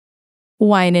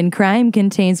Wine and Crime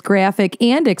contains graphic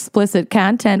and explicit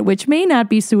content which may not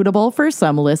be suitable for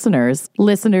some listeners.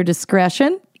 Listener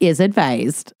discretion is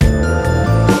advised.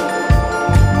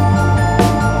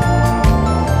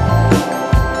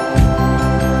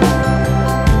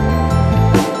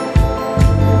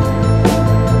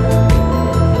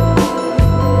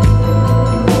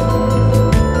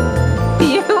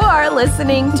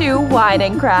 Listening to Wine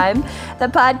and Crime, the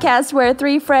podcast where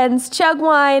three friends chug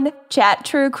wine, chat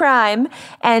true crime,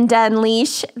 and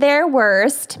unleash their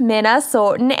worst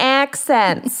Minnesotan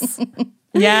accents.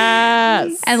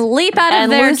 Yes. And leap out of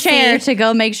their chair to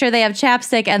go make sure they have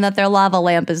chapstick and that their lava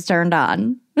lamp is turned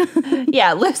on.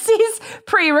 Yeah, Lucy's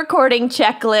pre-recording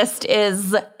checklist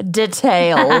is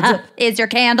detailed. Is your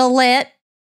candle lit?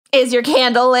 Is your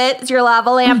candle lit? Is your lava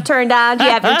lamp turned on? Do you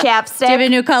have your chapstick? Do you have a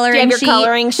new coloring sheet? Do you have your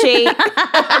coloring sheet?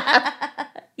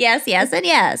 Yes, yes, and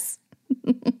yes.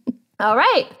 All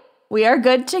right. We are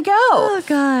good to go. Oh,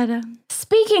 God.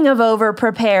 Speaking of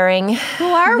over-preparing. Who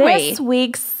are we? This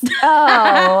week's...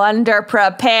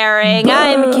 under-preparing.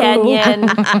 I'm Kenyon.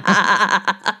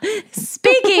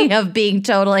 Speaking of being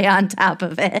totally on top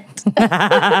of it.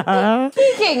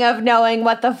 Speaking of knowing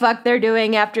what the fuck they're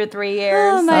doing after 3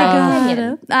 years. Oh, my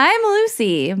God. I'm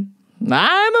Lucy.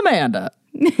 I'm Amanda.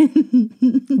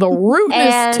 The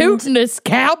rootinest, tootinest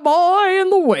cowboy in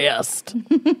the West.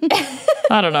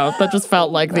 I don't know. That just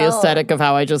felt like the aesthetic of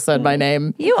how I just said my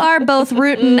name. You are both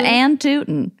rootin' and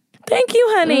tootin'. Thank you,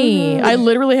 honey. I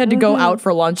literally had to go out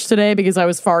for lunch today because I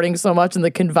was farting so much in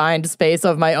the confined space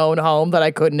of my own home that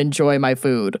I couldn't enjoy my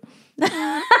food.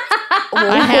 I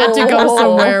had to go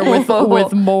somewhere with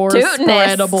more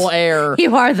spreadable air.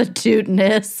 You are the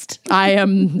tootinest. I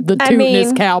am the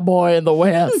tootinest cowboy in the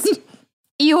West.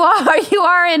 You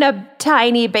are in a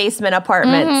tiny basement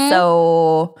apartment,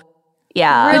 so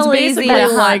yeah. Real easy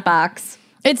to hot box.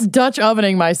 It's Dutch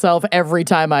ovening myself every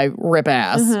time I rip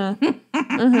ass.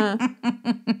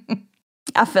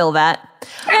 I feel that.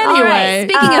 Anyway. Right,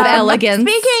 speaking of elegance.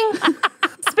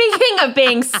 Speaking of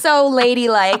being so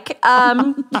ladylike,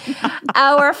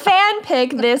 our fan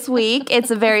pick this week, it's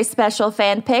a very special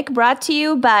fan pick brought to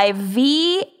you by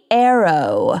V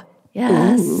Arrow.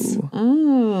 Yes.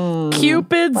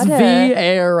 Cupid's V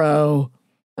Arrow.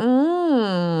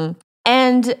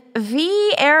 And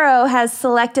V Arrow has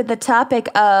selected the topic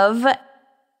of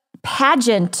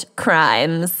pageant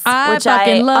crimes, which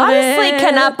I honestly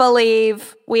cannot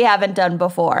believe we haven't done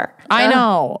before. I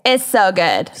know. It's so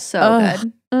good. So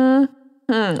good.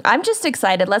 I'm just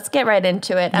excited. Let's get right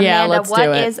into it. Amanda, yeah, let's do it.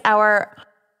 What is our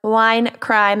wine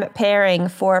crime pairing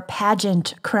for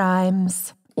pageant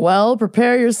crimes? Well,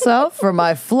 prepare yourself for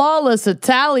my flawless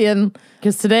Italian,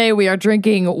 because today we are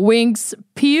drinking Winks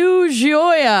Più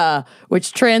Gioia,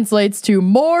 which translates to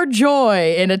more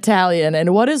joy in Italian.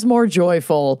 And what is more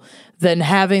joyful than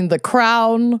having the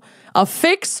crown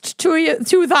affixed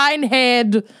to thine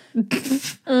head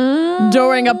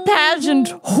during a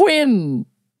pageant win?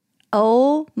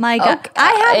 Oh my God. Okay.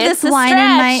 I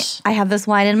have this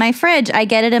wine in my fridge. I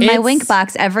get it in my Wink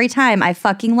box every time. I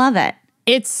fucking love it.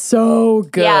 It's so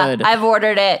good. Yeah, I've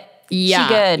ordered it. Yeah.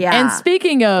 She good. Yeah. And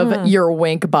speaking of your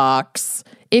Wink box,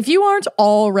 if you aren't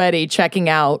already checking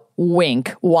out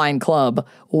Wink Wine Club,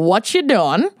 what you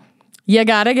doing? You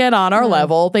gotta get on our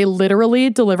level. They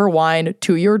literally deliver wine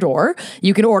to your door.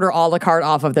 You can order a la carte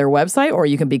off of their website, or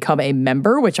you can become a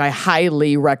member, which I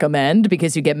highly recommend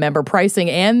because you get member pricing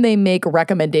and they make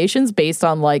recommendations based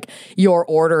on like your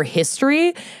order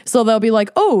history. So they'll be like,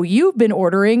 oh, you've been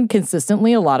ordering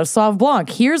consistently a lot of Sauv Blanc.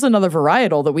 Here's another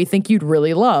varietal that we think you'd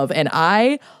really love. And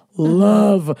I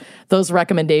love those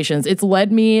recommendations. It's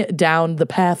led me down the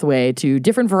pathway to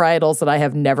different varietals that I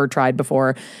have never tried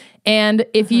before. And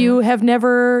if you have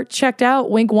never checked out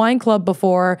Wink Wine Club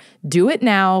before, do it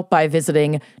now by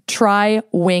visiting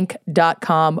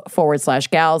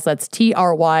trywink.com/gals. That's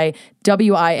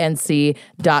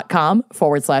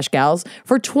TRYWINC.com/gals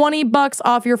for $20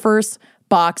 off your first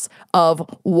box of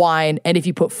wine. And if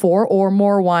you put 4 or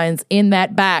more wines in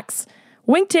that box,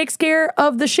 Wink takes care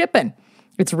of the shipping.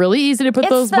 It's really easy to put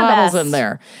those bottles in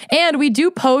there. And we do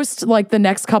post like the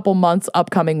next couple months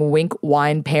upcoming Wink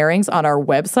wine pairings on our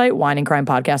website,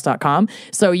 wineandcrimepodcast.com.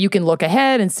 So you can look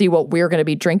ahead and see what we're going to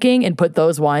be drinking and put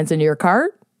those wines into your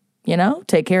cart. You know,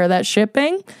 take care of that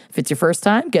shipping. If it's your first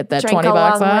time, get that $20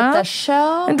 off. With the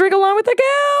show. And drink along with the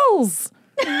gals.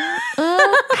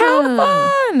 How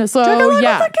fun. So Drink along with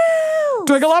the gals.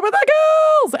 Drink along with the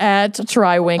gals at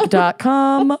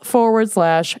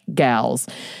trywink.com/gals.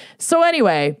 So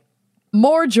anyway,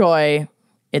 more joy.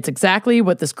 It's exactly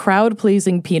what this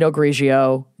crowd-pleasing Pinot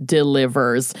Grigio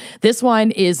delivers. This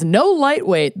wine is no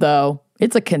lightweight, though.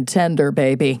 It's a contender,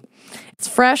 baby. It's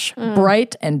fresh,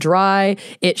 bright, and dry.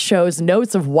 It shows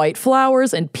notes of white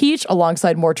flowers and peach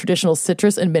alongside more traditional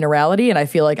citrus and minerality. And I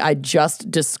feel like I just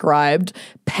described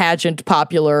Pageant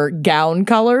popular gown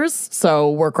colors. So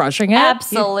we're crushing it.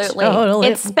 Absolutely. Totally.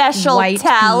 Its special White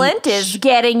talent peach. is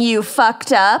getting you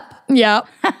fucked up. Yep.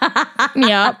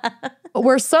 Yep.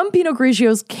 Where some Pinot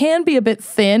Grigios can be a bit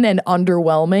thin and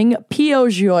underwhelming, Pio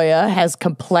Gioia has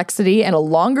complexity and a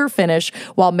longer finish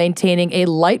while maintaining a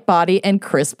light body and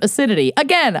crisp acidity.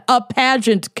 Again, a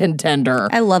pageant contender.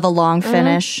 I love a long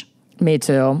finish. Me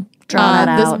too. Draw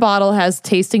that This out. bottle has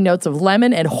tasting notes of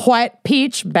lemon and white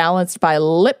peach balanced by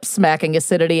lip-smacking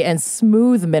acidity and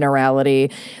smooth minerality.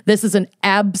 This is an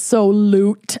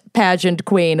absolute pageant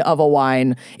queen of a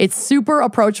wine. It's super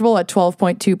approachable at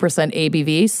 12.2%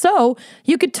 ABV, so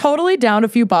you could totally down a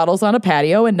few bottles on a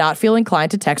patio and not feel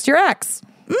inclined to text your ex.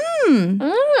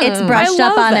 It's brushed I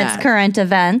up love on that. its current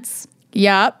events.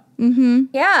 Yep.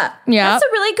 Yeah. Yeah. That's a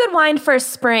really good wine for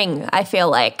spring, I feel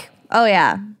like. Oh,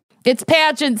 yeah. It's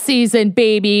pageant season,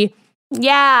 baby.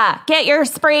 Yeah. Get your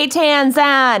spray tans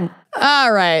on.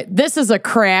 All right. This is a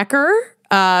cracker.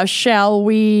 Shall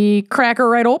we crack her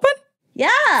right open? Yeah.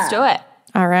 Let's do it.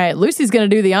 All right. Lucy's going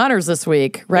to do the honors this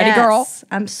week. Ready, girl?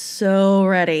 I'm so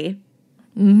ready.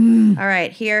 All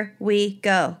right, here we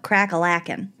go.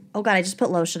 Crack-a-lackin'. Oh, God, I just put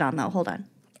lotion on, though. Hold on.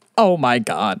 Oh, my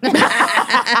God.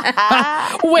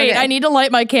 Wait, I need to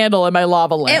light my candle and my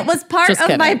lava lamp. It was part Just of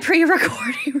kidding. my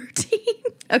pre-recording routine.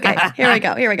 Okay, here we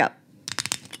go. Here we go.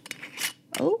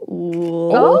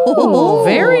 Oh,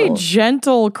 very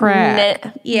gentle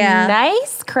crack. Yeah.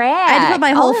 Nice crack. I had to put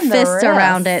my whole On the fist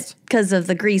around wrist. it because of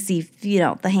the greasy,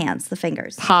 the hands, the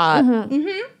fingers. Hot.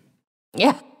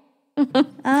 Yeah. All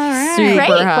right. Super Great.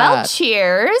 Well, hot.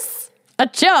 cheers. A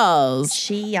cheers.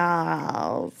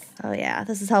 Cheers. Oh, yeah.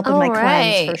 This is helping All my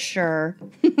cleanse right. for sure.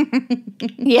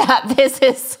 Yeah, this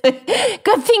is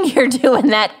good thing you're doing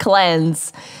that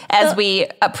cleanse as we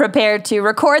prepare to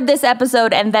record this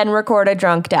episode and then record a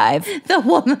drunk dive. The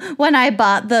woman, when I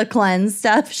bought the cleanse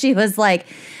stuff, she was like,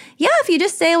 yeah, if you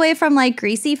just stay away from like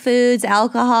greasy foods,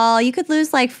 alcohol, you could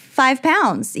lose like 5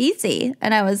 pounds easy.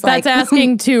 And I was like, That's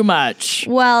asking too much.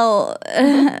 well,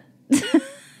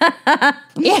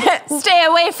 Yeah, stay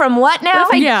away from what now? what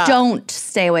if I Yeah. don't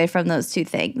stay away from those two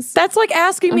things? That's like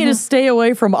asking me to stay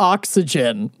away from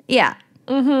oxygen. Yeah.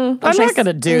 I'm not going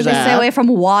to do Should I stay that. away from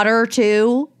water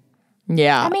too?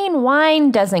 Yeah. I mean, wine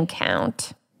doesn't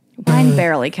count. Wine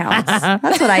barely counts.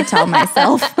 That's what I tell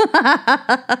myself.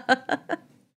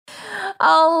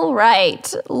 All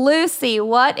right, Lucy,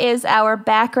 what is our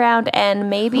background and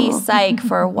maybe psych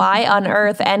for why on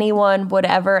earth anyone would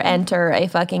ever enter a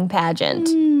fucking pageant?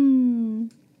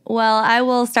 Well, I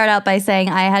will start out by saying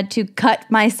I had to cut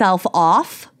myself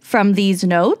off from these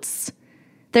notes.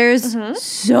 There's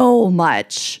so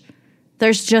much.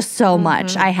 There's just so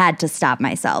much. I had to stop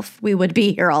myself. We would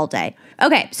be here all day.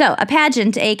 Okay, so a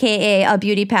pageant, aka a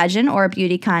beauty pageant or a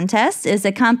beauty contest, is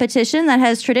a competition that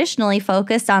has traditionally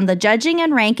focused on the judging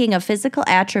and ranking of physical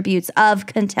attributes of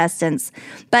contestants.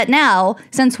 But now,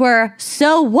 since we're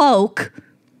so woke,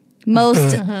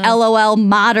 most LOL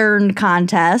modern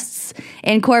contests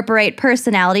incorporate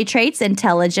personality traits,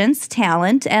 intelligence,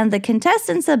 talent, and the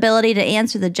contestant's ability to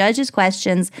answer the judges'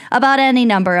 questions about any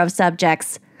number of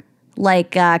subjects,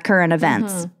 like current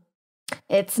events.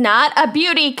 It's not a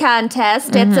beauty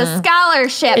contest. It's a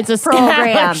scholarship It's a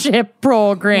program. scholarship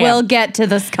program. We'll get to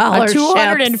the a scholarship.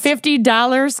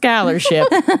 $250 scholarship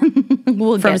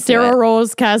We'll from get to Sarah it.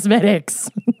 Rose Cosmetics.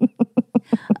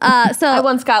 So I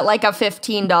once got like a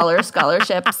 $15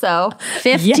 scholarship, so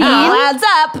 15. Yeah. all adds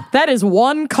up. That is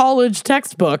one college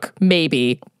textbook,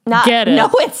 maybe. Not, Get it. No,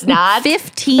 it's not.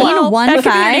 15, Well, one at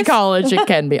community five. college, it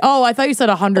can be. Oh, I thought you said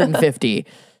 150.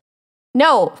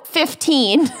 No,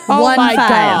 15. Oh One my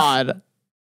five. God.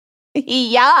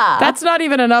 Yeah. That's not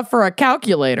even enough for a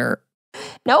calculator.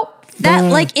 Nope. That,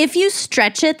 like, if you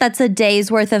stretch it, that's a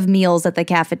day's worth of meals at the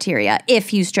cafeteria,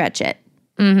 if you stretch it.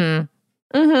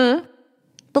 Mm-hmm.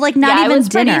 But, like, not Yeah, I even was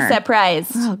dinner. pretty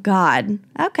surprised. Oh, God.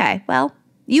 Okay, well,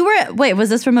 you were, wait, was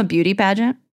this from a beauty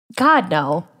pageant? God,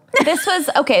 no. This was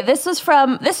okay. This was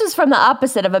from the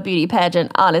opposite of a beauty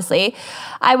pageant, honestly.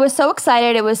 I was so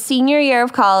excited. It was senior year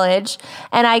of college,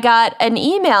 and I got an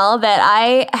email that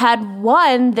I had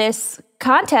won this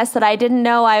contest that I didn't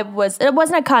know it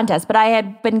wasn't a contest, but I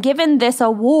had been given this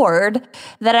award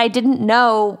that I didn't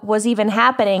know was even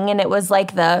happening, and it was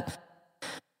like the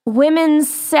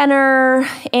Women's Center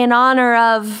in honor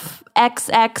of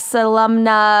XX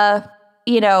alumna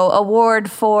award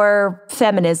for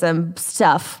feminism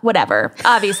stuff, whatever.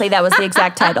 Obviously, that was the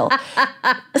exact title.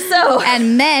 So,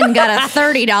 And men got a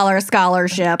 $30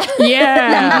 scholarship.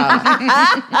 Yeah.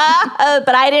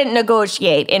 but I didn't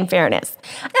negotiate, in fairness.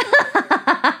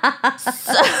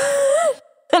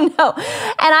 No. And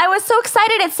I was so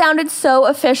excited. It sounded so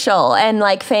official and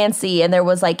like fancy. And there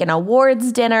was like an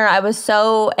awards dinner. I was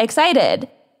so excited.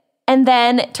 And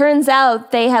then it turns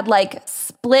out they had like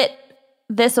split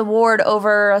this award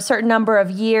over a certain number of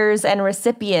years and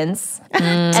recipients.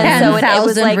 And so it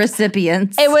was like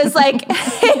recipients. It was like a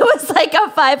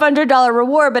 $500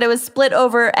 reward, but it was split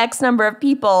over X number of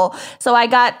people. So it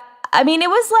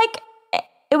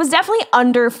was definitely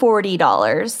under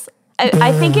 $40.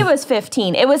 I think it was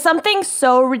 $15. It was something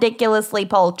so ridiculously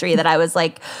paltry that I was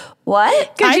like,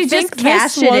 what? Could you just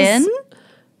cash it in?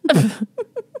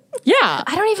 Yeah.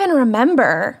 I don't even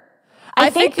remember. I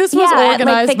think this was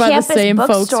organized by the same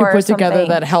folks who put together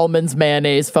that Hellman's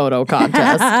mayonnaise photo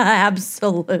contest.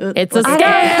 Absolutely. It's a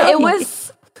scam.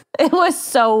 It was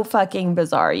so fucking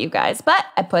bizarre, you guys. But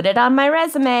I put it on my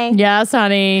resume. Yes,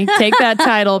 honey. Take that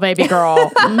title, baby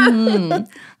girl.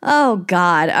 Oh,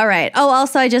 God. All right. Oh,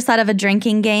 also, I just thought of a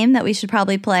drinking game that we should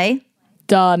probably play.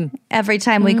 Done. Every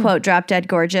time we quote Drop Dead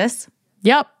Gorgeous.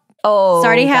 Yep. Oh, it's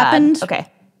already happened. Okay.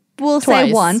 We'll Twice.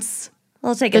 say once.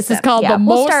 We'll take a This sip. is called Yeah, the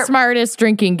we'll most smartest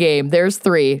drinking game. There's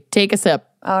 3. Take a sip.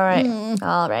 All right.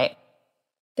 All right.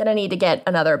 Gonna need to get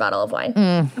another bottle of wine.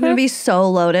 I'm going to be so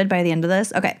loaded by the end of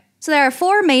this. Okay. So there are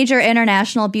 4 major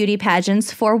international beauty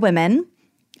pageants for women.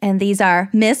 And these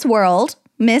are Miss World,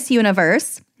 Miss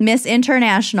Universe, Miss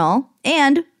International,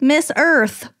 and Miss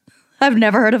Earth. I've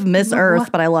never heard of Miss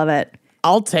Earth, but I love it.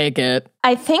 I'll take it.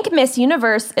 I think Miss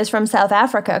Universe is from South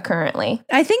Africa currently.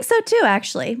 I think so too,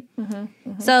 actually.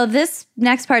 So this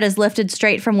next part is lifted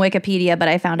straight from Wikipedia, but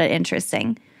I found it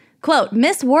interesting. Quote,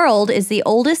 Miss World is the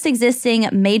oldest existing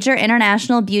major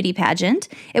international beauty pageant.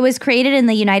 It was created in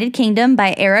the United Kingdom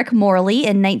by Eric Morley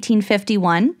in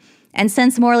 1951. And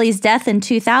since Morley's death in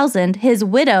 2000, his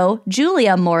widow,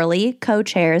 Julia Morley,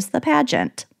 co-chairs the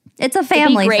pageant. It's a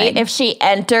family It'd be great thing. if she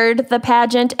entered the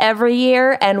pageant every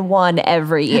year and won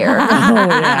every year.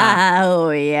 Oh,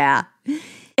 yeah.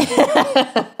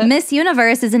 Miss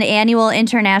Universe is an annual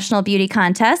international beauty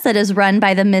contest that is run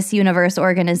by the Miss Universe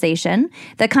organization.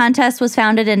 The contest was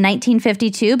founded in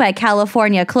 1952 by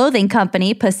California clothing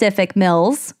company Pacific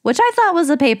Mills, which I thought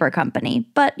was a paper company,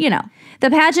 but The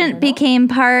pageant became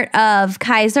part of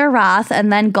Kaiser Roth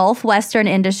and then Gulf Western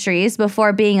Industries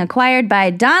before being acquired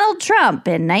by Donald Trump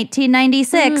in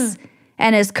 1996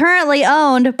 and is currently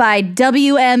owned by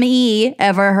WME,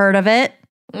 ever heard of it?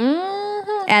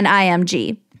 And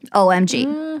IMG.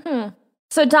 OMG.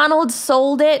 So Donald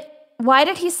sold it. Why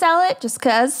did he sell it? Just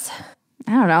because?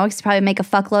 I don't know. He's probably make a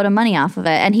fuckload of money off of it.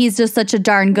 And he's just such a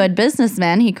darn good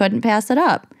businessman, he couldn't pass it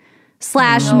up. /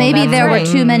 maybe there were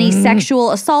too many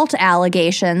sexual assault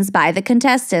allegations by the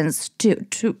contestants to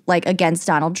against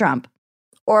Donald Trump.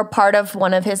 Or part of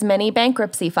one of his many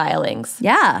bankruptcy filings.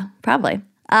 Yeah, probably.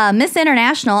 Miss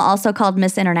International, also called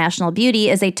Miss International Beauty,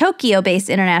 is a Tokyo-based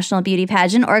international beauty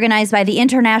pageant organized by the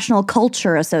International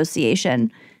Culture Association.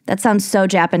 That sounds so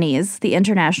Japanese, the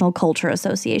International Culture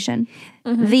Association.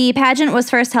 The pageant was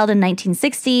first held in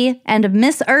 1960, and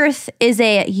Miss Earth is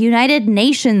a United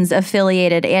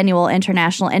Nations-affiliated annual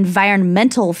international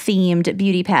environmental-themed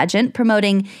beauty pageant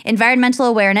promoting environmental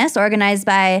awareness organized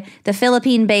by the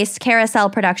Philippine-based Carousel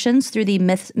Productions through the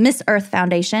Miss Earth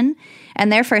Foundation,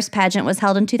 and their first pageant was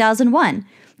held in 2001.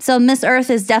 So Miss Earth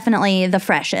is definitely the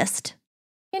freshest.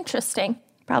 Interesting.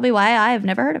 Probably why I have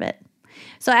never heard of it.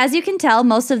 So as you can tell,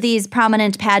 most of these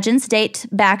prominent pageants date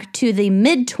back to the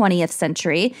mid-20th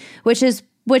century, which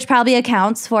probably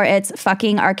accounts for its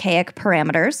fucking archaic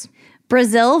parameters.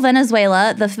 Brazil,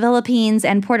 Venezuela, the Philippines,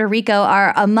 and Puerto Rico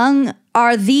are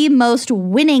the most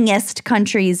winningest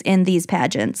countries in these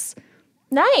pageants.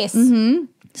 Nice.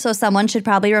 So someone should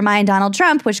probably remind Donald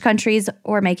Trump which countries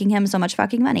were making him so much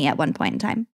fucking money at one point in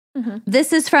time.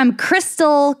 This is from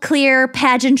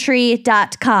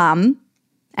crystalclearpageantry.com.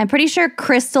 I'm pretty sure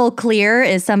Crystal Clear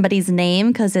is somebody's name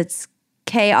because it's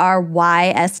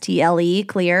Krystle,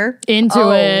 clear.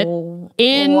 Into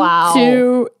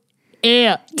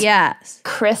it. Yes.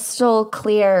 Crystal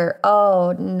clear.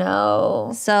 Oh,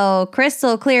 no. So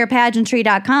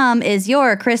crystalclearpageantry.com is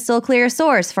your crystal clear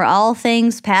source for all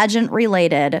things pageant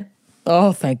related.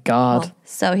 Oh, thank God.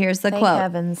 So here's the Thank quote.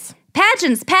 heavens.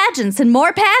 Pageants, and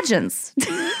more pageants.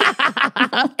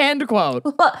 End quote.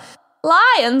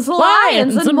 Lions,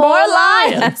 and more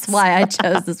lions. That's why I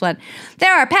chose this one.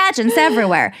 There are pageants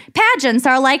everywhere. Pageants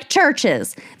are like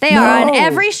churches. They are on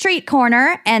every street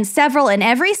corner and several in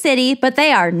every city, but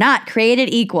they are not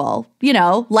created equal. You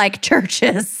know, like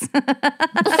churches. I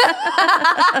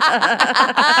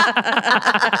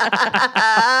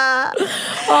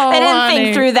didn't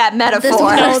think through that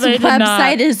metaphor. This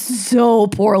website is so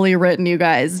poorly written, you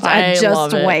guys. I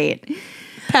just wait.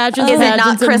 Pageants, is it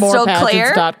not crystal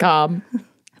clear? Pageants.com.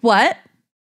 What?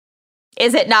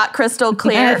 Is it not crystal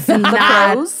clear? It's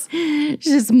not.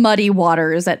 Just muddy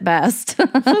waters at best.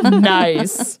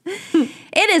 Nice.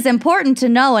 It is important to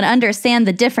know and understand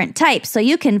the different types so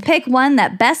you can pick one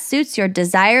that best suits your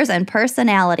desires and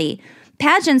personality.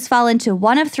 Pageants fall into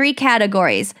one of three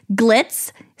categories: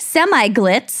 glitz,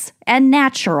 semi-glitz, and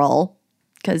natural.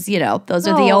 Because, you know, those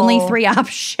are the only three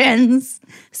options.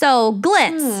 So,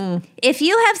 glitz. If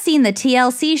you have seen the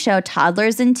TLC show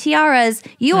Toddlers and Tiaras,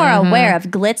 you are aware of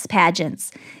glitz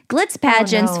pageants. Glitz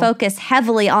pageants focus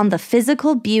heavily on the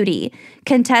physical beauty.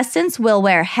 Contestants will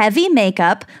wear heavy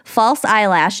makeup, false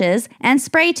eyelashes, and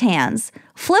spray tans.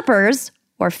 Flippers,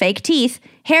 or fake teeth,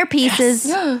 hair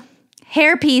pieces,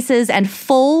 and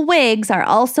full wigs are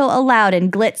also allowed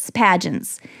in glitz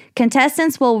pageants.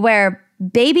 Contestants will wear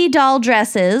baby doll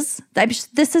dresses.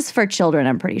 This is for children,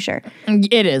 I'm pretty sure.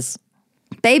 It is.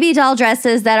 Baby doll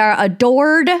dresses that are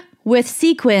adored with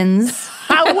sequins.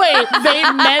 Wait, they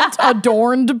meant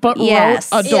adorned, but wrote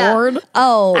adored? Yeah.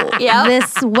 Oh,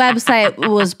 this website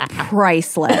was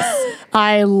priceless.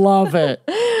 I love it.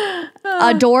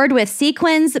 Adored with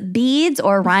sequins, beads,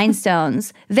 or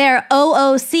rhinestones. Their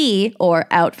OOC, or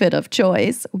outfit of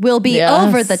choice, will be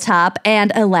over the top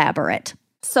and elaborate.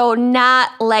 So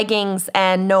not leggings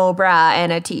and no bra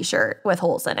and a t-shirt with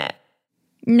holes in it.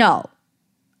 No.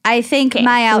 I think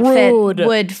my outfit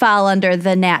would fall under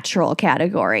the natural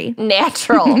category.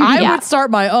 Natural. I would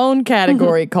start my own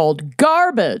category called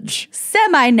garbage.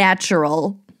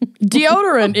 Semi-natural.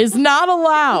 Deodorant is not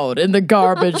allowed in the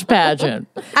garbage pageant.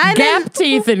 Gap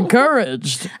teeth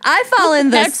encouraged. I fall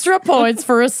in this. Extra points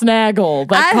for a snaggle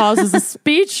that causes a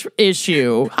speech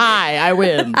issue. Hi, I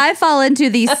win. I fall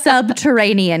into the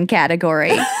subterranean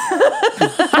category.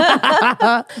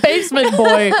 Basement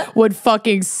Boy would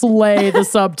fucking slay the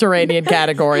subterranean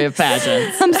category of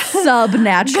pageants. I'm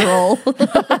sub-natural.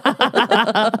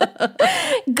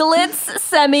 Glitz,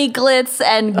 semi-glitz,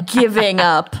 and giving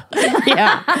up.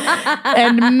 Yeah.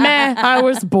 And meh, I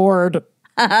was bored.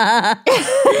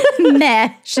 Meh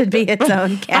should be its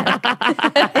own category.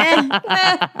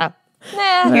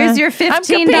 Here's your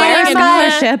 $15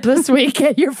 scholarship this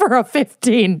weekend. You're for a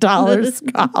 $15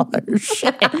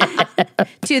 scholarship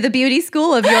to the beauty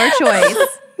school of your choice.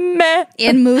 Meh.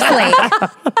 In Moose Lake.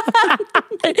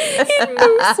 In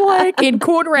Moose Lake. In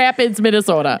Coon Rapids,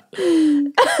 Minnesota.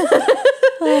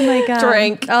 Oh my God.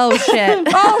 Drink. Oh shit.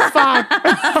 Oh fuck.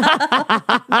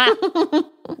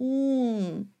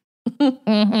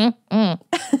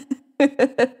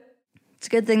 It's a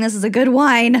good thing this is a good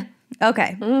wine.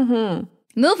 Okay.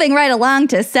 Moving right along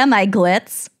to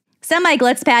semi-glitz.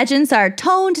 Semi-glitz pageants are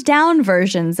toned down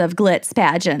versions of glitz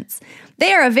pageants.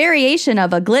 They are a variation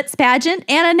of a glitz pageant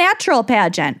and a natural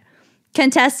pageant.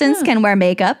 Contestants can wear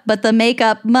makeup, but the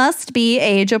makeup must be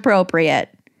age appropriate.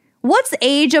 What's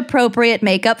age appropriate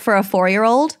makeup for a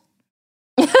 4-year-old?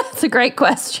 That's a great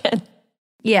question.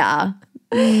 Yeah.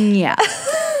 Yeah.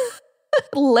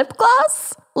 Lip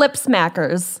gloss? Lip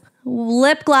smackers.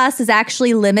 Lip gloss is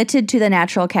actually limited to the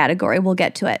natural category. We'll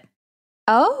get to it.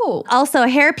 Oh. Also,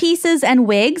 hair pieces and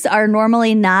wigs are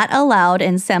normally not allowed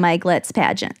in semi-glitz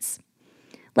pageants.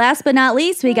 Last but not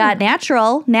least, we got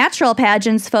natural. Natural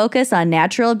pageants focus on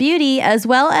natural beauty as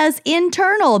well as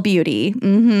internal beauty.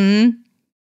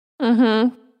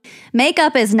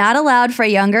 Makeup is not allowed for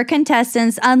younger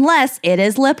contestants unless it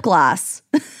is lip gloss.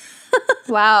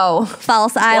 Wow.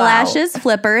 False eyelashes,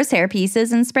 flippers, hair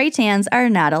pieces, and spray tans are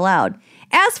not allowed.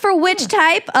 As for which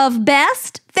type of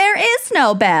best, there is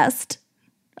no best.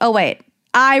 Oh, wait.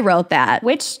 I wrote that.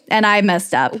 And I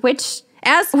messed up. Which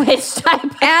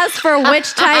type? As for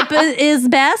which type is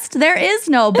best, there is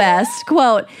no best.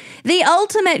 Quote, the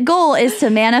ultimate goal is to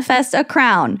manifest a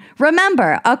crown.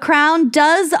 Remember, a crown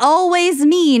does always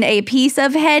mean a piece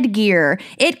of headgear.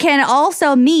 It can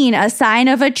also mean a sign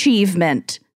of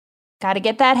achievement. Got to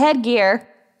get that headgear.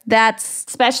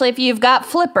 Especially if you've got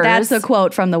flippers. That's a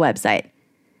quote from the website.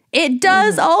 It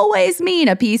does always mean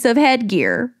a piece of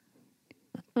headgear.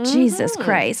 Jesus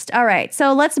Christ. All right.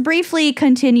 So let's briefly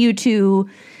continue to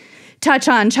touch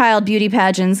on child beauty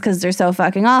pageants because they're so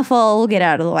fucking awful. We'll get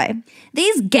out of the way.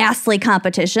 These ghastly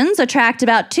competitions attract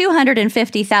about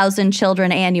 250,000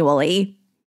 children annually.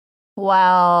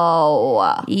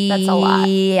 Wow. That's a lot.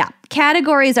 Yeah.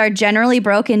 Categories are generally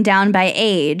broken down by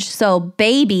age. So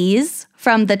babies,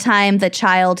 from the time the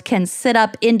child can sit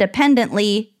up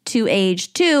independently to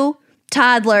age 2.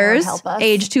 Toddlers, Lord help us.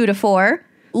 age 2 to 4.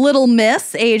 Little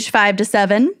Miss, age 5 to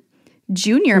 7.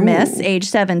 Junior Miss, age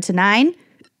 7 to 9.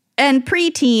 And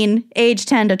preteen, age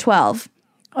 10 to 12.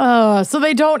 So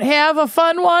they don't have a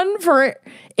fun one for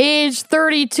age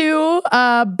 32,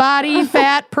 body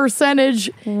fat percentage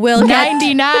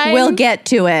 99. We'll get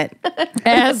to it.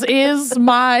 As is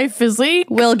my physique.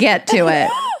 We'll get to it.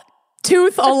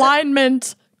 Tooth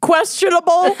alignment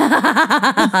questionable.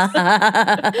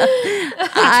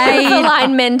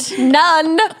 Alignment,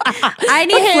 none. I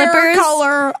need Hair flippers.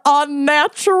 color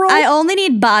unnatural. I only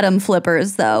need bottom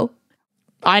flippers, though.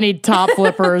 I need top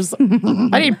flippers.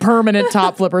 I need permanent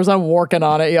top flippers. I'm working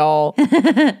on it, y'all.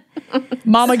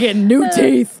 Mama getting new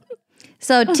teeth.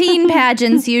 So teen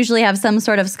pageants usually have some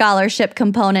sort of scholarship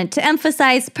component to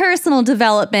emphasize personal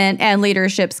development and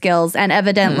leadership skills, and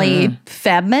evidently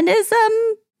feminism.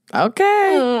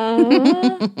 Okay.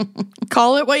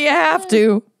 Call it what you have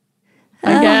to,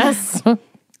 I guess.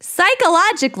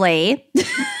 Psychologically,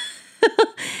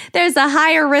 there's a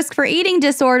higher risk for eating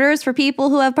disorders for people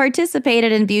who have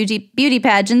participated in beauty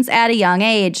pageants at a young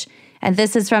age. And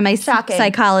this is from a Shocking.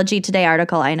 Psychology Today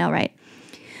article. I know, right?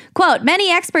 Quote, many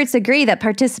experts agree that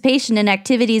participation in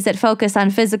activities that focus on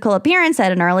physical appearance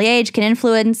at an early age can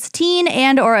influence teen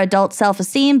and or adult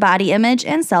self-esteem, body image,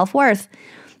 and self-worth.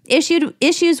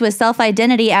 Issues with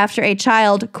self-identity after a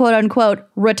child, quote unquote,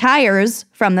 retires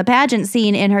from the pageant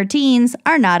scene in her teens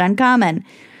are not uncommon.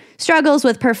 Struggles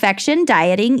with perfection,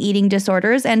 dieting, eating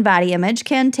disorders, and body image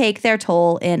can take their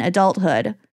toll in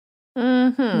adulthood.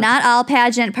 Not all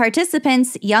pageant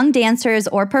participants, young dancers,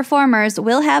 or performers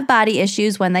will have body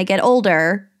issues when they get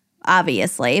older,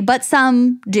 obviously, but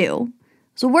some do.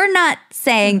 So we're not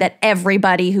saying that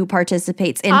everybody who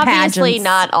participates in Obviously pageants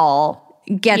not all.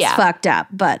 gets fucked up,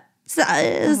 but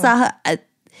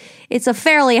it's a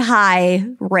fairly high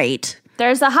rate.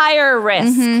 There's a higher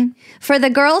risk. For the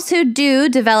girls who do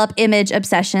develop image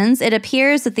obsessions, it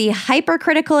appears that the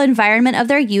hypercritical environment of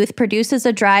their youth produces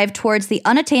a drive towards the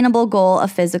unattainable goal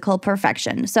of physical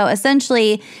perfection. So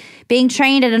essentially, being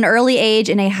trained at an early age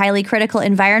in a highly critical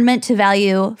environment to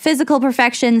value physical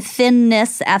perfection,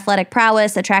 thinness, athletic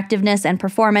prowess, attractiveness, and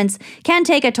performance can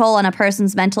take a toll on a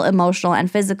person's mental, emotional,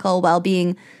 and physical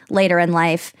well-being later in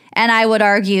life. And I would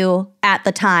argue at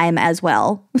the time as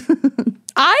well.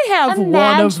 I have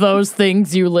one of those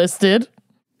things you listed.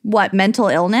 What, mental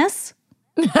illness?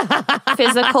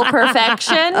 Physical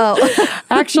perfection. Oh,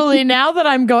 Actually, now that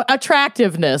I'm going,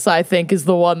 attractiveness, I think, is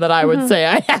the one that I would say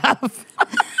I have.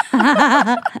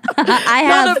 I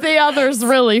have. None of the others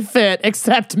really fit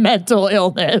except mental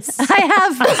illness. I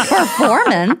have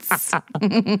performance.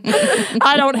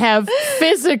 I don't have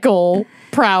physical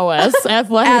prowess,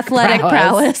 athletic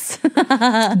prowess.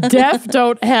 Deaf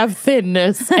don't have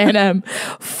thinness, and am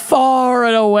far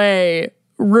and away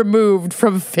removed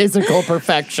from physical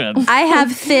perfection. I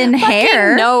have thin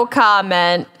hair. No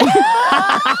comment. Me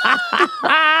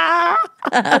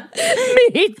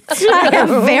too. I have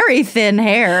very thin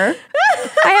hair.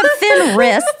 I have thin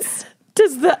wrists. Me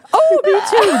too.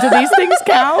 Do these things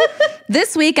count?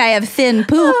 This week I have thin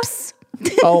poops.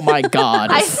 Oh my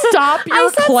God. Stop your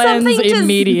said cleanse something to-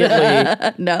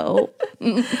 immediately. No.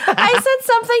 I said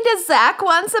something to Zach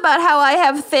once about how I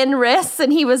have thin wrists,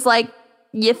 and he was like,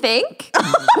 "You think?"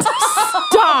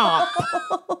 Stop.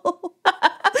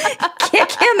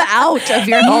 Kick him out of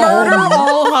your Murder home.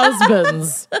 all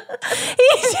husbands.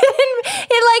 He didn't.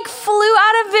 It like flew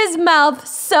out of his mouth,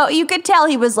 so you could tell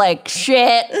he was like,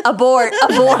 "Shit, abort,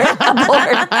 abort,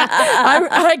 abort."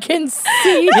 I can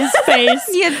see his face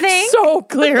You think? so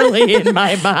clearly in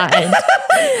my mind.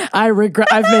 I've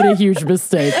made a huge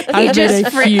mistake. I've made a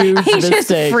huge He mistake.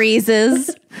 just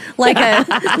freezes like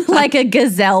a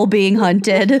gazelle being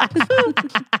hunted.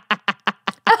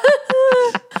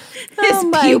 His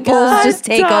pupils God. just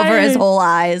take I'm over his dying. whole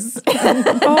eyes.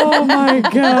 Oh my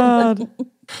God.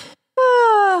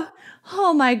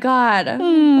 Oh my God.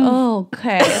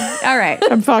 Okay. All right.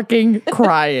 I'm fucking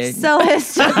crying. So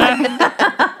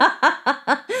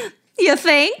you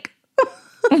think?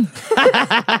 He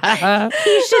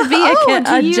should be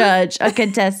a judge, a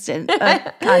contestant,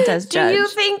 a contest judge. Do you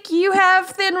think you have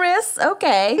thin wrists?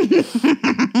 Okay.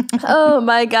 Oh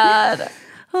my God.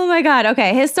 Oh my God.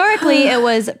 Okay. Historically, it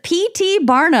was P.T.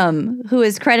 Barnum who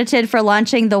is credited for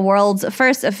launching the world's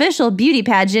first official beauty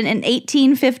pageant in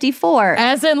 1854.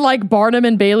 As in like Barnum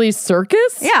and Bailey's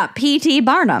Circus? Yeah, P.T.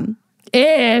 Barnum.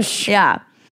 Ish. Yeah.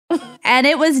 And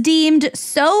it was deemed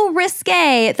so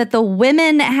risque that the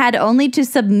women had only to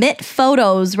submit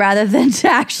photos rather than to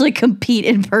actually compete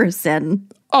in person.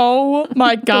 Oh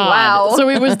my God. Wow. So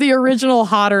it was the original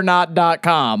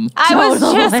hotornot.com. I was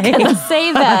just going to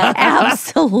say that.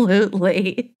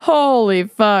 Absolutely. Holy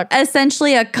fuck.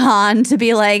 Essentially a con to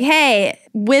be like, hey,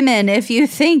 women, if you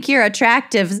think you're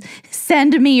attractive,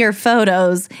 send me your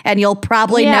photos and you'll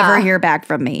probably never hear back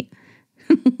from me.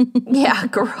 Yeah,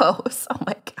 gross. Oh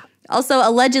my God. Also,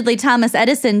 allegedly, Thomas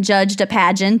Edison judged a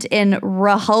pageant in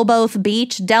Rehoboth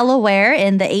Beach, Delaware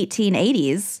in the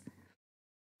 1880s.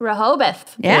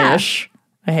 Rehoboth. Yeah. Ish.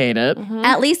 I hate it.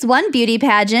 At least one beauty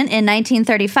pageant in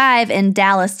 1935 in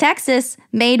Dallas, Texas,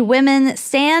 made women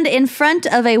stand in front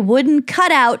of a wooden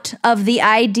cutout of the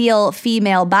ideal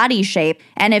female body shape.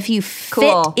 And if you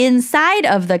fit inside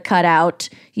of the cutout,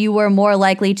 you were more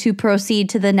likely to proceed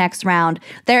to the next round.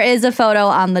 There is a photo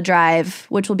on the drive,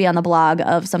 which will be on the blog,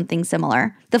 of something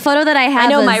similar. The photo that I have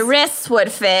I know my wrists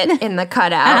would fit in the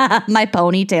cutout. my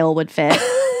ponytail would fit.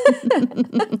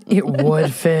 It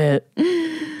would fit.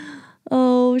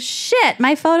 Oh, shit.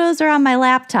 My photos are on my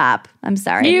laptop. I'm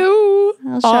sorry. You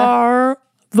I'll show- are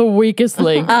the weakest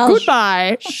link.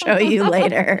 Goodbye. Show you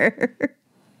later.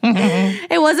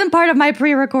 It wasn't part of my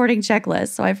pre-recording checklist,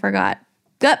 so I forgot.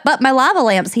 But my lava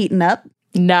lamp's heating up.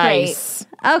 Nice.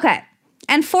 Okay.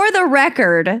 And for the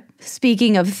record,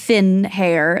 speaking of thin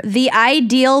hair, the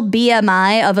ideal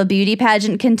BMI of a beauty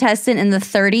pageant contestant in the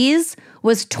 30s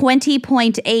was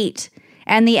 20.8,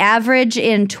 and the average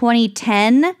in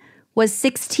 2010 was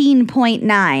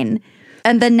 16.9.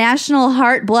 And the National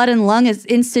Heart, Blood, and Lung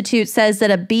Institute says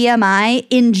that a BMI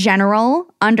in general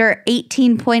under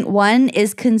 18.1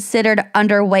 is considered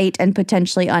underweight and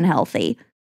potentially unhealthy.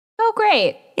 Oh,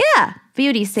 great. Yeah,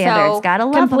 beauty standards. So, Gotta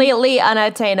love 'em. completely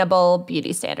unattainable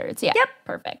beauty standards. Yeah. Yep.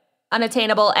 Perfect.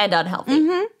 Unattainable and unhealthy.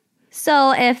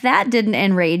 So if that didn't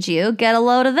enrage you, get a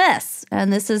load of this.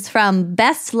 And this is from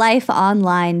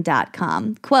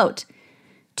bestlifeonline.com. Quote,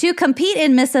 to compete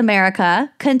in Miss America,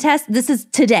 this is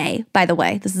today, by the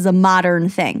way. This is a modern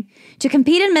thing. To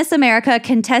compete in Miss America,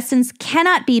 contestants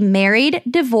cannot be married,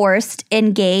 divorced,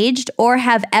 engaged, or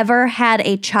have ever had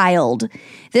a child.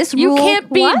 This You rule...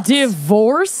 can't be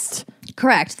divorced?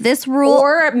 Correct. This rule...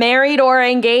 Or married or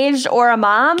engaged or a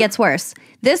mom. Gets worse.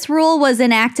 This rule was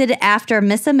enacted after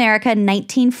Miss America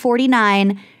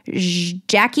 1949.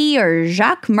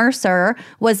 Jacques Mercer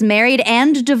was married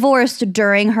and divorced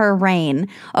during her reign.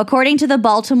 According to the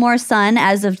Baltimore Sun,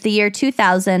 as of the year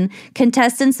 2000,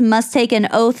 contestants must take an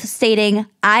oath stating,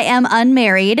 I am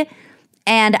unmarried,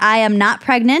 and I am not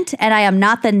pregnant, and I am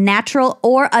not the natural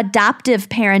or adoptive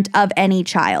parent of any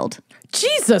child.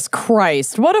 Jesus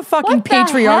Christ. What a fucking What the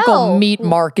patriarchal hell? meat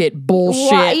market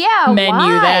bullshit menu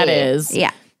why? that is.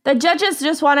 Yeah. The judges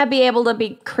just want to be able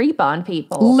to creep on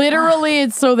people. Literally,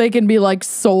 it's so they can be like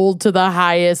sold to the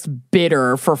highest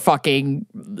bidder for fucking.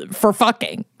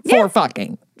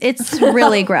 It's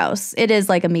really gross. It is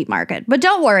like a meat market. But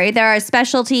don't worry, there are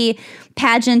specialty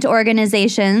pageant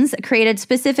organizations created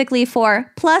specifically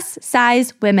for plus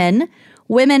size women,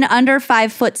 women under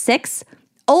 5'6",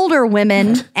 older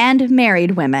women, and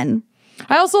married women.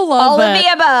 I also love All that of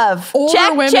the above. older Check,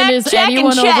 women check, is check,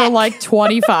 anyone and check. over like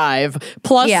 25.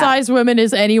 Plus size women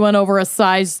is anyone over a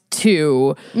size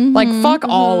 2. Like, fuck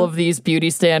all of these beauty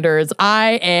standards.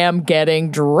 I am getting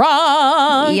drunk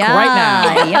right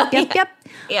now. Yep.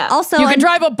 Yeah. Also, You can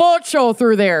drive a boat show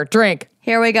through there. Drink.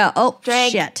 here we go. Oh,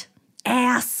 Drink. shit.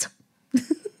 Ass.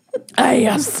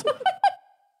 Yes.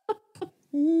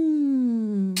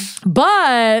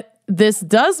 But this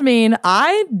does mean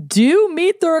I do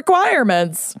meet the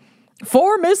requirements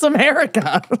for Miss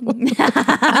America.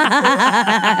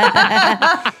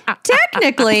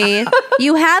 Technically,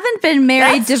 you haven't been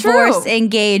married, That's divorced, true.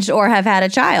 engaged, or have had a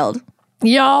child.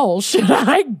 Yo, should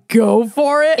I go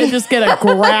for it and just get a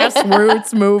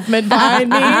grassroots movement behind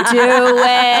me? Do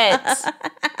it.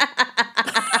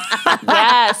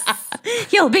 Yes.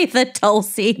 You'll be the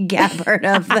Tulsi Gabbard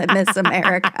of the Miss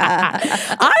America.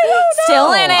 I don't know.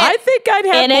 Still in it. I think I'd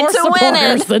have In it more to win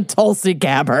supporters it. than Tulsi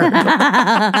Gabbard.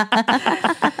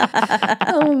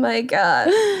 Oh my God.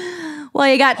 Well,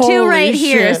 you got two Holy right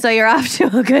here, shit. so you're off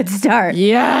to a good start.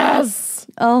 Yes.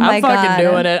 Oh my I'm God. fucking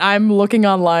doing it. I'm looking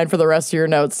online for the rest of your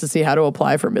notes to see how to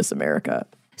apply for Miss America.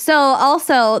 So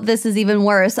also, this is even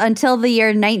worse. Until the year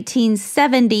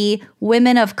 1970,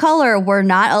 women of color were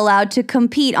not allowed to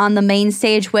compete on the main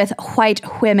stage with white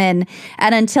women.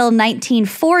 And until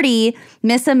 1940,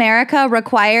 Miss America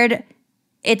required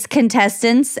its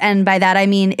contestants, and by that I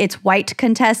mean its white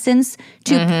contestants,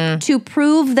 to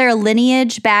prove their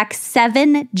lineage back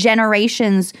 7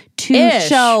 generations to to Ish.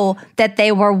 show that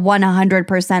they were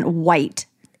 100% white.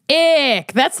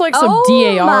 Ick. That's like some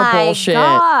Oh DAR my bullshit.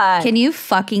 God. Can you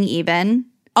fucking even?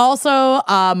 Also,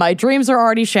 my dreams are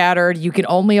already shattered. You can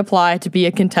only apply to be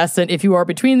a contestant if you are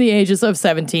between the ages of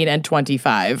 17 and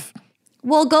 25.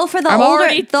 We'll go for the I'm older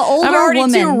I'm already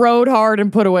woman. too rode hard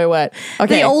and put away wet.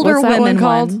 Okay, The older what's that women one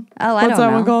called? one. Oh, I What's don't that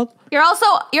know. one called? You're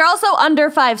also under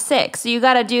 5'6", so you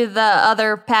got to do the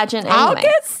other pageant anyway. I'll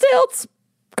get stilts,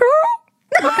 girl.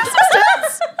 I'll get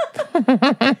some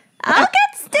stilts. I'll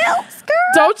get stilts, girl.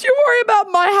 Don't you worry about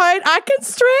my height. I can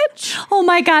stretch. Oh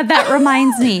my God, that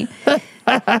reminds me.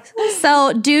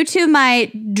 So, due to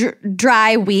my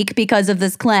dry week because of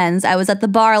this cleanse, I was at the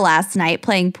bar last night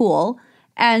playing pool.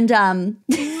 And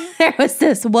there was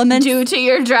this woman. Due to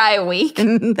your dry week.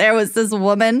 There was this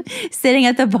woman sitting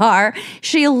at the bar.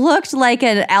 She looked like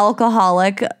an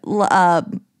alcoholic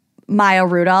Maya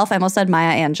Rudolph. I almost said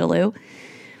Maya Angelou.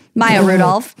 Maya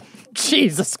Rudolph.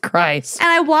 Jesus Christ. And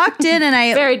I walked in and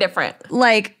I Very different.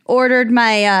 ordered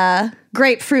my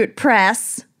grapefruit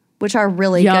press, which are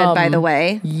really good, by the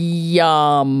way.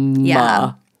 Yum.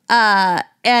 Yeah.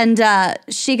 And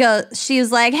she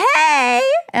was like, hey.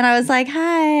 And I was like,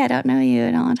 hi, I don't know you.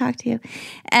 I don't want to talk to you.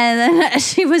 And then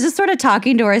she was just sort of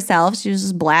talking to herself. She was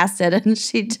just blasted. And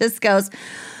she just goes,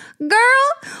 girl,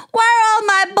 why are all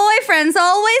my boyfriends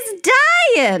always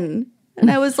dying? And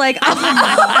I was like, oh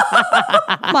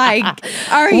my,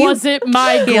 Was it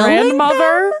my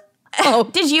grandmother? Oh.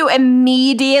 Did you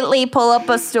immediately pull up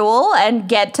a stool and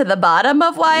get to the bottom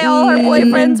of why all her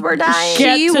boyfriends were dying?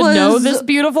 Get She to know this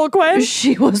beautiful Quinn?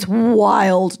 She was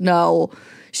wild. No,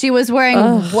 she was wearing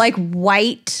like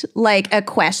white, like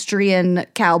equestrian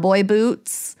cowboy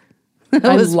boots. It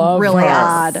was love really her.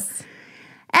 odd.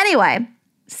 Anyway,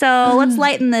 so let's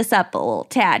lighten this up a little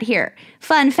tad here.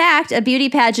 Fun fact, a beauty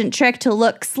pageant trick to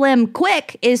look slim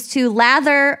quick is to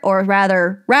lather, or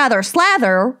rather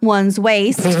slather one's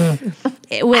waist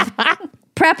with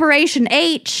preparation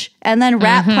H and then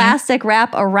wrap plastic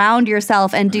wrap around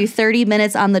yourself and do 30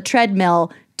 minutes on the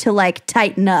treadmill to like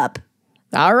tighten up.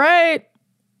 All right.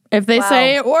 If they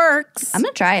say it works, I'm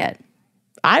going to try it.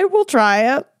 I will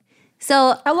try it.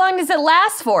 So, How long does it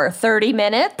last for? 30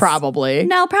 minutes? Probably.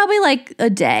 no, probably like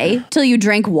a day till you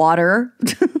drink water.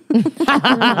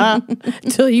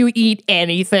 Till you eat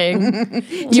anything.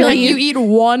 you eat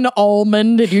one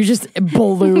almond and you just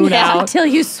balloon out. Till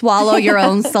you swallow your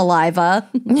own saliva.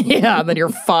 Yeah, then you're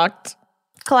fucked.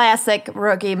 Classic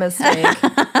rookie mistake.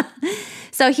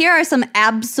 So here are some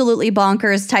absolutely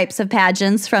bonkers types of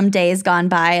pageants from days gone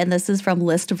by, and this is from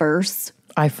Listverse.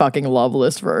 I fucking love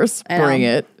Listverse. Bring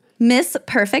it. Miss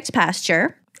Perfect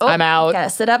Posture. Oh, I'm out. Gotta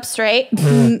sit up straight.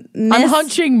 I'm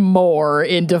hunching more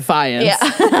in defiance.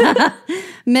 Yeah.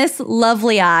 Miss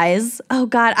Lovely Eyes. Oh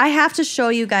God, I have to show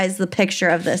you guys the picture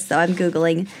of this though. I'm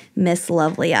Googling Miss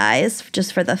Lovely Eyes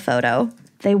just for the photo.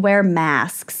 They wear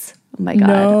masks. Oh my God.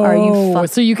 No. Are you fucking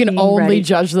So you can only ready?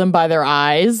 judge them by their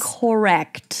eyes?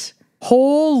 Correct.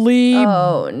 Holy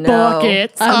Oh, no.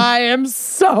 buckets. I am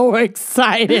so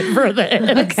excited for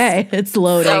this. Okay, it's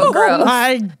loading. So gross. Oh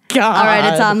my God. All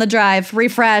right, it's on the drive.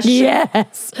 Refresh.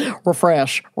 Yes.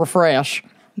 Refresh.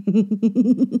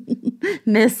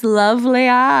 Miss Lovely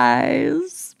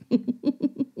Eyes.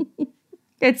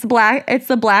 It's black. It's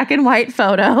the black and white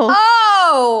photo.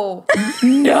 Oh!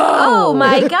 No. Oh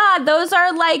my God. Those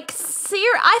are like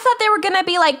I thought they were going to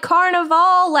be like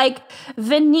carnival, like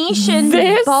Venetian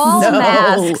ball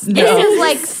masks. no. This is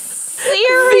like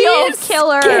serial The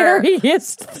killer.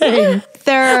 Scariest thing.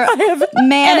 They're have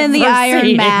man in the ever iron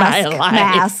seen in my mask life.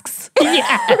 masks.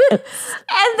 Yes. And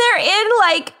they're in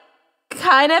like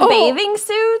kind of bathing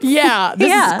suits. Yeah, this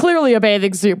Yeah. is clearly a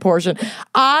bathing suit portion.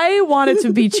 I want it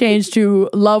to be changed to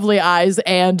lovely eyes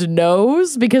and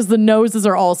nose because the noses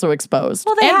are also exposed.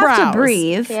 Well, they and have brows. to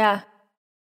breathe. Yeah.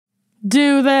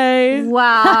 Do they?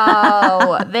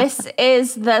 Wow. This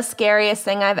is the scariest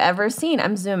thing I've ever seen.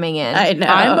 I'm zooming in.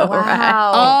 know.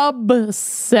 Wow.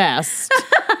 Obsessed.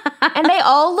 And they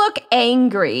all look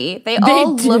angry. They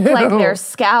all look do. like they're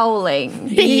scowling.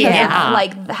 because Yeah. of,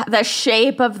 like the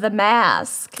shape of the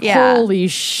mask. Yeah. Holy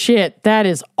shit, that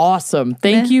is awesome.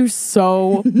 Thank you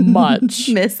so much.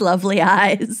 Miss Lovely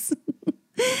Eyes.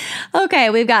 Okay,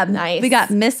 we got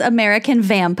Miss American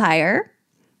Vampire.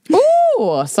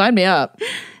 Ooh, sign me up.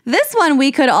 This one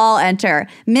we could all enter.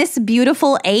 Miss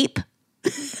Beautiful Ape.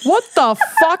 What the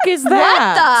fuck is What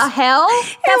that? the hell?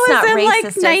 That's not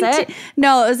racist, is it?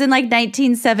 No, it was in like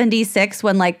 1976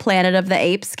 when like Planet of the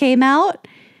Apes came out.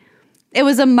 It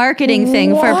was a marketing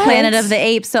thing for What? Planet of the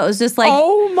Apes, so it was just like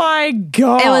Oh my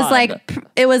God.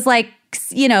 it was like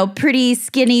pretty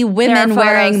skinny women There are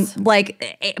wearing photos.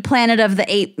 like Planet of the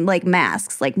Ape like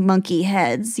masks, like monkey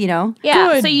heads, Yeah,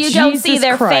 Good so you don't see Jesus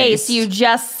their Christ. face, you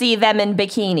just see them in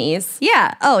bikinis.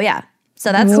 Yeah. Oh, yeah.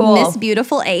 So that's Cool. Miss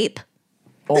Beautiful Ape.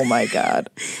 Oh my God.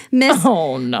 Miss.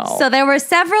 Oh no. So there were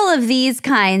several of these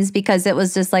kinds because it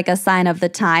was just like a sign of the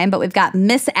time. But we've got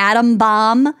Miss Atom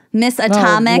Bomb, Miss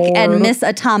Atomic, and Lord. Miss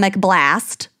Atomic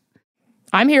Blast.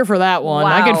 I'm here for that one.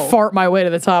 I Wow. could fart my way to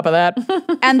the top of that.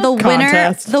 And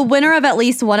Contest. the winner of at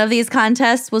least one of these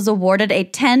contests was awarded a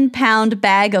 10-pound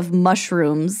bag of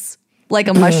mushrooms, like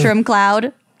a mushroom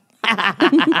cloud.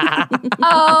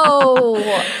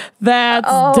 Oh, That's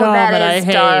Oh, dumb that and I is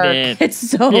hate dark. it. It's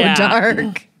so Yeah.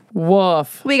 dark.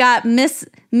 Woof. We got Miss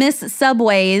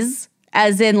Subways,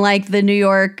 as in like the New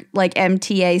York like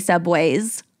MTA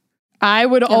subways. I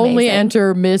would only Amazing.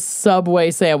 enter Miss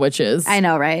Subway sandwiches. I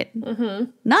know, right?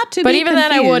 Not to but be even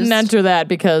then I wouldn't confused. enter that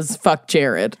because fuck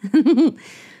Jared.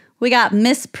 We got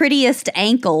Miss Prettiest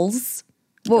Ankles.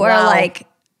 Where Wow. like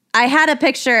I had a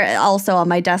picture also on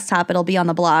my desktop. It'll be on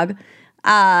the blog.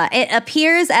 It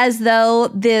appears as though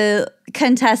the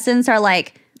contestants are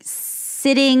like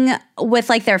sitting with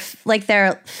like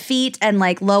their feet and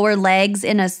like lower legs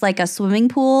in a swimming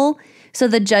pool, so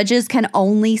the judges can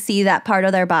only see that part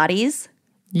of their bodies.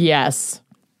 Yes.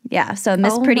 Yeah, so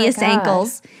Miss Oh my Prettiest God.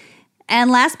 Ankles.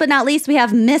 And last but not least, we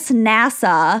have Miss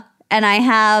NASA. And I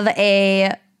have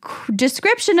a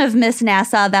description of Miss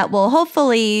NASA that will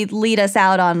hopefully lead us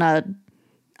out on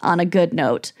a good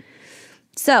note.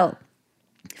 So,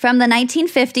 from the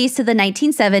 1950s to the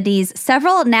 1970s,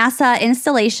 several NASA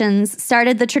installations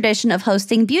started the tradition of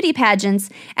hosting beauty pageants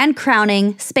and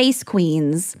crowning space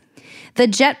queens.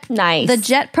 Nice. The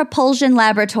Jet Propulsion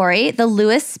Laboratory, the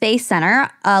Lewis Space Center,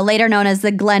 later known as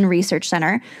the Glenn Research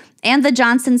Center, and the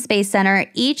Johnson Space Center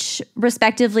each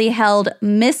respectively held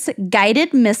Miss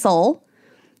Guided Missile,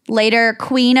 later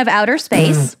Queen of Outer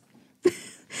Space,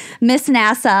 Miss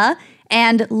NASA,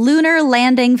 and Lunar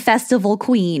Landing Festival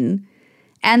Queen.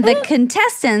 And the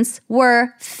contestants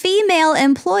were female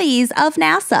employees of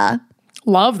NASA.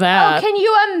 Love that. Oh, can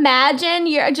you imagine?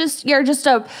 You're just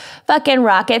a fucking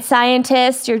rocket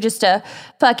scientist. You're just a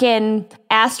fucking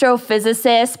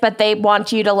astrophysicist, but they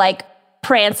want you to like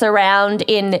prance around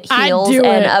in heels do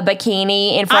and it. a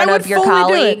bikini in I front would of your fully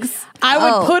do it. colleagues. I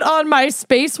would put on my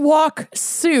spacewalk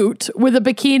suit with a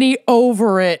bikini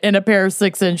over it and a pair of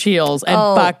 6-inch heels and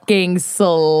fucking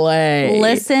slay.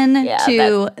 Listen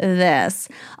to this.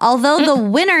 Although the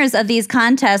winners of these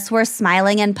contests were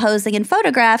smiling and posing in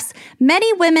photographs,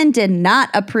 many women did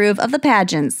not approve of the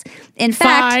pageants. In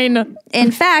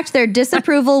fact, their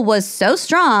disapproval was so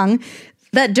strong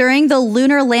that during the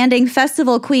Lunar Landing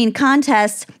Festival Queen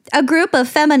contest, a group of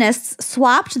feminists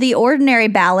swapped the ordinary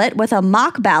ballot with a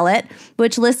mock ballot,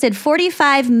 which listed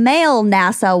 45 male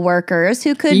NASA workers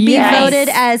who could be Yes. voted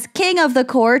as king of the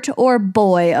court or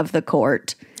boy of the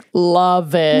court.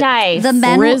 Love it. Nice. The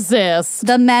men Resist.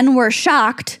 The men were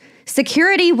shocked.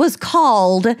 Security was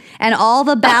called, and all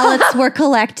the ballots were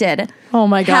collected. Oh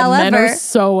my God, men are However-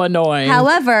 so annoying.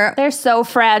 However, They're so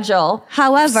fragile.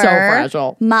 However, So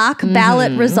fragile. mock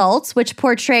ballot results, which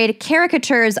portrayed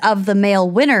caricatures of the male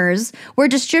winners, were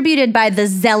distributed by the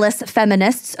zealous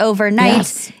feminists overnight,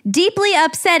 Yes. deeply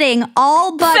upsetting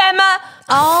all but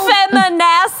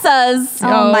Feminazas.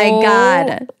 oh my Oh.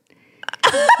 God.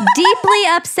 Deeply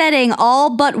upsetting all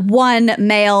but one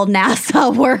male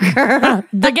NASA worker.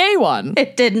 the gay one.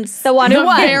 It didn't. The one who The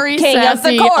won. very King of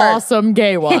sassy, the court. awesome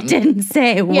gay one. It didn't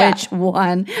say which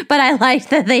one, but I liked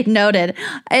that they noted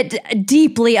it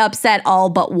deeply upset all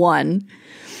but one.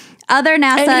 Other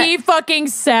NASA. And he fucking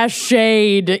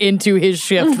sashayed into his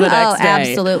shift the next day.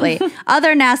 Absolutely.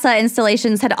 Other NASA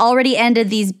installations had already ended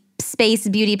these space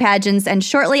beauty pageants, and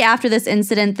shortly after this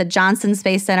incident, the Johnson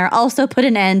Space Center also put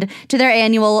an end to their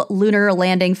annual Lunar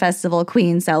Landing Festival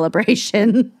Queen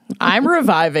celebration. I'm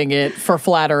reviving it for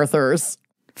flat earthers.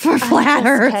 For flat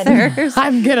earthers.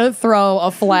 I'm gonna throw a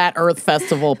flat earth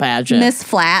festival pageant. Miss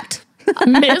Flat.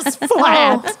 Miss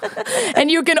Flat.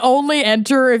 And you can only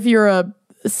enter if you're a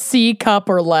C cup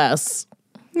or less.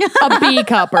 A B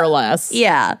cup or less.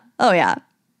 Yeah. Oh, yeah.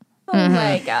 Oh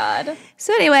my God.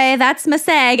 So anyway, that's my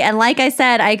seg. And like I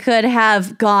said, I could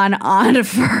have gone on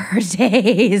for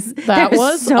days. That There's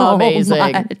was so amazing.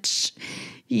 much. There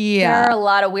are Yeah. a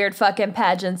lot of weird fucking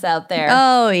pageants out there.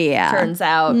 Oh, yeah. Turns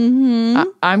out.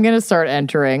 I'm gonna start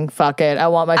entering. Fuck it. I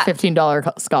want my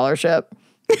 $15 scholarship.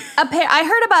 I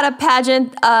heard about a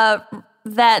pageant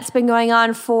that's been going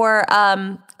on for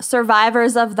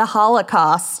survivors of the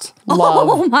Holocaust. Love.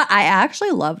 Oh my, I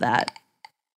actually love that.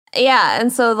 Yeah,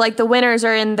 and so like the winners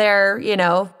are in their,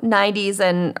 90s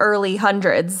and early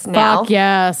hundreds now. Fuck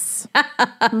yes.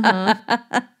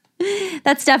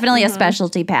 That's definitely a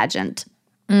specialty pageant.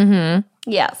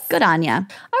 Yes. Good on ya.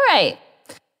 All right.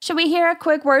 Should we hear a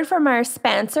quick word from our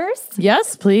sponsors?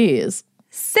 Yes, please.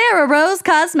 Sarah Rose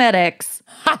Cosmetics.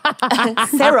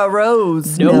 Sarah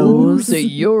Rose Knows that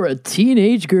you're a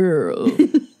teenage girl.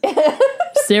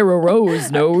 Sarah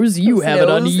Rose knows you have an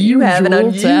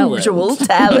unusual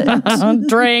talent.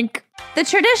 Drink. The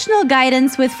traditional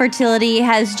guidance with fertility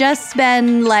has just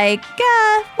been like,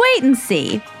 wait and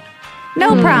see.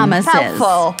 No promises.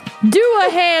 Helpful. Do a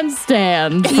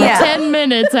handstand for 10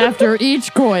 minutes after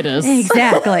each coitus.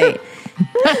 Exactly.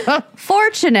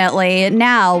 Fortunately,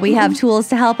 now we have tools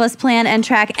to help us plan and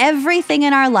track everything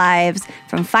in our lives,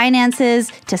 from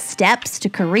finances to steps to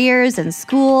careers and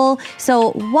school.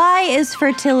 So why is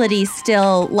fertility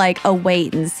still like a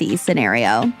wait and see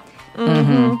scenario?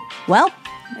 Well,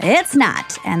 it's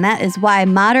not, and that is why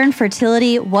modern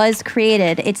fertility was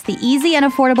created. It's the easy and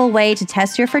affordable way to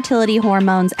test your fertility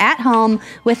hormones at home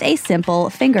with a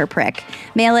simple finger prick.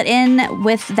 Mail it in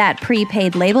with that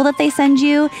prepaid label that they send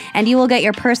you, and you will get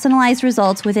your personalized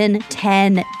results within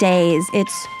 10 days.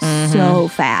 It's so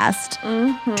fast.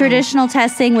 Traditional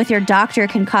testing with your doctor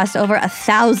can cost over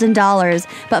 $1,000,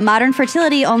 but modern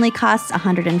fertility only costs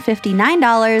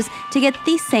 $159 to get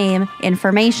the same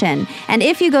information. And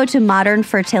if you go to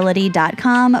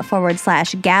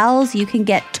modernfertility.com/gals, you can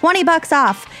get $20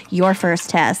 off your first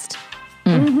test.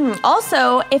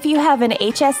 Also, if you have an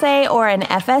HSA or an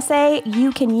FSA,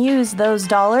 you can use those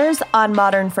dollars on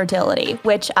modern fertility,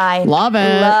 which I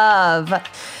love.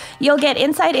 You'll get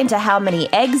insight into how many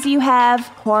eggs you have,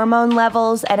 hormone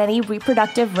levels, and any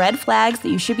reproductive red flags that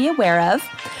you should be aware of.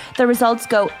 The results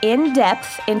go in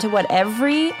depth into what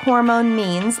every hormone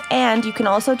means, and you can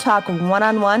also talk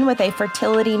one-on-one with a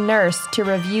fertility nurse to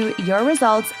review your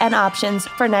results and options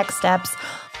for next steps,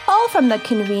 all from the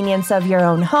convenience of your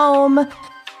own home.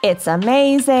 It's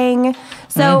amazing.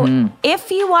 So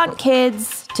if you want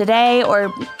kids today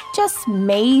or just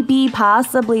maybe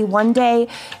possibly one day,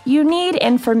 you need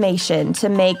information to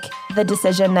make the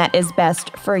decision that is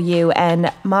best for you.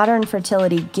 And modern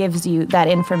fertility gives you that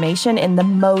information in the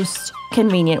most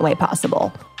convenient way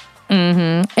possible.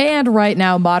 And right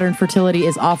now, Modern Fertility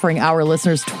is offering our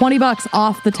listeners $20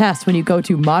 off the test when you go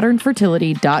to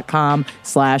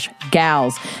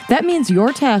modernfertility.com/gals. That means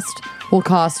your test will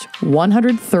cost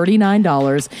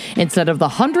 $139 instead of the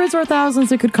hundreds or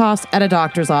thousands it could cost at a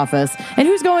doctor's office. And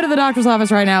who's going to the doctor's office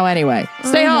right now anyway?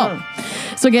 Stay home.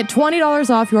 So get $20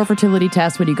 off your fertility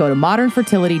test when you go to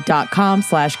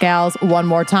modernfertility.com/gals. One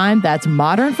more time, that's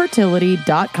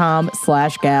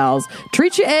modernfertility.com/gals.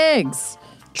 Treat your eggs.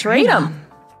 Treat them.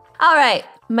 All right,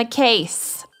 my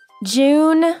case.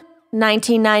 June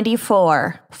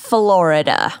 1994,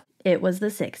 Florida. It was the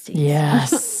 60s.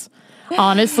 Yes.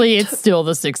 Honestly, it's still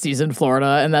the 60s in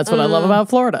Florida, and that's what I love about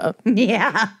Florida.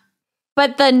 Yeah.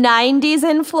 But the 90s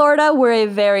in Florida were a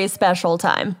very special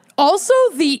time. Also,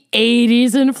 the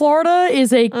 80s in Florida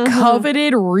is a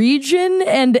coveted region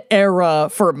and era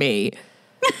for me.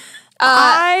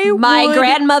 My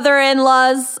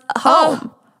grandmother-in-law's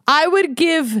home. I would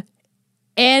give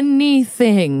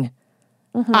anything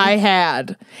I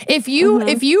had. If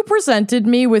you presented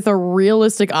me with a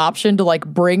realistic option to like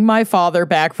bring my father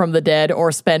back from the dead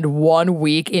or spend 1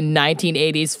 week in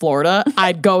 1980s Florida,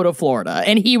 I'd go to Florida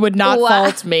and he would not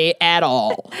fault me at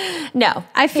all. No.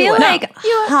 I feel like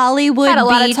Hollywood had a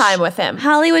Beach, lot of time with him.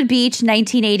 Hollywood Beach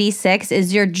 1986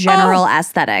 is your general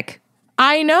aesthetic.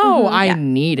 I know. I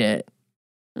need it.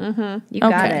 You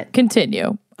got it.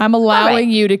 Continue. I'm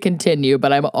allowing you to continue,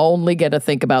 but I'm only going to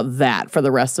think about that for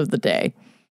the rest of the day.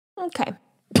 Okay.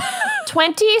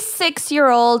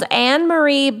 26-year-old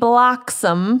Anne-Marie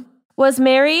Bloxam was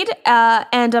married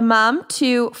and a mom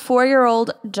to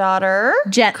 4-year-old daughter.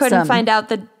 Jetsam. Couldn't find out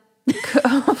the...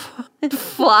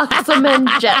 Flotsam and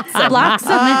Jetsam.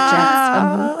 Bloxam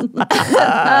and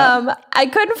Jetsam. I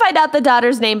couldn't find out the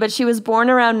daughter's name, but she was born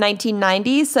around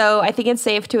 1990, so I think it's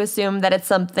safe to assume that it's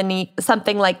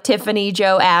something like Tiffany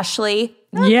Joe Ashley.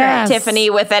 Yes.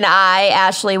 Tiffany with an I,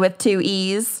 Ashley with 2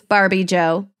 E's. Barbie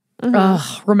Joe.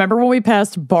 Remember when we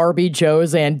passed Barbie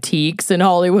Joe's Antiques in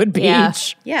Hollywood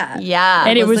Beach? Yeah. Yeah.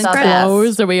 And it was the best.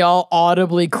 closed and we all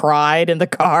audibly cried in the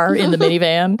car, in the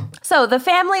minivan. So the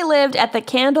family lived at the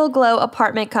Candle Glow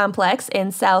apartment complex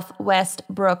in southwest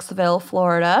Brooksville,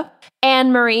 Florida.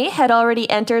 Anne-Marie had already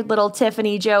entered little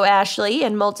Tiffany Joe Ashley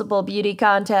in multiple beauty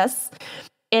contests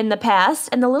in the past,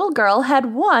 and the little girl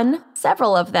had won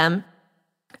several of them.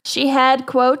 She had,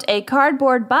 quote, a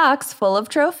cardboard box full of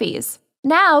trophies.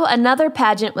 Now, another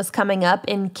pageant was coming up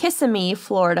in Kissimmee,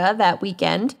 Florida that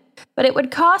weekend, but it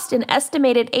would cost an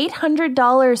estimated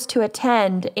 $800 to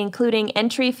attend, including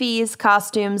entry fees,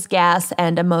 costumes, gas,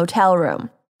 and a motel room,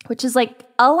 which is like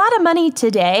a lot of money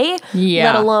today,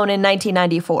 let alone in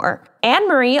 1994.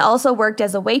 Anne-Marie also worked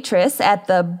as a waitress at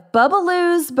the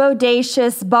Bubbaloo's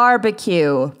Bodacious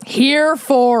Barbecue. Here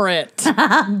for it.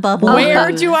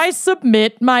 Where do I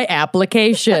submit my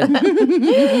application?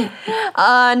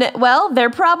 Well, they're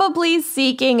probably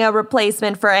seeking a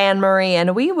replacement for Anne-Marie,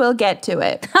 and we will get to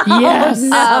it. Yes.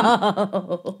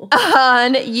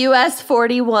 On US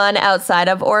 41 outside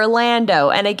of Orlando.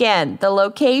 And again, the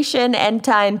location and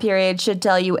time period should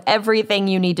tell you everything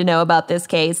you need to know about this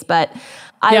case, but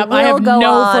I have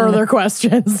no further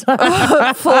questions.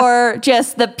 for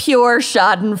just the pure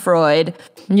schadenfreude.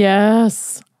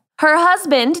 Yes. Her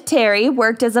husband, Terry,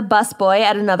 worked as a busboy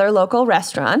at another local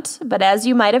restaurant, but as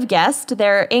you might have guessed,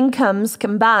 their incomes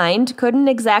combined couldn't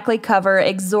exactly cover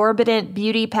exorbitant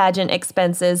beauty pageant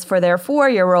expenses for their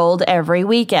 4-year-old every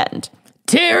weekend.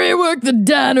 Terry worked the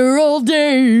diner all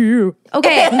day.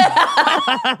 Okay.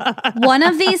 One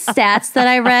of these stats that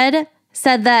I read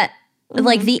said that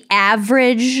like the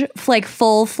average like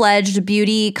full-fledged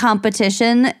beauty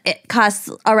competition, it costs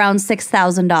around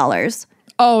 $6,000.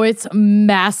 Oh, it's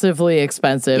massively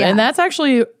expensive. Yeah. And that's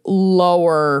actually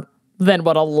lower than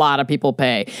what a lot of people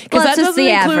pay. Because that doesn't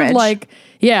include average.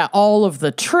 all of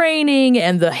the training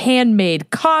and the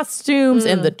handmade costumes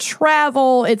and the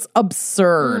travel. It's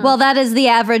absurd. Well, that is the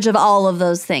average of all of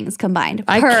those things combined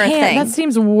per thing. That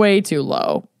seems way too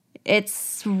low.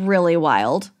 It's really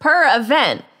wild. Per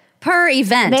event. Per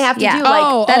event. They have to do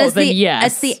like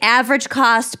It's the average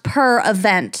cost per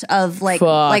event of like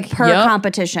per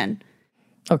competition.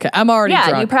 Okay, I'm already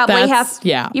drunk. You probably That's,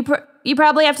 you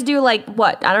probably have to do like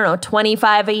what? I don't know,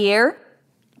 25 a year.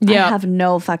 Yeah. I have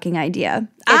no fucking idea.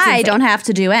 I don't have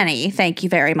to do any. Thank you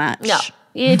very much. No.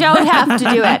 You don't have to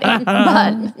do any,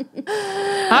 but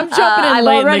I'm jumping in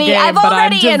late in the game. I've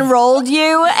already enrolled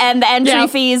you, and the entry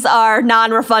fees are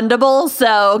non-refundable.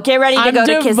 So get ready to go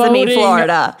to Kissimmee,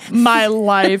 Florida. My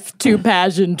life to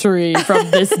pageantry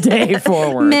from this day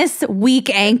forward. Miss Weak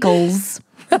Ankles.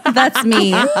 That's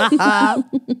me.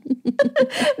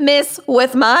 Miss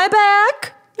with my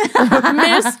back.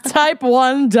 Miss Type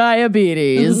 1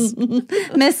 Diabetes.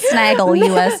 Miss Snaggle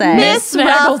USA. Miss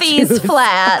Ruffy's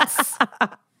Flats.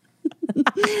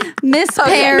 Miss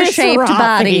Pear-shaped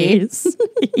bodies.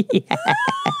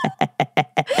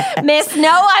 Miss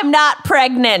No, I'm not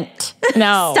pregnant.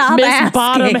 No. Stop Miss asking.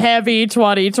 Bottom Heavy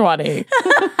 2020.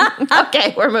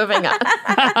 Okay, we're moving on.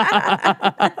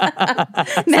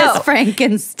 Miss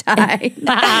Frankenstein.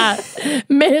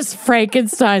 Miss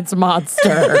Frankenstein's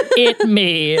monster. It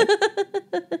me.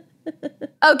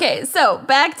 Okay, so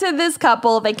back to this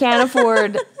couple. They can't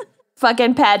afford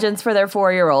fucking pageants for their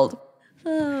 4-year-old.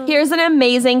 Here's an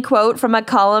amazing quote from a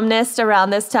columnist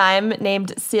around this time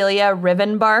named Celia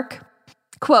Rivenbark.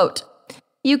 Quote,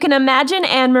 "You can imagine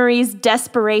Anne-Marie's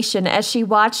desperation as she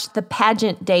watched the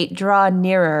pageant date draw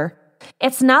nearer.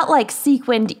 It's not like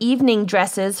sequined evening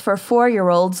dresses for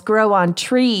 4-year-olds grow on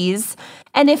trees.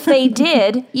 And if they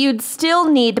did, you'd still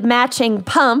need matching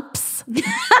pumps."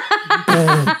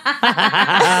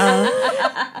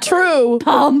 True.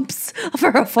 Pumps for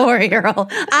a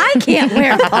 4-year-old. I can't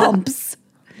wear pumps.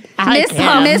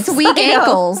 Miss Weak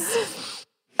Ankles.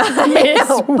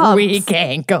 Miss Weak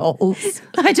Ankles.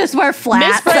 I just wear Miss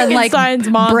flats and like Frankenstein's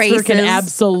monster braces. can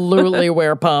absolutely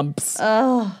wear pumps.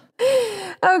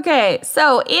 Okay,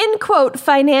 so in quote,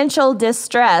 financial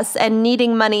distress and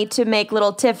needing money to make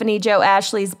little Tiffany Joe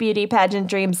Ashley's beauty pageant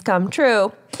dreams come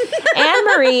true,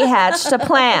 Anne-Marie hatched a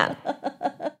plan.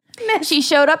 She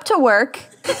showed up to work.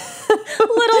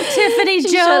 Little Tiffany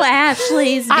Joe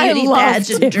Ashley's beauty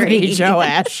pageant Tiffany dream. Joe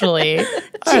Ashley.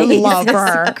 I love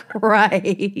her.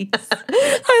 Christ.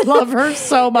 I love her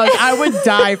so much. I would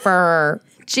die for her.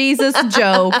 Jesus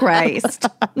Joe Christ.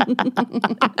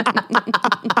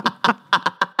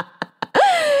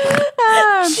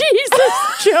 Jesus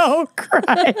Joe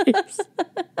Christ.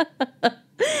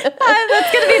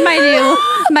 That's gonna be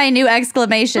my new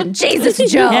exclamation. Jesus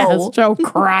Joe. Yes, Joe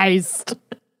Christ.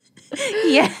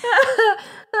 Yeah.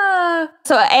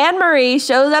 So Anne-Marie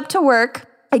shows up to work.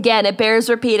 Again, it bears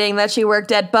repeating that she worked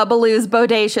at Bubbaloo's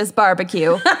Bodacious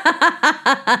Barbecue.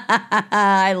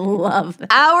 I love that.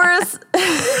 Hours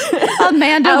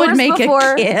Amanda would make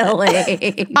before- a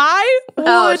killing.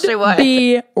 I she would.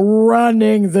 be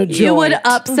running the joint. You would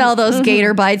upsell those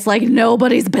gator bites like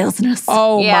nobody's business.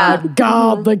 Oh Yeah. my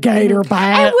God, the gator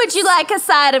bite. And would you like a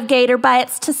side of gator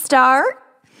bites to start?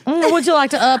 Would you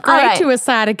like to upgrade right. to a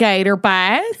side of gator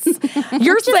bites?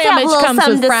 Your Just have a sandwich little comes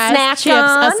something with to fries, snack chips,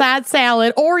 on. a side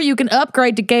salad, or you can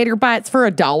upgrade to gator bites for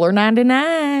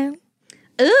 $1.99.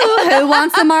 Ooh, who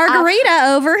wants a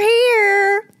margarita over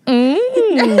here?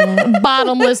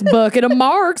 Bottomless bucket of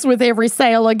marks with every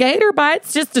sale of gator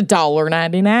bites, just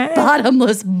 $1.99.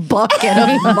 Bottomless bucket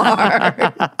of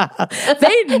Mars.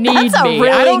 They need That's a me. I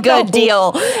really don't good know.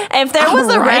 deal. If there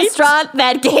was a Right? restaurant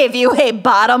that gave you a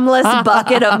bottomless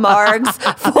bucket of margs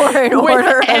for an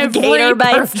order of every gator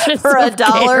bites purchase for of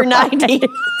gator $1.90.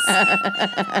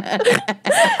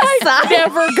 I'd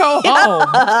never go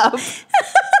home.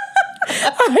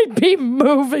 I'd be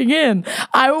moving in.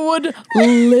 I would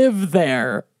live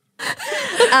there.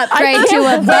 Upgrade to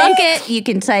a bucket. You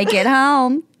can take it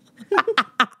home.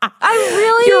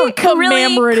 Your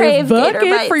commemorative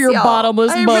bucket for your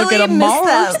bottomless bucket of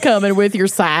Mars them. coming with your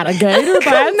side of gator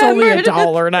bites, only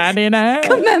 $1.99.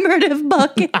 Commemorative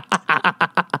bucket.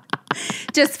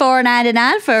 Just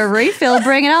 $4.99 for a refill.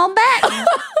 Bring it on back.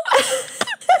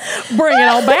 Bring it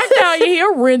on back now. You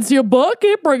hear? Rinse your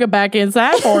bucket, bring it back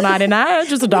inside. $4.99,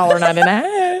 just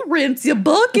 $1.99. Rinse your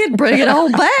bucket. Bring it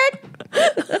on back.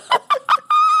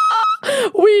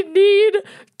 We need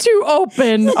to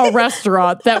open a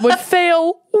restaurant that would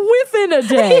fail within a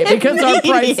day because our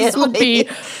prices would be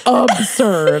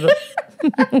absurd.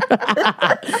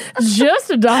 Just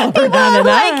 $1.99.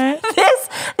 Like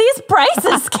these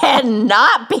prices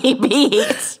cannot be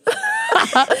beat.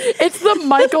 It's the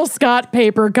Michael Scott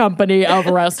Paper Company of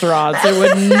restaurants. It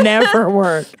would never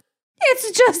work.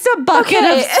 It's just a bucket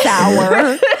of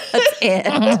sour. That's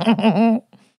it.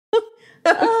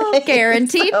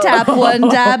 Guaranteed type 1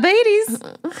 diabetes.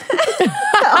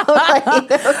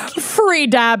 Free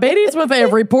diabetes with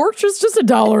every purchase, just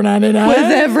 $1.99. With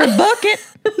every bucket.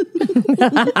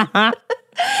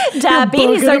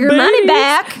 Diabetes or your money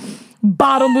back.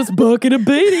 Bottomless bucket of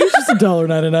beaties, just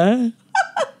 $1.99.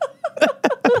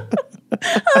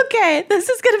 Okay, this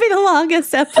is going to be the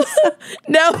longest episode.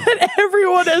 Now that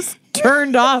everyone has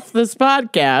turned off this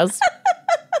podcast,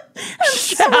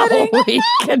 shall we continue?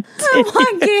 I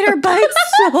want gator bites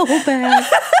so bad.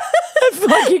 I'm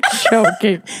fucking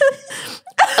choking.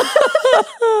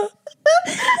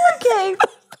 Okay.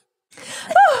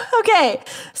 Okay.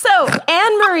 So,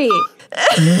 Anne-Marie.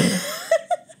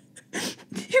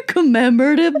 Your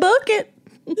commemorative bucket.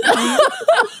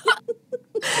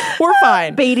 We're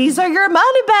fine. Beaties are your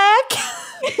money back.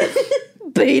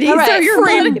 Beaties All right, are your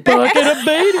Free money back. bucket of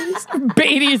beaties.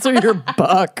 Beaties are your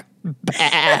buck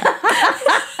back.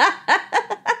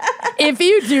 If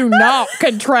you do not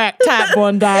contract type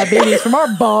 1 diabetes from our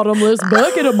bottomless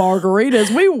bucket of margaritas,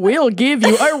 we will give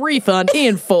you a refund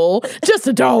in full, just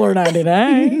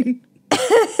 $1.99.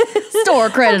 Store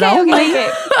credit only. Okay.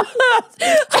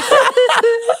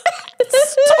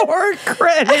 Store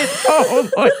credit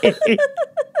only.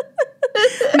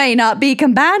 May not be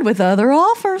combined with other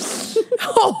offers.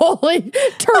 Holy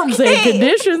terms and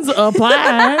conditions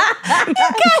apply.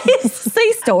 Guys,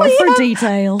 See store for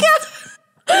details.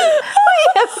 we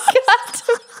have got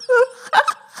to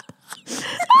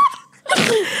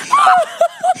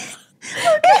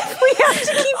we have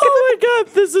to keep Oh my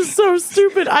God, this is so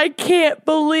stupid. I can't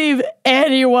believe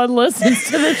anyone listens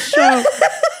to this show.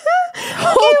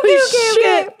 Holy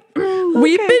shit. okay.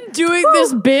 We've been doing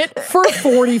this bit for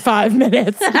 45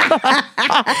 minutes.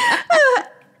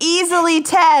 Easily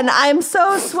 10. I'm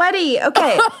so sweaty.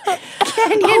 Okay.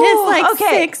 Kenyon is like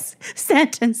okay. 6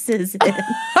 sentences in.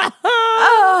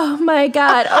 Oh my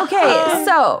God. Okay.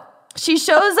 So she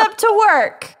shows up to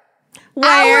work.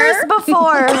 Where? Hours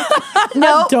before.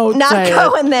 Nope. Don't not say it.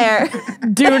 going there.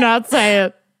 Do not say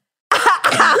it.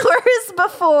 Hours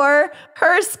before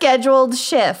her scheduled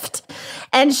shift.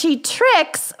 And she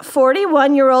tricks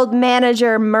 41-year-old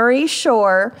manager Murray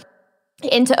Shore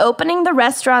into opening the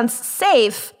restaurant's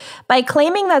safe by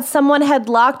claiming that someone had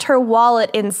locked her wallet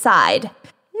inside.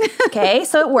 Okay,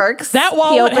 so it works. That He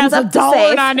wallet opens has up the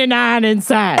safe. $1.99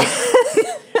 inside.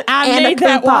 I And a need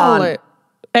that coupon. wallet.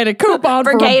 And a coupon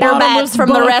for for gator a bottomless bats from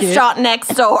the bucket. restaurant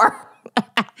next door.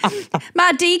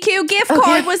 My DQ gift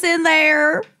card was in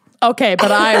there. Okay,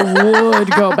 but I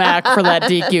would go back for that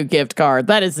DQ gift card.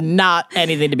 That is not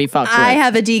anything to be fucked I with.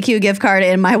 have a DQ gift card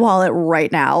in my wallet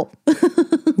right now.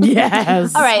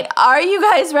 Yes. All right, are you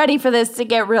guys ready for this to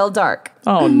get real dark?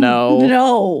 Oh, no.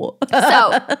 No.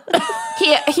 So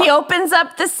he opens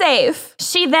up the safe.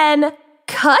 She then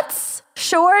cuts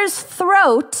Shore's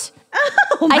throat,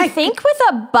 I think with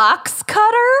a box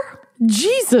cutter,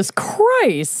 Jesus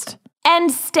Christ.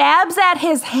 and stabs at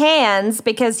his hands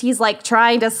because he's like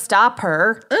trying to stop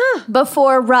her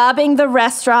before robbing the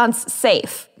restaurant's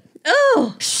safe.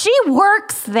 Oh, She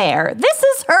works there. This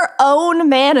is her own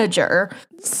manager.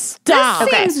 Stop.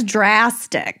 this seems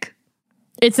drastic.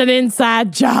 It's an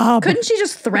inside job. Couldn't she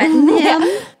just threaten him?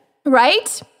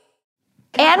 Right?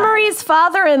 Anne-Marie's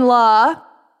father-in-law,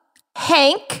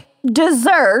 Hank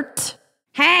Dessert.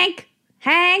 Hank.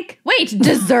 Wait,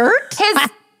 dessert?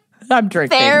 I'm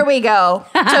drinking. There we go.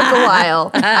 Took a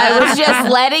while. I was just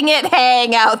letting it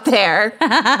hang out there.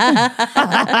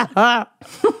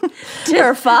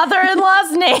 Her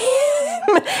father-in-law's name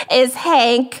is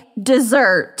Hank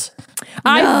Dessert.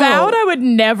 I vowed I would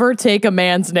never take a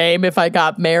man's name if I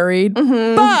got married.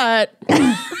 But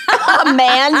A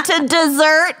man to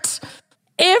dessert.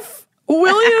 if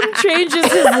William changes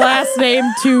his last name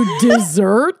to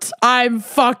Dessert, I'm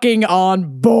fucking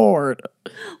on board.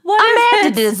 What A man if to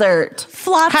it's dessert.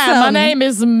 Flotsam? Hi, my name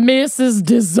is Mrs.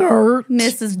 Dessert.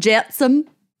 Mrs. Jetsam.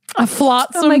 A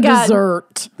flotsam Oh my God.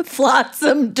 dessert.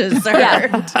 Flotsam dessert.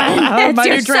 Yeah. My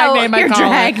new drag name, I your call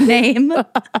drag it. name.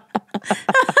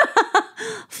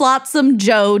 Flotsam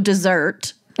Joe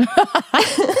dessert.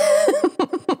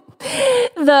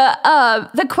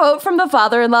 The quote from the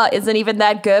father-in-law isn't even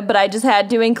that good, but I just had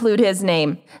to include his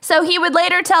name. So he would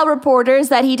later tell reporters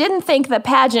that he didn't think the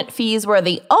pageant fees were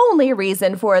the only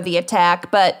reason for the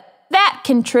attack, but that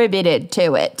contributed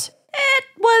to it. It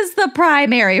was the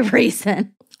primary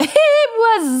reason. It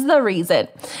was the reason.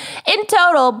 In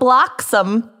total,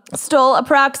 Bloxham stole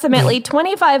approximately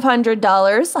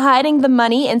 $2,500, hiding the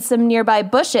money in some nearby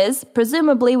bushes,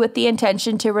 presumably with the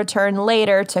intention to return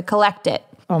later to collect it.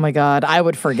 Oh my God, I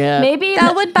would forget. Maybe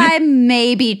That would buy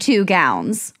maybe 2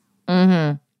 gowns.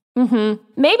 Maybe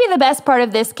the best part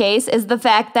of this case is the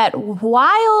fact that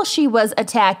while she was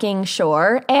attacking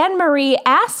Shore, Anne-Marie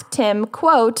asked him,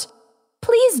 quote,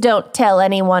 "Please don't tell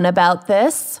anyone about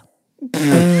this."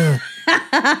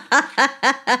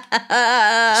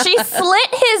 She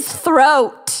slit his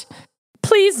throat.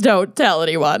 Please don't tell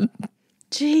anyone.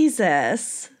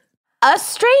 Jesus. A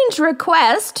strange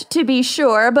request, to be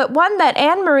sure, but one that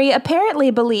Anne-Marie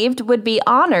apparently believed would be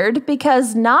honored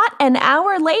because not an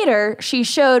hour later, she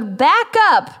showed back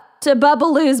up to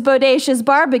Bubbaloo's Bodacious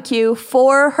Barbecue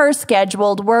for her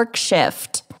scheduled work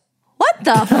shift. What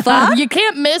the fuck? You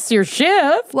can't miss your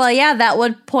shift. Well, yeah, that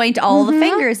would point all the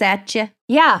fingers at you.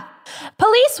 Yeah.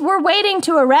 Police were waiting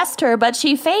to arrest her, but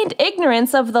she feigned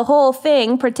ignorance of the whole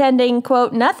thing, pretending,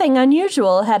 quote, nothing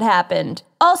unusual had happened.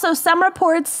 Also, some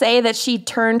reports say that she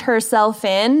turned herself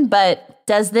in, but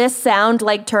does this sound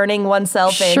like turning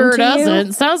oneself in? Sure to doesn't.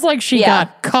 you? Sounds like she Yeah.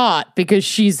 got caught because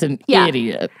she's an Yeah.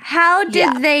 idiot. How did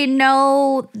Yeah. they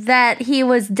know that he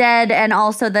was dead and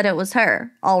also that it was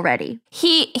her already?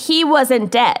 He wasn't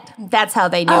dead. That's how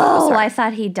they knew it was Oh, her. I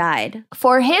thought he died.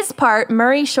 For his part,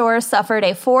 Murray Shore suffered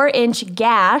a 4-inch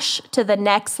gash to the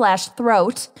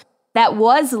neck/throat that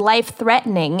was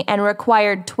life-threatening and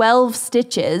required 12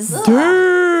 stitches,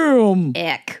 Damn.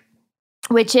 Ick.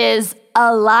 which is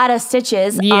a lot of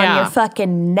stitches on Yeah. your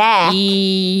fucking neck.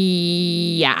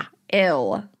 Yeah.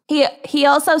 Ew. He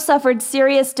also suffered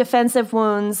serious defensive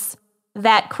wounds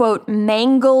that, quote,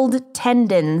 mangled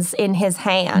tendons in his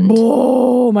hand.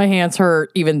 Oh, my hands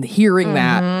hurt even hearing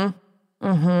that.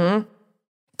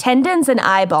 Tendons and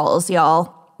eyeballs,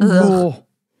 y'all. Oh.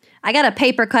 I got a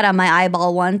paper cut on my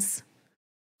eyeball once.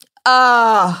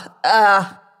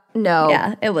 No.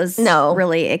 Yeah, it was No.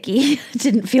 really icky. It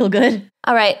didn't feel good.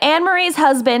 All right. Anne-Marie's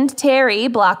husband, Terry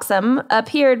Bloxham,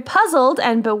 appeared puzzled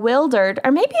and bewildered.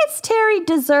 Or maybe it's Terry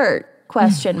Dessert,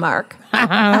 question mark.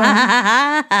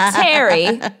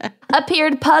 Terry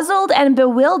appeared puzzled and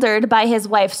bewildered by his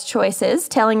wife's choices,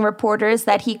 telling reporters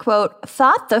that he, quote,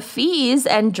 thought the fees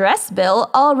and dress bill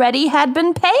already had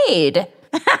been paid.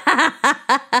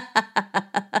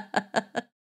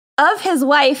 Of his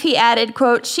wife, he added,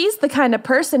 quote, she's the kind of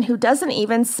person who doesn't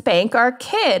even spank our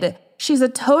kid. She's a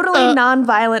totally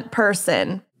nonviolent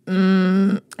person.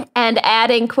 And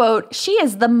adding, quote, she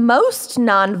is the most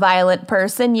nonviolent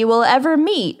person you will ever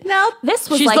meet. Nope. This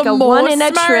was She's like the a 1 in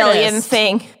a most trillion smartest.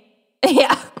 thing.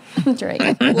 Yeah. Drake.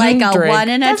 Like a Drake. 1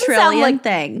 in a Doesn't sound trillion like-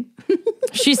 thing.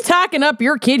 She's talking up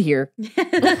your kid here.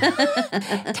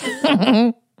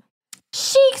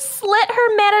 She slit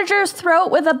her manager's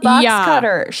throat with a box Yeah.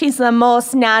 cutter. She's the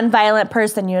most nonviolent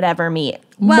person you'd ever meet.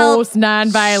 Well, Most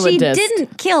non-violent. She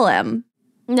didn't kill him,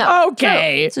 No.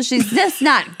 Okay. so she's just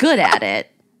not good at it.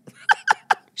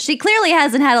 She clearly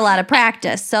hasn't had a lot of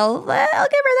practice, so I'll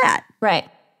give her that. Right.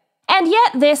 And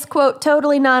yet this, quote,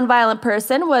 totally nonviolent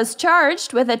person was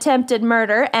charged with attempted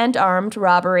murder and armed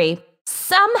robbery.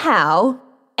 Somehow,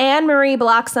 Anne Marie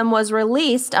Bloxam was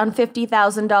released on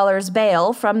 $50,000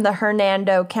 bail from the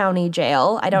Hernando County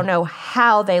Jail. I don't know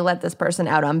how they let this person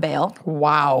out on bail.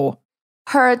 Wow.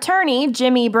 Her attorney,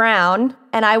 Jimmy Brown,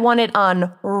 and I want it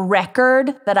on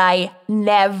record that I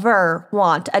never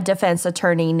want a defense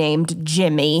attorney named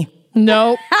Jimmy.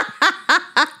 Nope.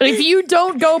 If you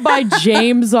don't go by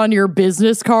James on your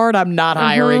business card, I'm not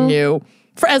hiring you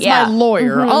as my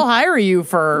lawyer. I'll hire you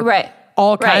for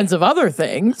all kinds of other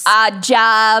things. Odd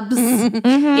jobs.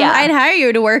 Yeah. I'd hire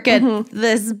you to work at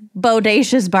this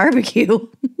bodacious barbecue.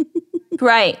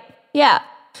 Right. Yeah.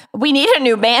 We need a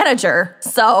new manager.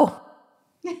 So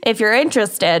if you're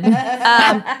interested.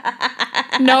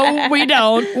 No, we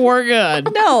don't. We're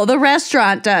good. No, the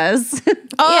restaurant does.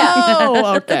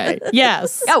 Oh, okay.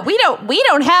 Yes. Oh, we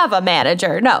don't have a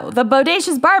manager. No, the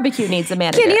Bodacious Barbecue needs a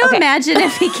manager. Can you imagine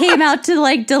if he came out to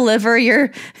like deliver your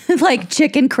like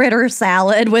chicken critter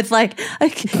salad with like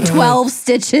 12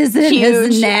 stitches in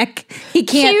his neck? He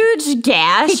can't. Huge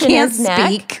gash. He can't in his neck.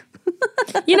 speak.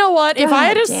 You know what? If I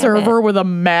had a damn server with a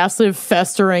massive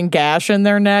festering gash in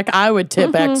their neck, I would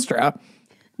tip extra.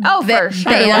 Oh, for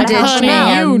sure. bandaged Honey, you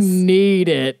hands. need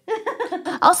it.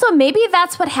 Also, maybe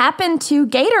that's what happened to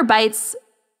Gator Bites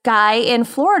guy in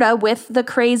Florida with the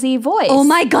crazy voice. Oh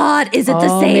my God, is it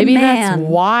the same maybe man? that's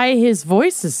why his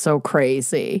voice is so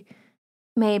crazy.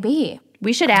 Maybe.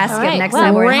 We should ask him right, next well,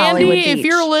 time we're in Randy, Hollywood Beach. if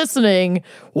you're listening,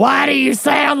 why do you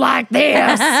sound like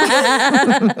this? Who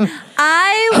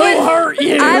hurt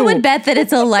you? I would bet that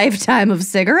it's a lifetime of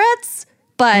cigarettes,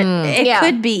 but it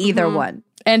could be either one.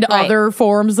 And other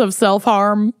forms of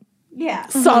self-harm. Yeah.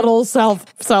 Subtle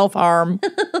self-harm.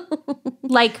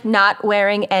 Like not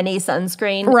wearing any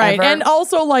sunscreen. Right. Ever. And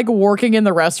also like working in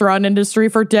the restaurant industry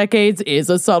for decades is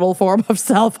a subtle form of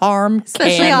self-harm.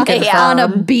 Especially on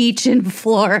a beach in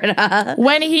Florida.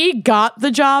 When he got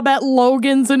the job at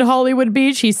Logan's in Hollywood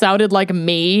Beach, he sounded like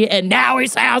me, and now he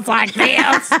sounds like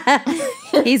this.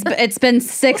 It's been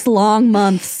 6 long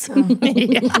months.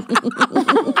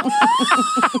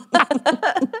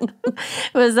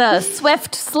 It was a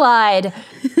swift slide.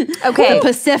 Okay. The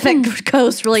Pacific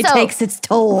coast really takes its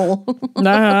toll.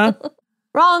 Uh-huh.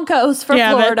 Wrong coast for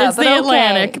Yeah, Florida. it's but the okay.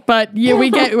 Atlantic, but we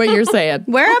get what you're saying.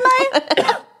 Where am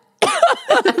I?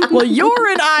 Well,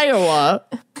 you're in Iowa.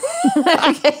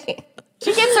 Okay.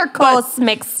 She gets her coasts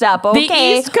mixed up, okay? The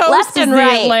East Coast Left is and the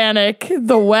right. Atlantic.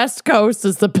 The West Coast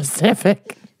is the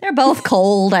Pacific. They're both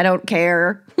cold. I don't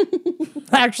care.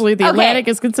 Actually, the Atlantic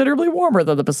is considerably warmer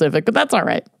than the Pacific, but that's all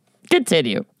right.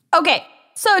 Continue. Okay,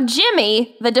 so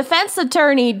Jimmy, the defense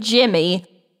attorney Jimmy,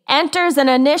 enters an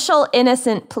initial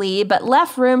innocent plea, but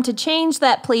left room to change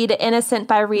that plea to innocent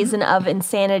by reason of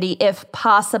insanity if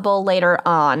possible later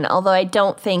on, although I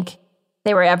don't think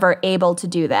they were ever able to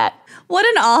do that. What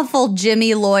an awful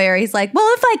Jimmy lawyer. He's like,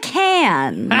 well, if I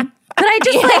can. Could I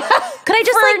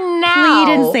just For now.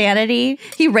 plead insanity?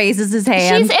 He raises his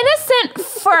hand. She's innocent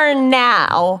for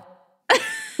now.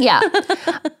 Yeah.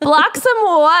 Bloxam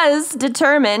was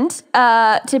determined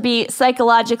to be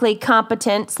psychologically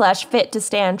competent / fit to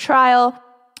stand trial,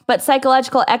 but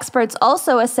psychological experts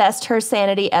also assessed her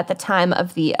sanity at the time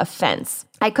of the offense.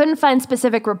 I couldn't find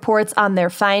specific reports on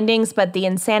their findings, but the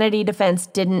insanity defense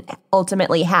didn't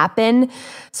ultimately happen,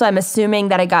 so I'm assuming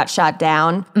that it got shot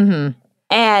down. Mm-hmm.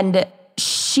 And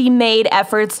she made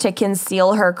efforts to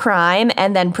conceal her crime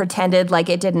and then pretended like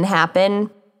it didn't happen,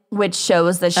 which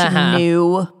shows that she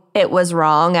knew it was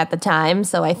wrong at the time.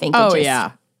 So I think it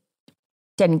just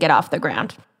didn't get off the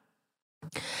ground.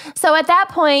 So at that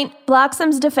point,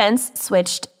 Bloxam's defense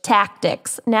switched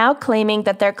tactics, now claiming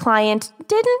that their client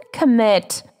didn't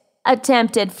commit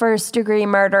attempted first-degree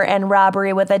murder and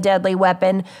robbery with a deadly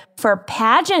weapon for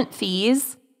pageant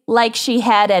fees, like she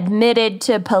had admitted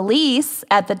to police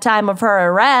at the time of her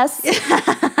arrest.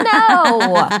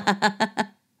 No.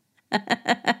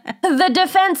 The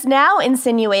defense now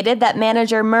insinuated that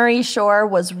manager Murray Shore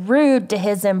was rude to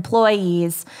his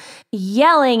employees,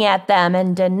 yelling at them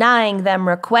and denying them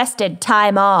requested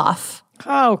time off.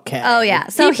 Okay. Oh, yeah.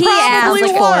 So he probably asked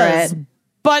was, for it.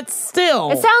 but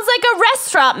still. It sounds like a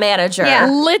restaurant manager. Yeah.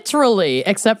 Literally,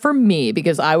 except for me,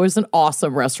 because I was an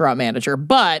awesome restaurant manager,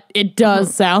 but it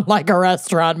does sound like a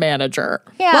restaurant manager.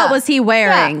 Yeah. What was he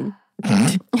wearing?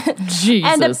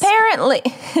 Jesus. And apparently,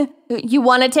 you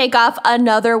want to take off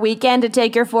another weekend to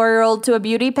take your 4-year-old to a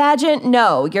beauty pageant?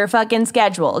 No, you're fucking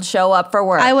scheduled. Show up for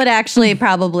work. I would actually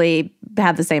probably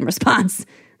have the same response.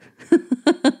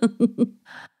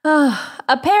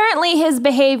 Apparently, his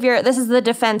behavior, this is the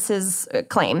defense's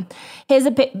claim, his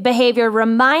behavior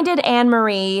reminded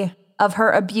Anne-Marie of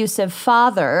her abusive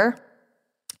father.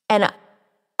 And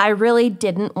I really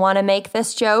didn't want to make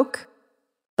this joke,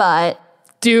 but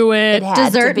Do It it.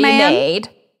 had Dessert to be man? made.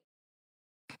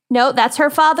 No, that's her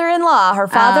father-in-law. Her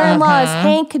father-in-law is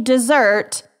Hank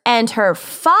Dessert, and her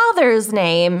father's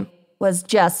name was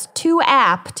just too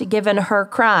apt given her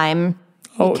crime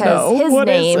because his What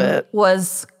is name it?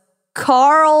 was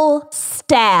Carl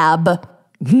Stab.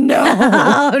 No.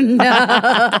 Oh,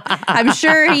 no. I'm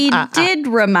sure he did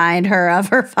remind her of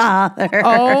her father.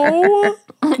 Oh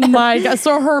my God.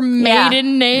 So her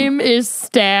maiden name is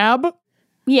Stab?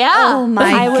 Yeah. Oh,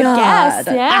 my I would God.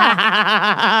 guess.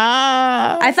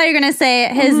 Yeah. I thought you were going to say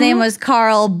his name was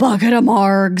Carl Bucket of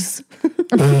Margs.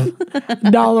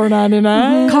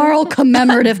 $1.99. Carl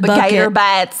Commemorative Gator Bucket.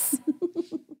 bats.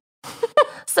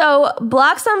 So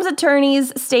Bloxham's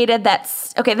attorneys stated that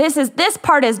this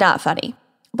part is not funny.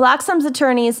 Bloxham's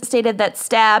attorneys stated that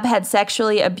Stab had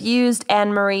sexually abused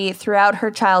Anne-Marie throughout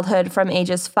her childhood from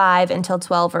ages 5 until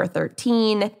 12 or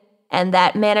 13, and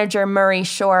that manager Murray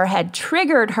Shore had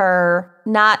triggered her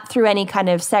not through any kind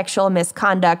of sexual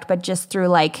misconduct, but just through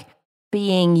like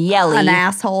being yelly. An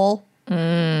asshole.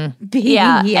 Being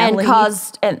Yeah, yelly.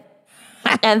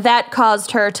 and that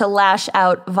caused her to lash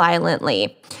out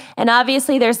violently. And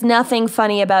obviously there's nothing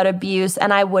funny about abuse,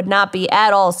 and I would not be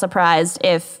at all surprised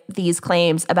if these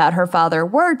claims about her father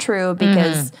were true,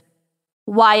 because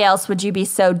why else would you be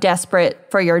so desperate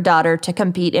for your daughter to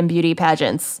compete in beauty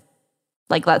pageants?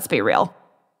 Like, let's be real.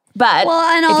 But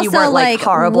and if also, you weren't like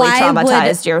horribly why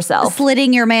traumatized would yourself.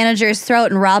 slitting your manager's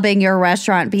throat and robbing your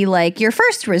restaurant be like your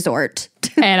first resort?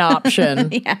 An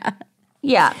option.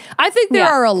 Yeah. I think there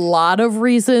are a lot of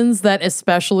reasons that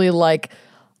especially like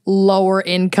lower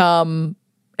income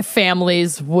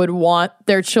families would want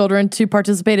their children to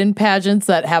participate in pageants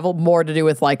that have more to do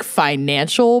with like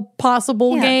financial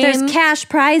possible gain. There's cash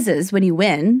prizes when you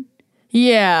win.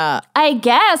 Yeah. I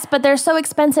guess, but they're so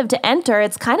expensive to enter.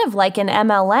 It's kind of like an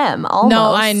MLM almost.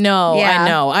 No, I know. Yeah. I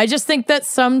know. I just think that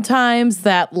sometimes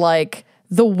that like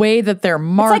the way that they're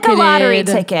marketed. like a lottery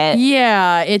ticket.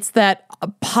 Yeah. It's that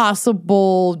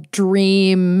possible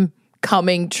dream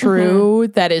coming true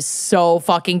that is so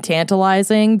fucking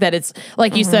tantalizing that it's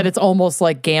like you said, it's almost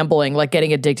like gambling, like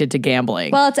getting addicted to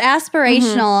gambling. Well, it's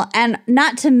aspirational, and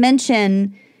not to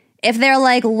mention if they're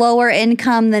like lower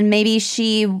income, then maybe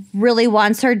she really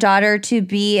wants her daughter to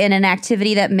be in an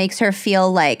activity that makes her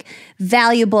feel like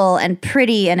valuable and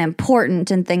pretty and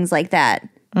important and things like that.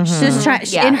 She's just trying.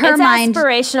 Yeah, In her it's mind,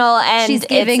 aspirational and she's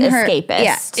giving it's her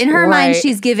escapist. Yeah, in her mind, Right.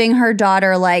 she's giving her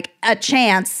daughter like a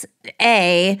chance,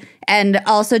 and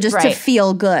also just to Right.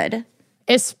 feel good.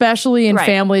 Especially in Right.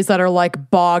 families that are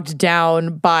like bogged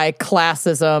down by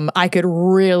classism, I could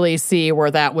really see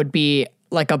where that would be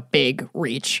like a big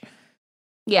reach.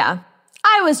 Yeah.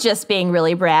 I was just being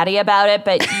really bratty about it,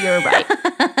 but you're right.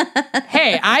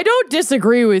 Hey, I don't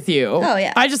disagree with you. Oh,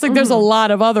 yeah. I just think there's a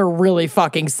lot of other really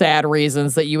fucking sad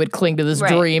reasons that you would cling to this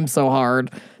Right. dream so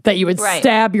hard that you would Right.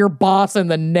 stab your boss in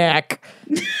the neck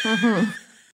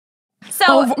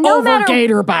So over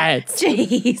gator bites.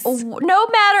 Jeez. no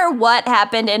matter what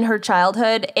happened in her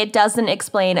childhood, it doesn't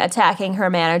explain attacking her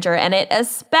manager, and it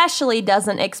especially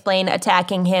doesn't explain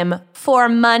attacking him for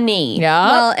money.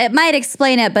 Yeah. Well, it might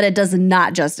explain it, but it does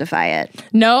not justify it.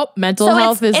 Nope. Mental So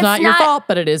health is it's not your not- fault,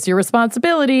 but it is your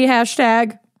responsibility.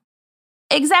 Hashtag.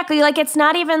 Exactly. Like, it's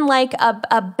not even like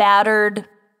a battered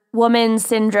woman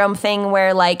syndrome thing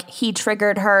where like he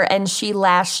triggered her and she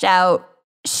lashed out.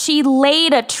 She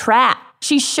laid a trap.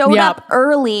 She showed Yep. up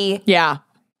early, Yeah.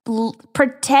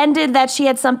 pretended that she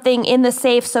had something in the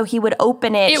safe so he would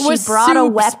open it. It She was brought a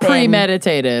soups weapon.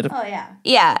 premeditated. Oh, yeah.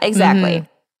 Yeah, exactly.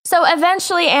 So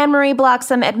eventually, Anne-Marie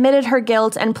Bloxham admitted her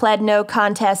guilt and pled no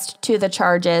contest to the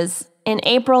charges. In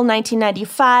April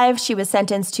 1995, she was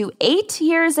sentenced to 8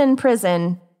 years in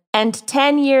prison and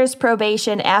 10 years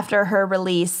probation after her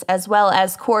release, as well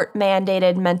as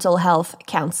court-mandated mental health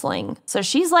counseling. So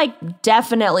she's like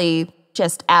definitely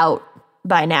just out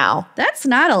by now. That's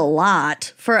not a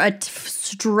lot for a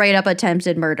straight up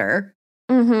attempted murder.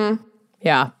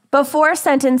 Yeah. Before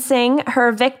sentencing,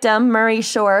 her victim, Murray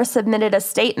Shore, submitted a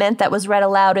statement that was read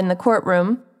aloud in the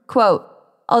courtroom. Quote,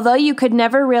 "Although you could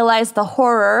never realize the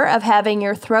horror of having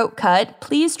your throat cut,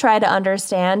 please try to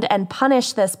understand and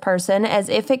punish this person as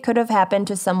if it could have happened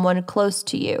to someone close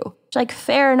to you." Like,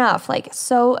 fair enough. Like,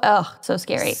 so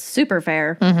scary. Super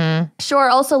fair. Shore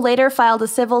also later filed a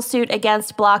civil suit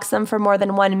against Bloxham for more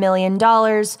than $1 million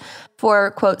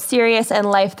for, quote, serious and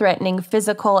life-threatening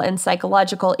physical and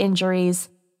psychological injuries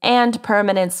and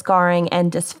permanent scarring and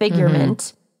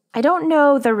disfigurement. I don't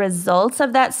know the results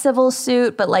of that civil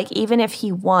suit, but like, even if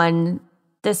he won,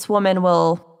 this woman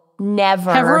will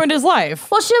never Have ruined his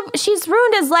life. Well, she's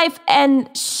ruined his life,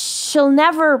 and she'll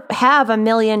never have $1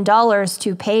 million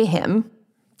to pay him.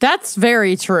 That's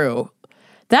very true.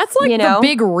 That's like the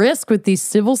big risk with these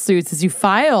civil suits is you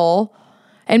file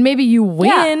and maybe you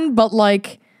win, but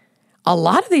like a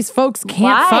lot of these folks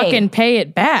can't fucking pay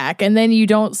it back. And then you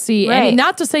don't see any,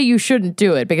 not to say you shouldn't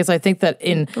do it, because I think that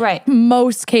in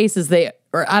most cases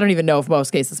or I don't even know if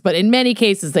most cases, but in many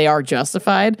cases they are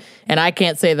justified. And I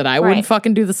can't say that I wouldn't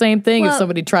fucking do the same thing if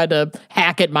somebody tried to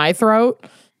hack at my throat.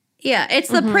 Yeah, it's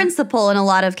the principle in a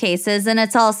lot of cases. And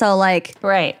it's also like,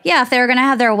 if they were going to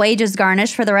have their wages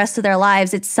garnished for the rest of their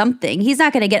lives, it's something. He's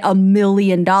not going to get $1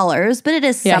 million, but it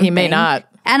is something. Yeah, he may not.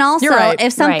 And also,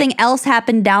 if something else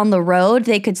happened down the road,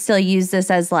 they could still use this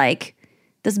as like,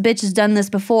 this bitch has done this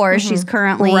before. She's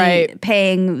currently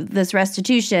paying this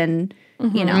restitution,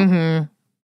 you know.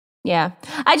 Yeah.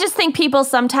 I just think people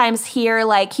sometimes hear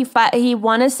like he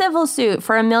won a civil suit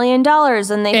for $1 million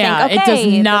and they think, okay, it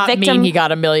does not mean he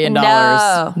got $1 million.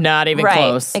 No. Not even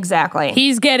close. Exactly.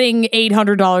 He's getting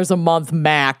 $800 a month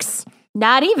max.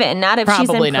 Not even. Not if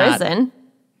Probably she's in prison.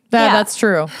 That's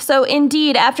true. So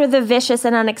indeed, after the vicious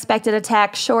and unexpected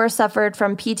attack, Shore suffered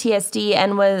from PTSD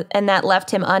and that left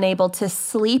him unable to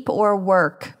sleep or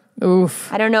work.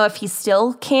 Oof. I don't know if he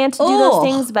still can't do those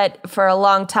things, but for a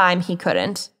long time he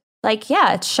couldn't. Like,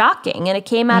 it's shocking, and it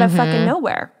came out of fucking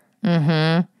nowhere.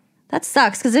 That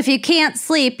sucks, because if you can't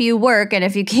sleep, you work, and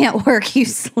if you can't work, you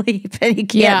sleep, and you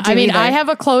can't do either. I have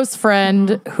a close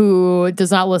friend who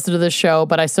does not listen to this show,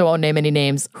 but I still won't name any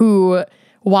names, who,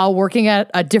 while working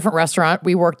at a different restaurant,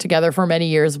 we worked together for many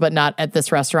years, but not at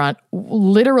this restaurant,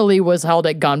 literally was held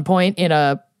at gunpoint in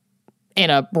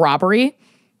a robbery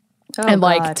and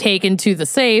like taken to the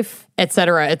safe, et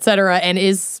cetera, and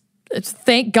is,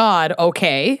 thank God,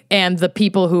 okay. And the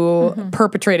people who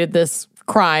perpetrated this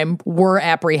crime were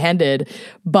apprehended,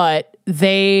 but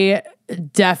they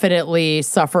definitely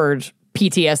suffered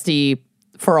PTSD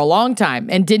for a long time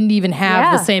and didn't even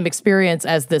have the same experience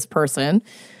as this person.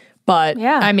 But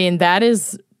I mean, that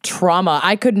is trauma.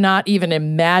 I could not even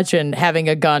imagine having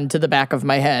a gun to the back of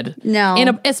my head.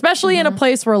 No. Especially in a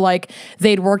place where like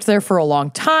they'd worked there for a long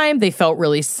time. They felt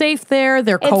really safe there.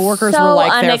 Their coworkers were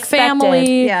like their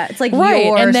family. Yeah, it's like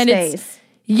your and then space.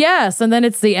 And then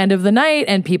it's the end of the night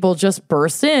and people just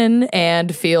burst in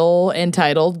and feel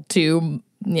entitled to,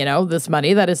 this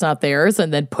money that is not theirs,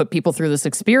 and then put people through this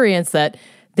experience that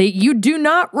you do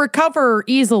not recover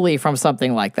easily from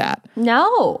something like that.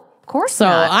 No. Of course so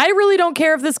not. I really don't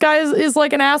care if this guy is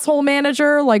like an asshole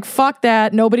manager. Like, fuck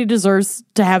that. Nobody deserves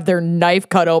to have their knife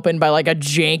cut open by like a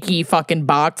janky fucking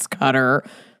box cutter.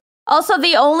 Also,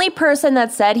 the only person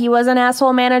that said he was an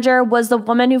asshole manager was the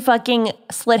woman who fucking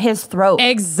slit his throat.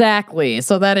 Exactly.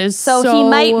 So that is so he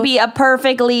might be a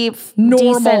perfectly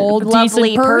normal, decent,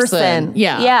 lovely person.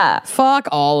 Yeah. Fuck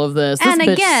all of this. And this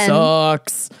bitch again,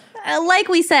 sucks. Like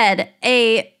we said,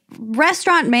 a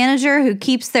restaurant manager who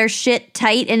keeps their shit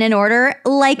tight and in order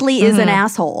likely is an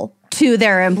asshole to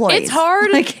their employees. It's hard.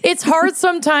 It's hard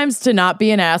sometimes to not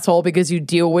be an asshole because you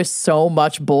deal with so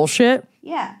much bullshit.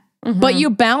 Yeah. But you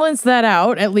balance that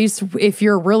out, at least if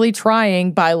you're really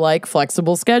trying, by like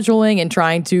flexible scheduling and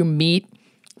trying to meet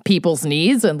people's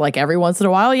needs. And like every once in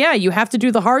a while, you have to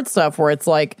do the hard stuff where it's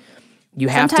like,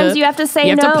 Sometimes you have to say no.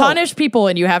 You have to punish people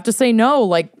and you have to say no.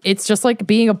 Like, it's just like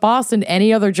being a boss in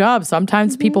any other job.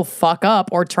 Sometimes people fuck up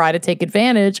or try to take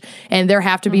advantage and there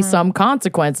have to be some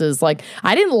consequences. Like,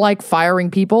 I didn't like firing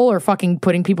people or fucking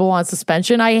putting people on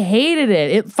suspension. I hated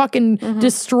it. It fucking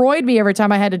destroyed me every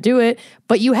time I had to do it.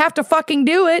 But you have to fucking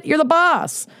do it. You're the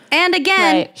boss. And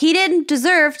again, he didn't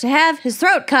deserve to have his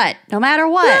throat cut, no matter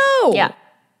what. No. Yeah.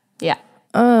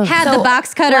 Had the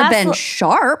box cutter been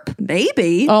sharp,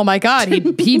 maybe. Oh my God,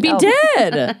 he'd be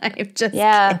dead. I'm just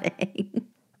kidding.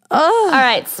 All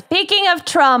right, speaking of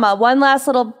trauma, one last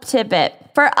little tidbit.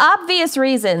 For obvious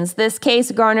reasons, this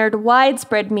case garnered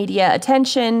widespread media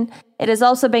attention. It has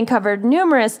also been covered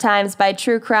numerous times by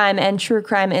true crime and true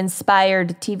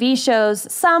crime-inspired TV shows,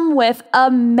 some with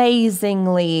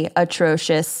amazingly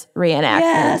atrocious reenactments.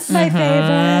 Yes, my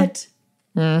favorite.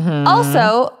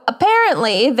 Also,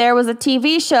 apparently, there was a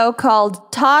TV show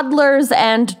called Toddlers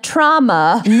and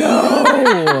Trauma.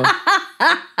 No.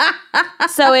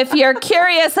 So if you're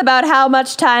curious about how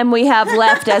much time we have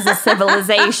left as a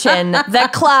civilization, the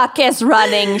clock is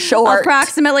running short.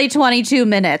 Approximately 22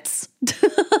 minutes.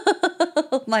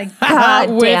 Oh my God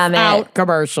damn it. Without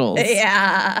commercials.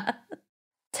 Yeah.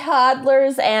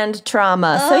 Toddlers and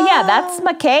Trauma. So yeah, that's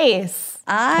my case.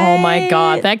 Oh my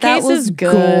God, that case was is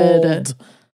good. gold.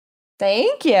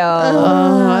 Thank you.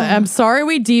 I'm sorry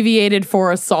we deviated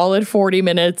for a solid 40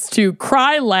 minutes to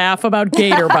cry laugh about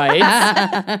gator bites.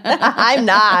 I'm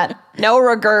not. No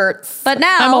regrets. But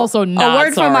now, I'm also not a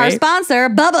word from sorry. our sponsor,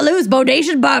 Bubbaloo's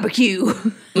Bodacious Barbecue.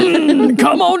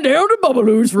 Come on down to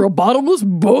Bubbaloo's for a bottomless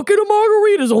bucket of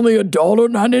margaritas, only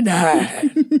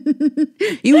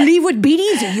 $1.99. You leave with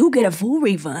Beatties or you get a full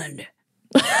refund.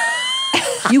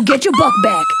 You get your buck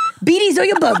back. Beatties or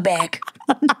your buck back.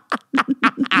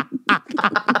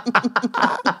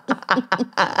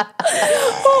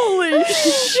 Holy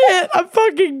shit, I'm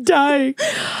fucking dying.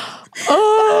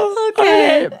 Oh,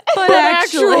 Okay, but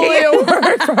actually a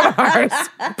word from our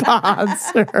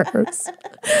sponsors,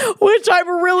 which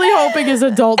I'm really hoping is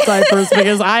adult diapers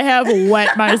because I have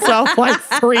wet myself like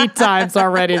 3 times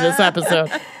already this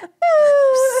episode.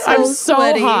 I'm so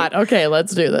sweaty. hot. Okay,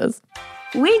 let's do this.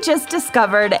 We just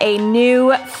discovered a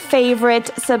new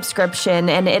favorite subscription,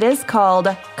 and it is called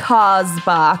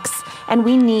CauseBox, and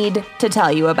we need to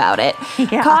tell you about it.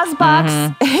 Yeah.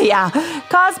 CauseBox,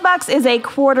 CauseBox is a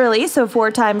quarterly, so 4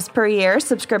 times per year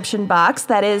subscription box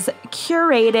that is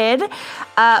curated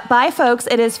by folks.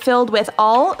 It is filled with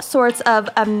all sorts of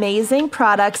amazing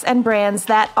products and brands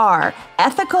that are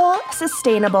ethical,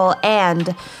 sustainable,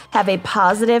 and have a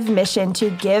positive mission to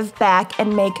give back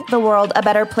and make the world a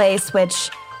better place, which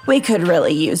we could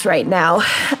really use right now.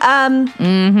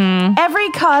 Every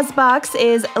cause box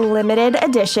is limited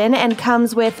edition and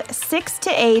comes with 6 to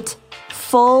 8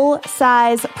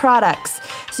 full-size products.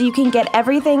 So you can get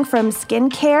everything from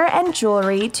skincare and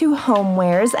jewelry to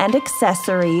homewares and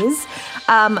accessories.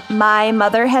 My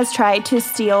mother has tried to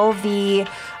steal the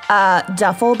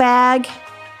duffel bag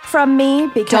from me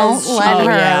because don't let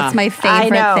her. yeah. It's my I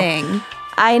favorite know. thing.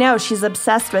 I know, she's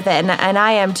obsessed with it, and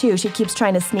I am too. She keeps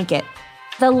trying to sneak it.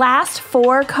 The last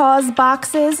 4 cause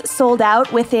boxes sold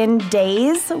out within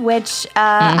days, which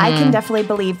I can definitely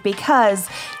believe because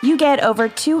you get over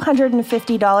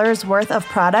 $250 worth of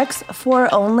products for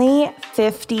only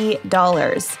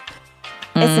 $50.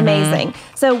 It's amazing.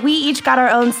 So we each got our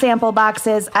own sample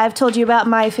boxes. I've told you about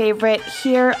my favorite.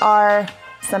 Here are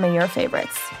some of your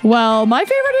favorites. Well, my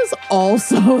favorite is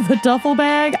also the duffel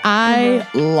bag. I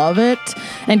love it.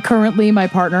 And currently, my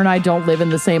partner and I don't live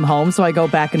in the same home, so I go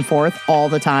back and forth all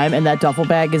the time. And that duffel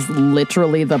bag is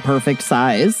literally the perfect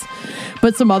size.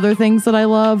 But some other things that I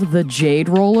love, the jade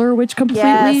roller, which completely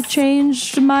Yes.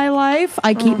 changed my life.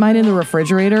 I keep mine in the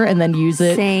refrigerator and then use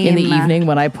it in the Same. evening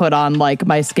when I put on like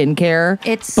my skincare.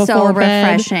 It's before so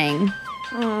bed. refreshing.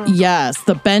 Yes,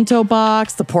 the bento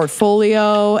box, the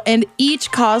portfolio, and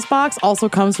each cause box also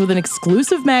comes with an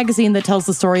exclusive magazine that tells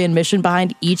the story and mission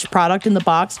behind each product in the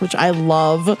box, which I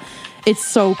love. It's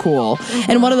so cool.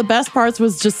 And one of the best parts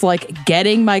was just like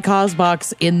getting my cause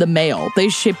box in the mail. They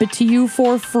ship it to you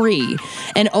for free.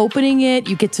 And opening it,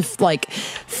 you get to like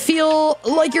feel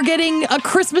like you're getting a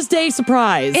Christmas Day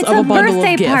surprise It's of a a bundle of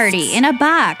birthday gifts. party in a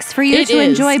box for you It to is.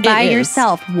 enjoy It by is.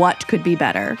 yourself. What could be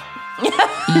better?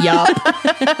 Yup.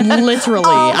 Literally.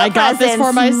 All the I got this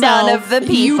for presents, myself. none of the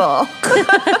You people.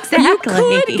 Exactly.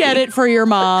 You could get it for your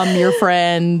mom, your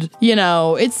friend. You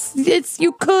know, it's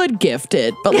you could gift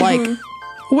it, but like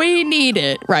we need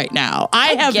it right now. I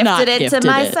have not Gifted it gifted to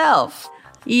myself.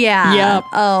 Yeah. Yep.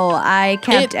 Oh, I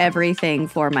kept everything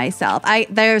for myself.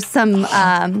 There's some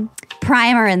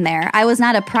primer in there. I was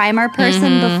not a primer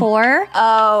person before.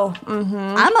 Oh,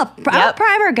 I'm a Yep.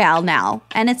 primer gal now,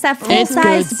 and it's that full It's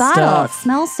size good bottle. stuff. It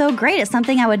smells so great. It's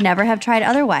something I would never have tried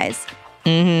otherwise.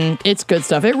 It's good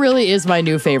stuff. It really is my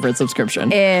new favorite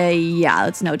subscription. Yeah,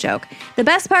 it's no joke. The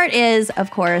best part is, of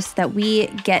course, that we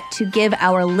get to give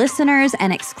our listeners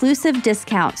an exclusive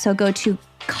discount. So go to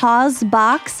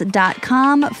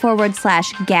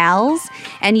causebox.com/gals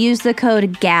and use the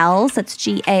code GALS, that's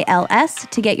GALS,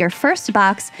 to get your first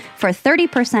box for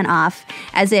 30% off.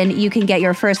 As in, you can get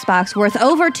your first box worth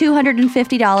over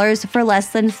 $250 for less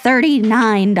than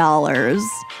 $39.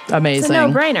 Amazing. it's a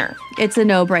no-brainer. It's a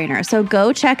no-brainer. So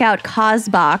go check out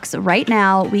CauseBox right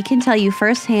now. We can tell you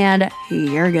firsthand,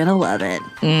 you're gonna love it.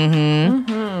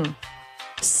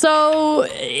 So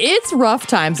it's rough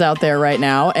times out there right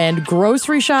now, and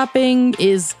grocery shopping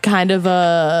is kind of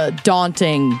a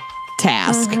daunting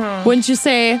task. Wouldn't you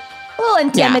say? A little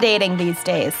intimidating these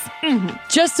days.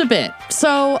 Just a bit.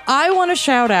 So I want to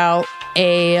shout out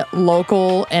a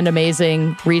local and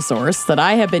amazing resource that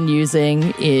I have been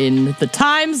using in the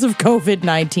times of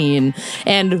COVID-19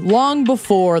 and long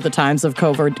before the times of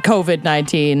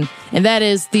COVID-19, and that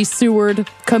is the Seward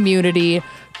Community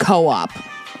Co-op.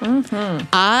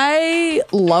 I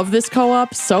love this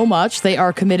co-op so much. They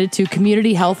are committed to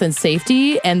community health and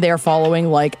safety, and they're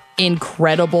following like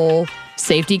incredible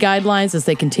safety guidelines as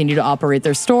they continue to operate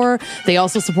their store. They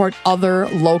also support other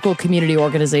local community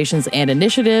organizations and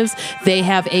initiatives. They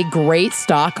have a great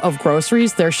stock of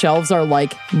groceries. Their shelves are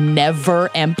like never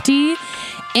empty.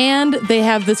 And they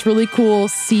have this really cool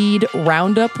seed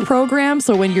roundup program.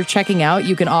 So when you're checking out,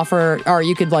 you can offer, or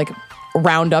you could like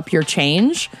round up your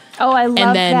change. Oh, I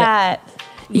love that.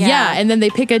 Yeah, and then they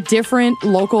pick a different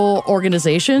local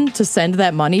organization to send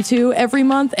that money to every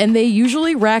month, and they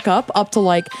usually rack up to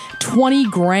like 20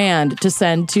 grand to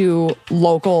send to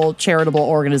local charitable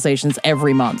organizations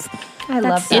every month. I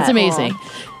love that. It's amazing.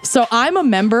 So I'm a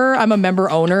member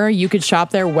owner. You could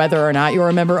shop there whether or not you're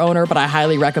a member owner, but I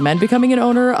highly recommend becoming an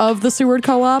owner of the Seward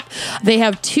Co-op. They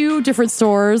have 2 different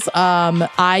stores.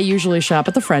 I usually shop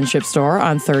at the Friendship store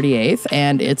on 38th,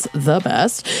 and it's the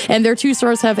best. And their 2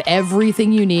 stores have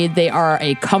everything you need. They are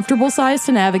a comfortable size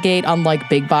to navigate, unlike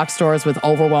big box stores with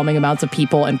overwhelming amounts of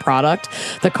people and product.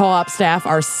 The co-op staff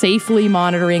are safely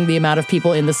monitoring the amount of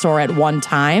people in the store at one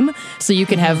time, so you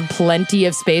can have plenty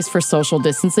of space for social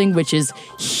distancing, which is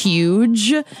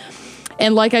huge.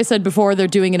 And like I said before, they're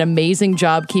doing an amazing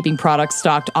job keeping products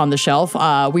stocked on the shelf.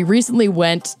 We recently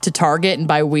went to Target, and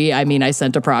by we, I mean I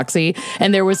sent a proxy,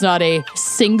 and there was not a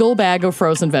single bag of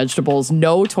frozen vegetables,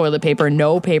 no toilet paper,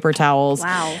 no paper towels.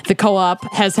 Wow. The co-op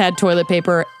has had toilet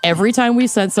paper every time we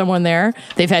sent someone there.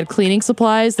 They've had cleaning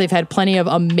supplies. They've had plenty of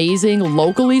amazing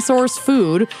locally sourced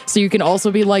food. So you can also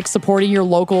be like supporting your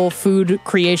local food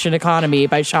creation economy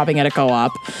by shopping at a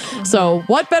co-op. So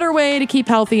what better way to keep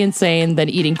healthy and sane than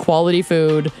eating quality food?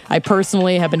 I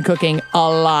personally have been cooking a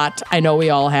lot. I know we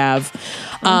all have.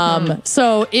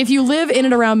 So if you live in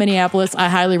and around Minneapolis, I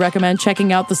highly recommend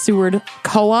checking out the Seward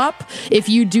Co-op. If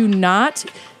you do not,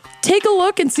 take a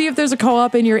look and see if there's a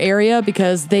co-op in your area,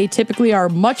 because they typically are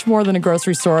much more than a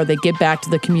grocery store. They give back to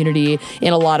the community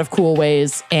in a lot of cool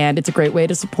ways, and it's a great way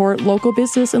to support local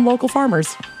business and local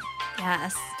farmers.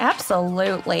 Yes.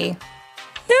 Absolutely.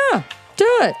 Yeah, do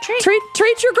it.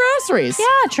 Treat your groceries.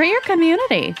 Yeah, treat your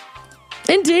community.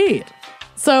 Indeed.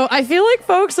 So I feel like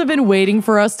folks have been waiting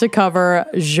for us to cover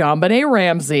JonBenet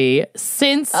Ramsey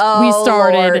since we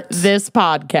started this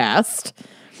podcast.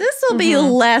 This will be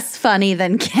less funny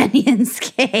than Kenyon's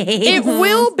case. It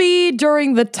will be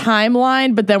during the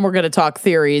timeline, but then we're going to talk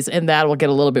theories, and that will get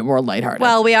a little bit more lighthearted.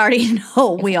 Well, we already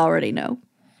know. We already know.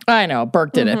 I know.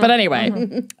 Burke did it. But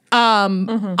anyway,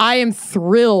 I am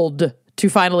thrilled to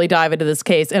finally dive into this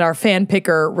case, and our fan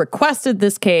picker requested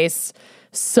this case.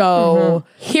 So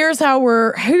here's how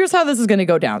this is going to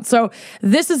go down. So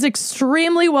this is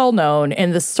extremely well known,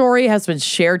 and the story has been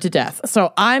shared to death.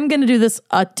 So I'm going to do this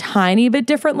a tiny bit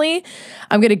differently.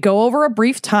 I'm going to go over a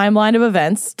brief timeline of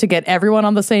events to get everyone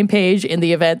on the same page in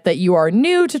the event that you are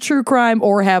new to true crime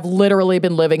or have literally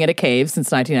been living in a cave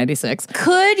since 1996.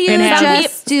 Could you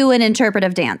just do an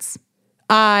interpretive dance?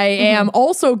 I am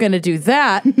also going to do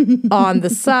that on the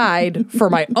side for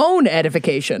my own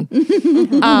edification.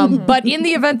 But in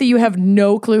the event that you have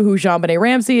no clue who JonBenet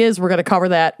Ramsey is, we're going to cover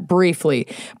that briefly.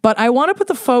 But I want to put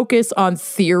the focus on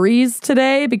theories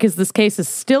today, because this case is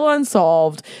still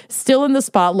unsolved, still in the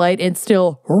spotlight, and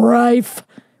still rife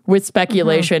with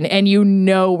speculation. And you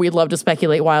know we love to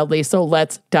speculate wildly, so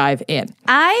let's dive in.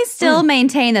 I still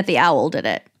maintain that the owl did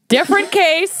it. Different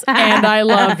case, and I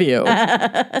love you.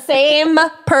 Same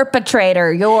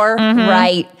perpetrator. You're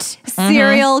right.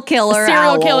 Serial killer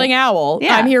Serial owl. killing owl.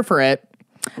 Yeah. I'm here for it.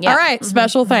 Yeah. All right,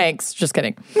 special thanks. Just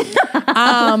kidding.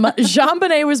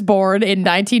 JonBenet was born in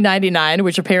 1999,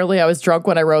 which apparently I was drunk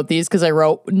when I wrote these because I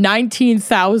wrote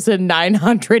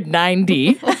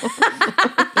 19,990.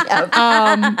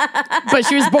 But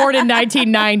she was born in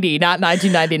 1990, not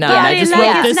 1999. I just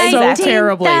wrote this so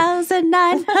terribly.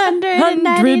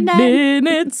 19,999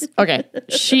 minutes. Okay.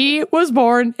 She was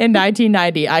born in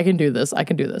 1990. I can do this.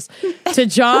 To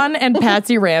John and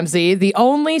Patsy Ramsey, the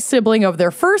only sibling of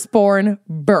their firstborn,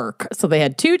 Burke. So they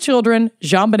had 2 children,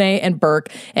 JonBenet and Burke.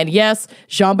 And yes,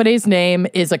 JonBenet's name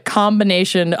is a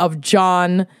combination of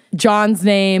John's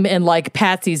name and like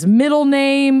Patsy's middle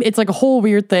name. It's like a whole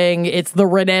weird thing. It's the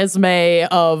Renesmee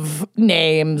of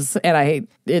names, and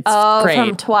it's great.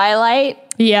 From Twilight?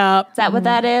 Yeah. Is that what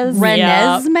that is?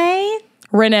 Renesmee?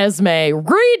 Renesmee.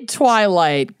 Read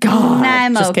Twilight. God.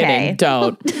 I'm just okay. kidding.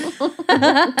 Don't.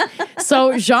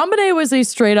 So JonBenet was a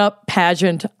straight up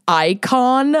pageant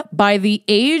icon by the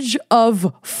age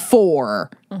of 4.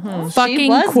 Fucking She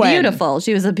was Quinn. beautiful.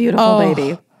 She was a beautiful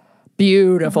baby.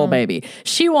 Beautiful baby.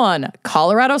 She won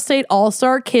Colorado State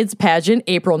All-Star Kids Pageant,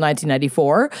 April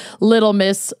 1994. Little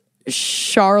Miss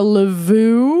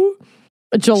Charlevoix,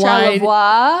 July.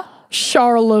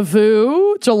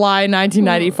 Charlevoix, July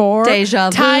 1994.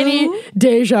 Deja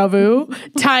Vu.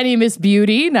 Tiny Miss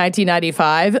Beauty,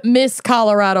 1995. Miss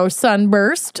Colorado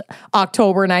Sunburst,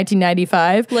 October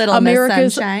 1995. Little Miss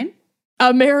Sunshine.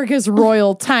 America's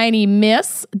Royal Tiny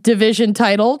Miss division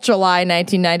title, July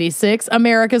 1996.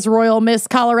 America's Royal Miss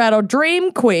Colorado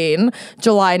Dream Queen,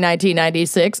 July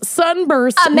 1996.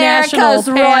 Sunburst America's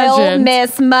National Royal Pageant,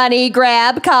 Miss Money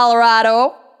Grab,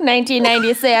 Colorado,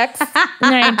 1996.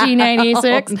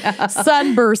 1996.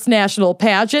 Sunburst National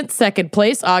Pageant, second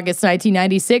place, August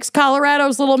 1996.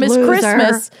 Colorado's Little Miss Loser.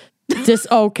 Christmas.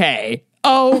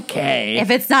 Okay.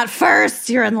 If it's not first,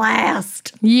 you're in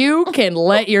last. You can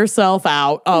let yourself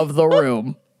out of the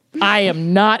room. I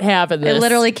am not having this. I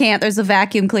literally can't. There's a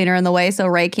vacuum cleaner in the way, so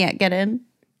Ray can't get in.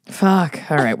 Fuck.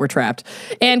 All right, we're trapped.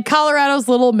 And Colorado's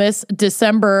Little Miss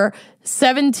December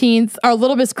 17th, or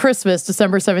Little Miss Christmas,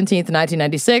 December 17th,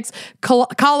 1996.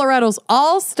 Colorado's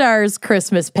All-Stars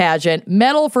Christmas Pageant,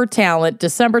 Medal for Talent,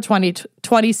 December 22nd,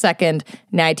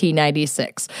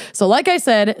 1996. So like I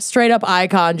said, straight up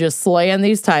icon just slaying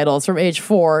these titles from age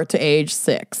 4 to age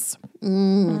 6.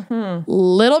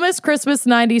 Little Miss Christmas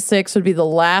 96 would be the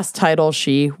last title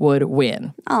she would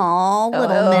win. Oh,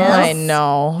 Little Miss. I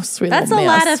know. Sweet That's a little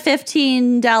lot miss. of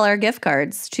 $15 gift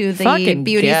cards to the Fucking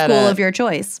beauty get school it. of your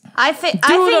choice. I think the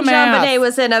Jean math. Benet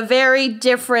was in a very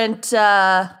different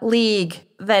league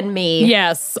than me.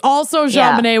 Yes. Also,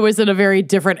 Jean Benet was in a very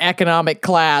different economic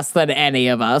class than any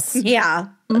of us. Yeah,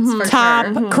 that's for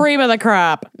Top sure. cream of the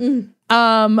crop. I'm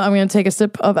going to take a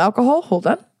sip of alcohol. Hold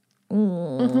on.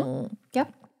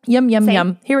 Yep. Yum, yum,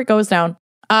 yum. Here it goes down.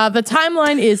 The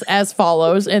timeline is as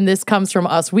follows, and this comes from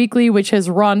Us Weekly, which has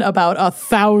run about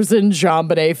 1,000 Jean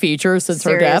Benet features since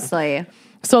her death. Seriously.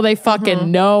 So they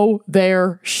fucking know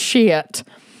their shit.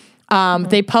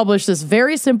 They published this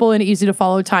very simple and easy to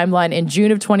follow timeline in June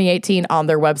of 2018 on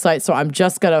their website. So I'm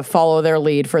just going to follow their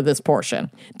lead for this portion.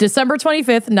 December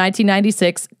 25th,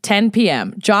 1996, 10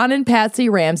 p.m. John and Patsy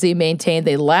Ramsey maintained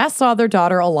they last saw their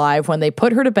daughter alive when they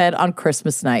put her to bed on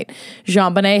Christmas night.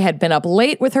 Jean Benet had been up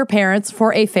late with her parents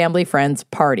for a family friend's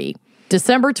party.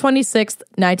 December 26th,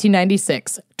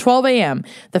 1996, 12 a.m.,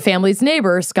 the family's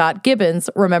neighbor, Scott Gibbons,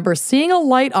 remembers seeing a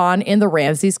light on in the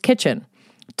Ramseys' kitchen.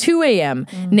 2 a.m.,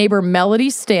 neighbor Melody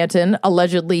Stanton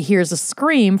allegedly hears a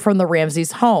scream from the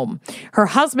Ramseys' home. Her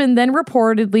husband then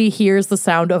reportedly hears the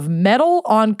sound of metal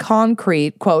on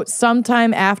concrete, quote,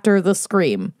 sometime after the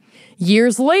scream.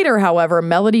 Years later, however,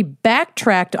 Melody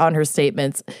backtracked on her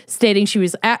statements, stating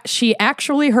she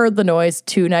actually heard the noise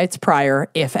 2 nights prior,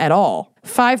 if at all.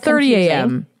 5:30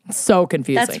 a.m. So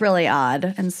confusing. That's really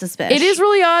odd and suspicious. It is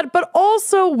really odd, but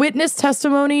also witness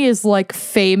testimony is like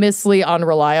famously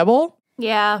unreliable.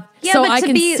 Yeah. So but I to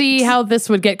can be- see how this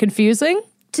would get confusing.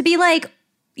 To be like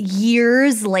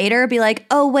years later, be like,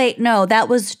 oh, wait, no, that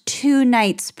was 2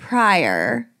 nights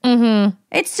prior. Mm-hmm.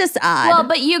 It's just odd. Well,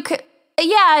 but you could.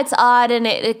 Yeah, it's odd, and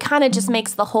it kind of just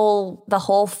makes the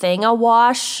whole thing a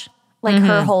wash, like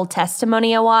her whole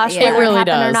testimony a wash. Yeah. whether It really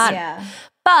happened or does. not. Yeah.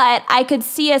 But I could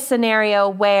see a scenario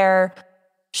where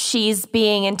she's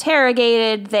being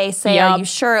interrogated. They say, Yup. "Are you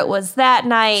sure it was that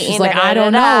night?" She's like, I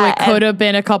don't know. It could have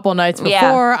been a couple nights before.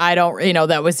 Yeah. I don't,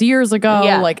 that was years ago.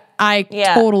 Yeah. Like, I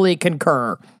totally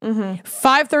concur.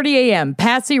 5:30 a.m.,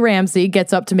 Patsy Ramsey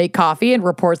gets up to make coffee and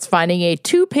reports finding a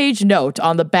 2-page note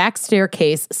on the back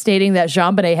staircase stating that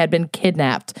Jean Benet had been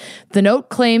kidnapped. The note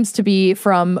claims to be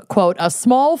from, quote, a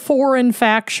small foreign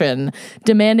faction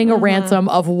demanding a ransom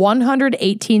of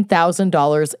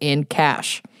 $118,000 in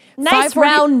cash. Nice 5:40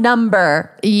 round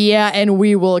number. Yeah, and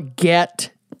we will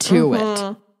get to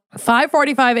it.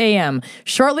 5:45 a.m.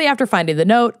 Shortly after finding the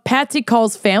note, Patsy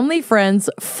calls family friends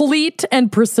Fleet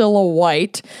and Priscilla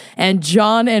White and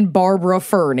John and Barbara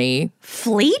Fernie.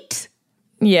 Fleet?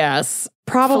 Yes.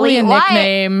 Probably Fleet a White.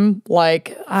 nickname.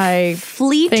 Like, I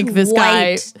Fleet think this White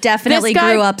guy definitely this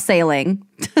guy- grew up sailing.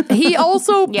 He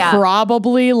also Yeah.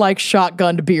 probably like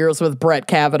shotgunned beers with Brett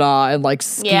Kavanaugh and like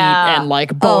Skeet Yeah. and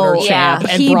like Boner Oh, Champ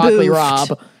yeah. and He Broccoli boofed.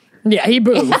 Rob. Yeah, he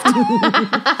boofed.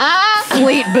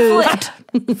 Fleet boofed.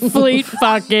 Fleet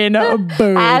fucking boofed.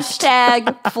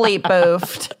 Hashtag Fleet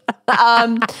boofed.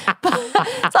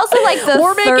 It's also like the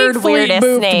We're third making Fleet weirdest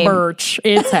Boofed name. merch.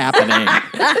 It's happening.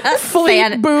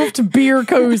 Fleet Boofed beer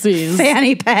cozies.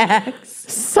 Fanny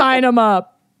packs. Sign them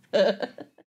up.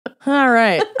 All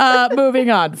right.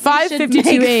 Moving on.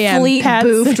 5:52 a.m. Fleet Pats-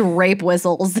 boofed rape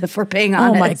whistles, if we're being Oh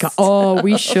honest. my god. Oh,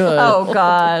 we should. Oh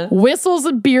God. Whistles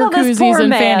and beer this koozies poor and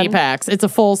man. fanny packs. It's a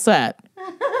full set.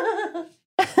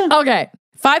 Okay.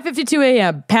 5:52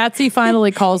 a.m. Patsy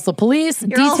finally calls the police, all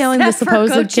detailing the set for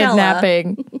supposed Coachella.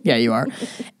 kidnapping. Yeah, you are.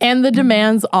 And the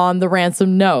demands on the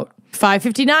ransom note.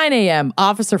 5:59 a.m.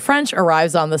 Officer French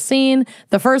arrives on the scene,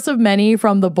 the first of many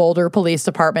from the Boulder Police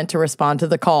Department to respond to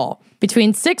the call.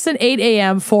 Between 6 and 8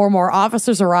 a.m., 4 more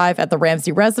officers arrive at the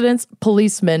Ramsey residence.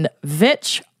 Policeman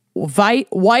Vitch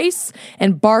Weiss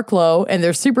and Barklow and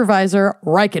their supervisor,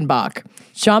 Reichenbach.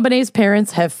 JonBenét's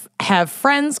parents have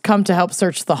friends come to help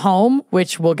search the home,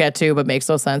 which we'll get to, but makes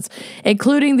no sense,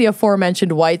 including the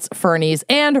aforementioned Whites, Fernies,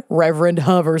 and Reverend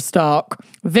Hoverstock.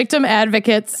 Victim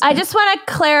advocates. I just want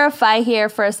to clarify here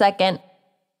for a second.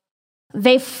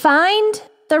 They find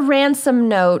the ransom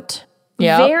note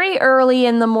very early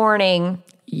in the morning.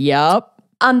 Yep.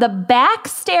 On the back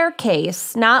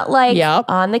staircase, not like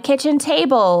on the kitchen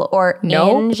table or in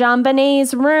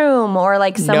JonBenét's room or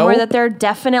like somewhere that they're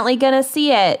definitely going to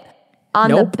see it.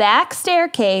 On the back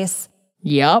staircase.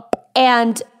 Yep.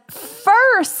 And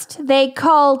first they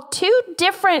call 2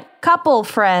 different couple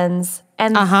friends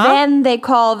and then they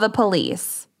call the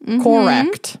police. Mm-hmm.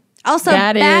 Correct. Also,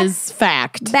 that is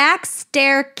fact. Back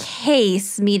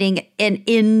staircase, meaning an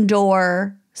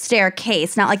indoor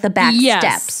staircase, not like the back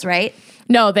steps, right?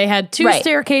 No, they had 2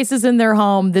 staircases in their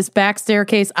home. This back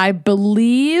staircase, I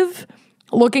believe,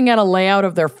 looking at a layout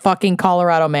of their fucking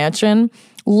Colorado mansion,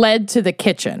 led to the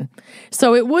kitchen.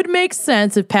 So it would make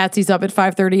sense if Patsy's up at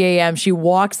 5:30 a.m., she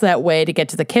walks that way to get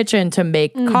to the kitchen to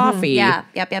make coffee. Yeah,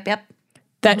 yep.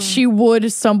 That she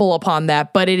would stumble upon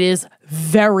that, but it is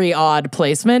very odd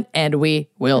placement, and we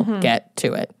will get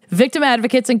to it. Victim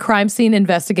advocates and crime scene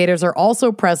investigators are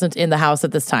also present in the house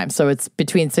at this time, so it's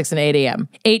between 6 and 8 a.m.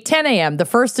 8:10 a.m., the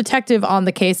first detective on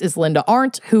the case is Linda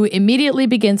Arndt, who immediately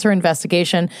begins her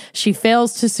investigation. She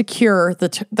fails to secure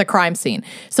the crime scene.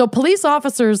 So police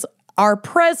officers are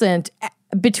present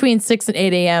between 6 and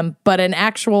 8 a.m., but an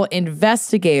actual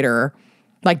investigator,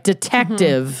 like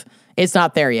detective, is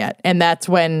not there yet. And that's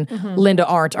when Linda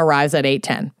Arndt arrives at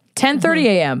 8:10. 10:30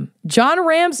 a.m., John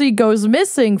Ramsey goes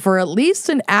missing for at least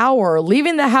an hour,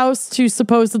 leaving the house to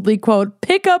supposedly, quote,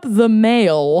 pick up the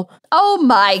mail. Oh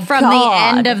my God. From the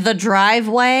end of the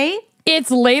driveway?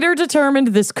 It's later determined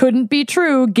this couldn't be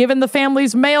true, given the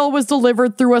family's mail was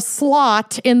delivered through a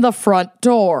slot in the front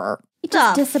door. He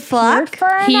just disappeared for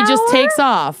an hour? Just takes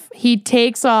off. He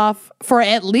takes off for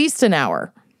at least an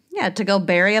hour. Yeah, to go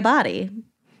bury a body.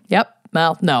 Yep.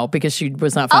 Well, no, because she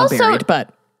was not found buried,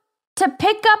 but... To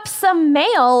pick up some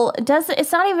mail,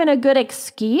 it's not even a good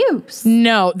excuse.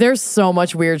 No, there's so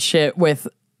much weird shit with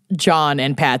John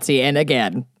and Patsy, and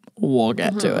again, we'll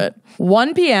get to it.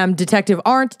 1 p.m., Detective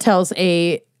Arndt tells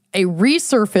a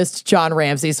resurfaced John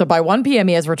Ramsey, so by 1 p.m.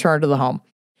 he has returned to the home,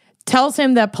 tells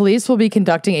him that police will be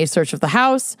conducting a search of the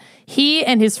house. He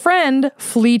and his friend,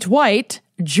 Fleet White,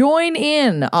 join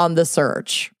in on the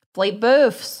search. Fleet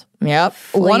Boofs. Yep.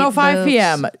 1:05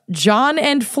 p.m. John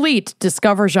and Fleet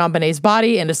discover JonBenét's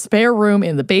body in a spare room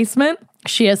in the basement.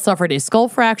 She has suffered a skull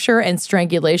fracture and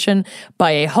strangulation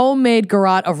by a homemade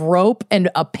garrote of rope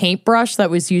and a paintbrush that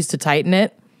was used to tighten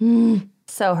it.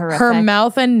 So horrific. Her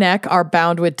mouth and neck are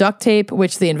bound with duct tape,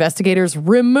 which the investigators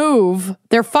remove.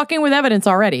 They're fucking with evidence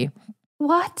already.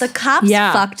 What? The cops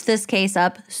fucked this case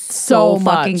up so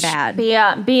fucking much. bad.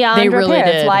 Beyond They repair. really did.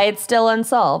 That's why it's still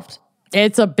unsolved.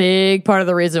 It's a big part of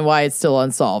the reason why it's still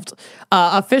unsolved.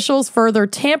 Officials further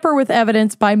tamper with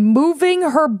evidence by moving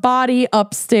her body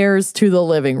upstairs to the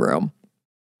living room.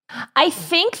 I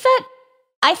think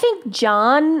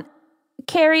John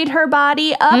carried her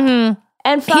body up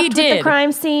and fucked with the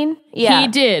crime scene. Yeah. He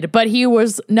did, but he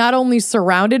was not only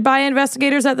surrounded by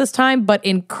investigators at this time, but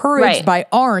encouraged by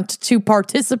Arndt to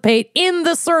participate in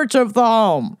the search of the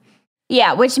home.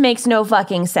 Yeah, which makes no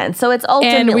fucking sense. So it's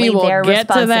ultimately their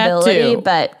responsibility,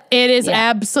 but it is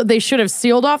they should have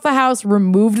sealed off the house,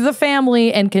 removed the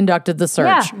family, and conducted the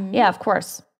search. Yeah, of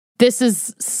course. This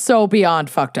is so beyond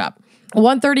fucked up.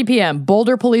 1:30 p.m.,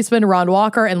 Boulder policeman Ron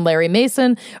Walker and Larry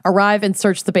Mason arrive and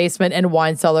search the basement and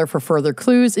wine cellar for further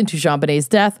clues into JonBenét's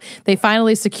death. They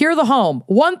finally secure the home.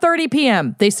 1:30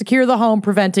 p.m., they secure the home,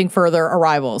 preventing further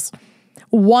arrivals.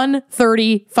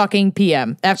 1:30 fucking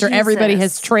p.m. after everybody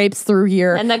has traipsed through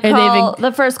here. And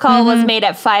the first call was made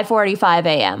at 5:45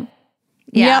 a.m.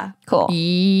 Yeah. Yep. Cool.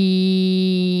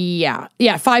 Yeah,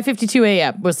 5:52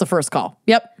 a.m. was the first call.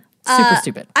 Yep. Super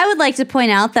stupid. I would like to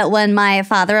point out that when my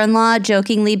father-in-law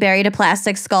jokingly buried a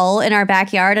plastic skull in our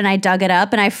backyard and I dug it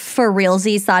up and I for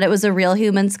realsies thought it was a real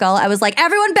human skull, I was like,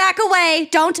 everyone back away.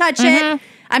 Don't touch it.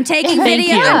 I'm taking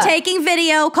video. I'm taking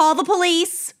video. Call the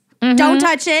police. Don't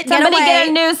touch it. Somebody get away. get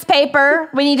a newspaper.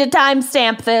 We need to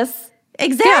timestamp this.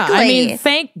 Exactly. Yeah, I mean,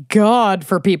 thank God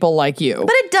for people like you.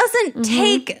 But it doesn't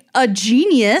take a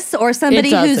genius or somebody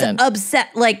who's upset,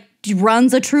 like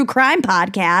runs a true crime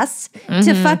podcast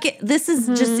to fuck it. This is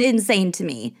just insane to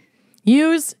me.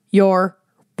 Use your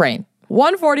brain.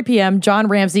 1:40 p.m., John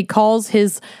Ramsey calls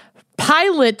his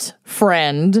pilot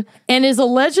friend and is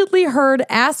allegedly heard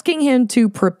asking him to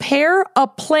prepare a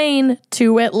plane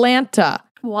to Atlanta.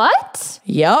 What?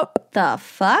 Yep. The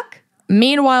fuck?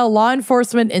 Meanwhile, law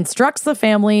enforcement instructs the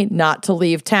family not to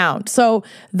leave town. So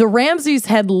the Ramseys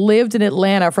had lived in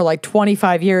Atlanta for like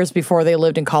 25 years before they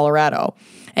lived in Colorado.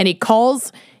 And he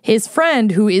calls his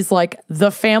friend, who is like the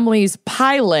family's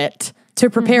pilot, to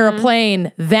prepare a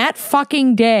plane that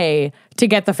fucking day to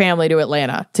get the family to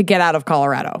Atlanta, to get out of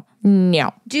Colorado.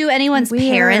 No. Do anyone's Weird.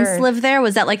 parents live there?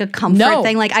 Was that like a comfort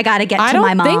thing? Like, I got to get I to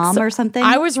my don't think mom so. or something?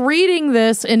 I was reading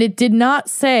this and it did not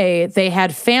say they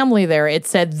had family there. It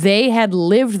said they had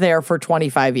lived there for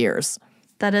 25 years.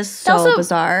 That is so Also,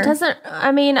 bizarre.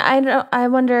 I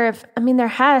wonder if, there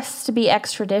has to be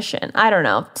extradition. I don't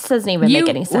know. This doesn't even make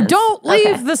any sense. Don't leave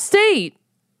Okay. the state.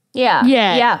 Yeah.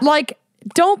 Yeah. Like,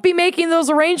 don't be making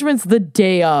those arrangements the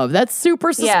day of. That's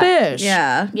super suspicious.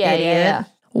 Yeah. Yeah.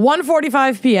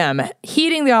 1:45 p.m.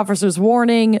 Heeding the officer's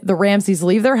warning, the Ramseys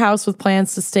leave their house with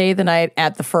plans to stay the night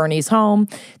at the Fernie's home.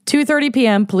 2:30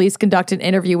 p.m., police conduct an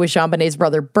interview with JonBenét's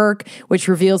brother Burke, which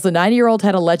reveals the 90-year-old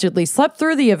had allegedly slept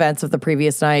through the events of the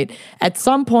previous night. At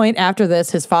some point after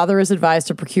this, his father is advised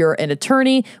to procure an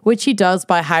attorney, which he does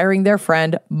by hiring their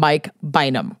friend Mike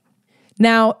Bynum.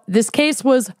 Now, this case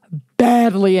was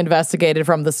badly investigated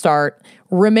from the start,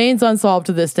 remains unsolved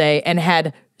to this day, and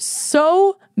had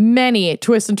so many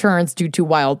twists and turns due to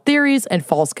wild theories and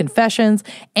false confessions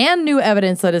and new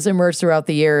evidence that has emerged throughout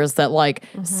the years that, like,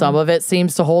 some of it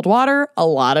seems to hold water, a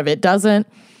lot of it doesn't.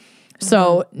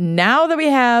 So now that we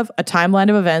have a timeline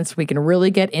of events, we can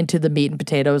really get into the meat and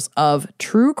potatoes of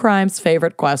true crime's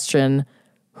favorite question: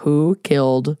 who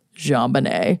killed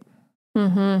JonBenet?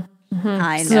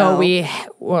 I know. So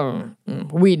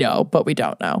we know, but we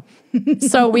don't know.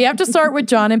 So we have to start with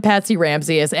John and Patsy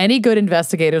Ramsey. As any good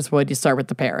investigators would, you start with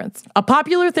the parents. A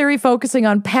popular theory focusing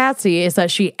on Patsy is that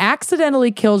she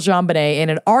accidentally killed JonBenet in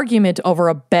an argument over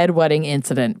a bedwetting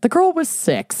incident. The girl was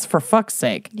 6, for fuck's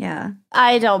sake. Yeah.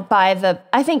 I don't buy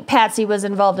I think Patsy was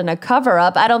involved in a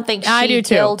cover-up. I don't think I do she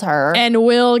too. killed her. And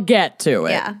we'll get to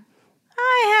it. Yeah.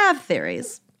 I have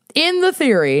theories. In the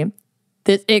theory,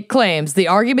 it claims the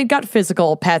argument got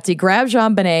physical. Patsy grabbed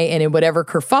JonBenet, and in whatever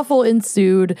kerfuffle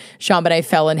ensued, JonBenet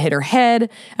fell and hit her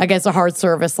head against a hard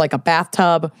surface like a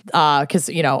bathtub. Because,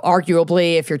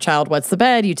 arguably, if your child wets the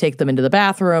bed, you take them into the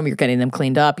bathroom, you're getting them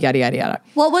cleaned up, yada, yada, yada.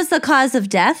 What was the cause of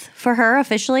death for her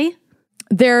officially?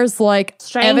 There's like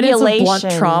evidence of blunt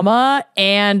Strangulation. trauma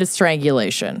and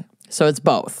strangulation. So it's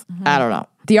both. I don't know.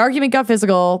 The argument got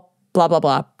physical, blah, blah,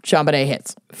 blah.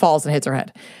 JonBenet falls and hits her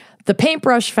head. The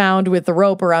paintbrush found with the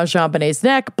rope around JonBenet's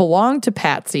neck belonged to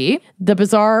Patsy.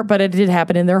 But it did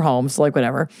happen in their home, so like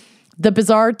whatever. The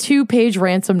bizarre 2-page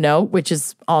ransom note, which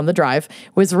is on the drive,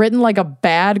 was written like a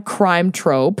bad crime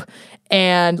trope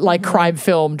and like crime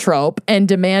film trope, and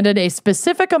demanded a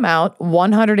specific amount,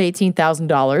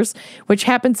 $118,000, which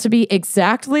happens to be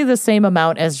exactly the same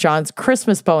amount as John's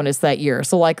Christmas bonus that year.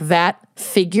 So like that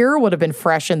figure would have been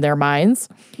fresh in their minds.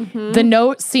 The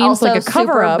note seems also, like a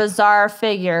cover-up. super bizarre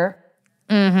figure.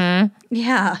 And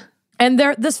Yeah.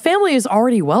 this family is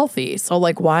already wealthy, so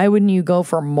like why wouldn't you go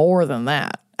for more than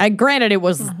that? Granted, it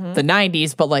was the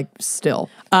 90s, but like still.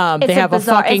 They have a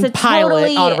fucking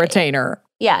pilot on a retainer.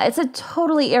 Yeah, it's a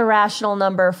totally irrational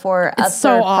number for a so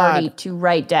third party odd. to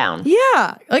write down.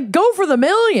 Yeah, like go for the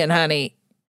million, honey.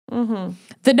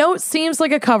 The note seems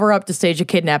like a cover-up to stage a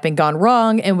kidnapping gone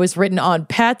wrong and was written on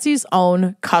Patsy's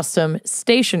own custom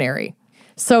stationery.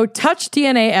 So touch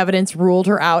DNA evidence ruled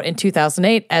her out in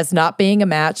 2008 as not being a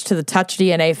match to the touch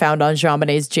DNA found on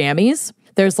JonBenet's jammies.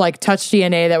 There's like touch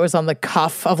DNA that was on the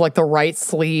cuff of like the right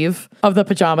sleeve of the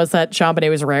pajamas that JonBenet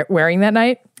was wearing that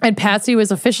night. And Patsy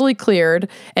was officially cleared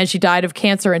and she died of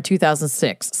cancer in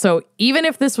 2006. So even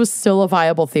if this was still a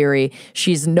viable theory,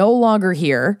 she's no longer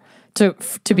here to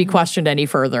be questioned any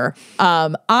further.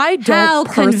 I don't How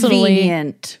personally...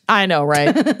 convenient. I know,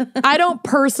 right? I don't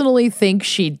personally think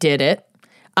she did it.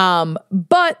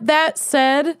 But that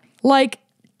said, like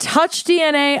touch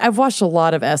DNA, I've watched a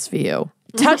lot of SVU.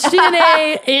 Touch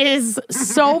DNA is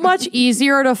so much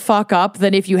easier to fuck up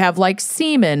than if you have like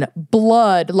semen,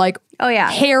 blood, like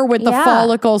hair with the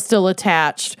follicle still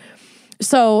attached.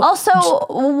 So Also,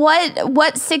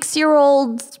 what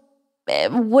 6-year-olds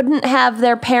wouldn't have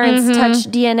their parents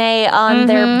touch DNA on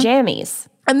their jammies?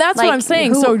 and that's what I'm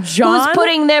saying. So John, who's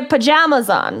putting their pajamas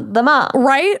on? The mom,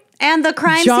 right? And the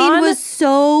crime John- scene was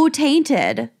so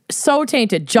tainted. So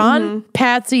tainted. John,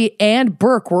 Patsy, and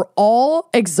Burke were all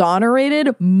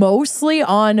exonerated mostly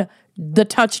on the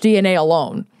touch DNA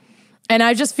alone. And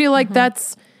I just feel like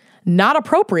that's not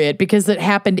appropriate because it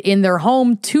happened in their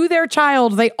home to their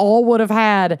child. They all would have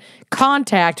had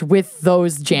contact with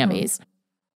those jammies.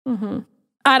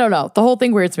 I don't know. The whole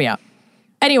thing weirds me out.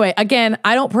 Anyway, again,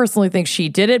 I don't personally think she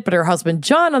did it, but her husband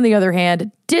John, on the other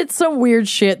hand, did some weird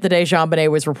shit the day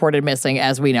JonBenet was reported missing,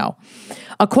 as we know.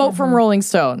 A quote from Rolling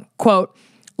Stone, quote,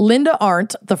 Linda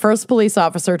Arndt, the first police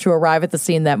officer to arrive at the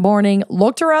scene that morning,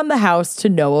 looked around the house to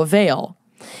no avail.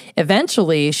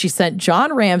 Eventually, she sent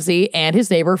John Ramsey and his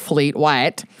neighbor Fleet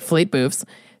Wyatt, Fleet Boofs,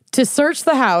 to search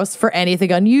the house for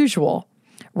anything unusual.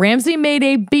 Ramsey made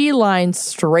a beeline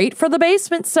straight for the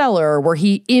basement cellar where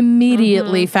he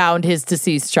immediately found his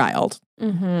deceased child.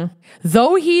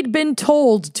 Though he'd been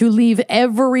told to leave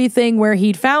everything where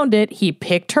he'd found it, he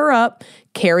picked her up,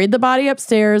 carried the body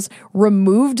upstairs,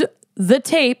 removed the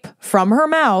tape from her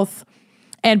mouth,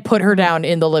 and put her down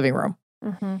in the living room.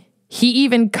 He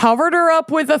even covered her up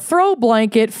with a throw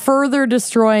blanket, further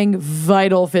destroying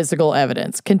vital physical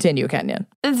evidence. Continue, Kenyon.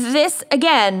 This,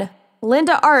 again,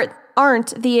 Linda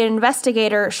Arndt, the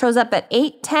investigator, shows up at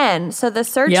 8:10. So the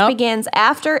search begins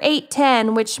after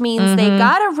 8:10, which means they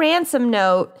got a ransom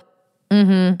note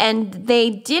and they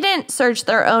didn't search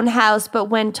their own house. But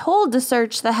when told to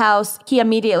search the house, he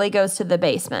immediately goes to the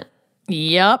basement.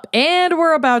 Yep. And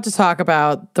we're about to talk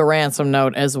about the ransom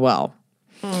note as well.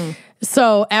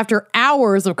 So after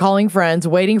hours of calling friends,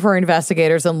 waiting for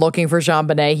investigators, and looking for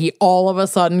JonBenet, he all of a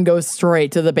sudden goes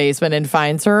straight to the basement and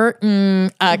finds her.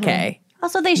 Okay.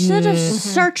 Also, they should have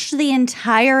searched the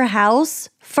entire house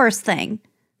first thing.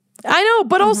 I know,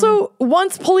 but also,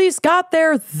 once police got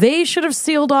there, they should have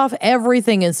sealed off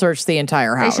everything and searched the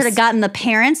entire house. They should have gotten the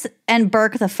parents and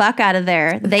Burke the fuck out of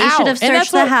there. They should have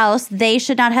searched the house. They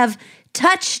should not have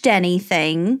touched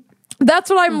anything.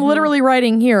 That's what I'm literally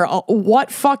writing here.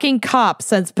 What fucking cop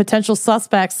sends potential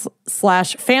suspects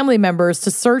 / family members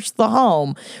to search the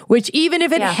home, which even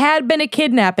if it had been a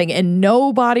kidnapping and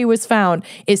no body was found,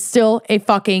 is still a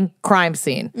fucking crime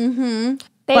scene.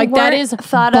 They like, that is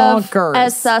thought bonkers. of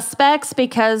as suspects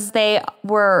because they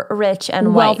were rich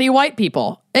and wealthy white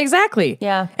people. Exactly.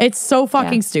 Yeah. It's so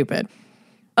fucking stupid.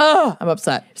 Ugh, I'm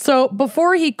upset. So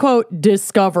before he, quote,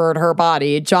 discovered her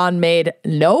body, John made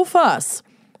no fuss.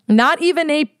 Not even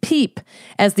a peep,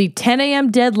 as the 10 a.m.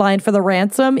 deadline for the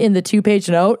ransom in the 2-page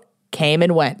note came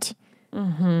and went.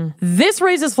 This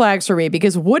raises flags for me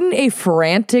because wouldn't a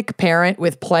frantic parent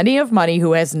with plenty of money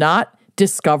who has not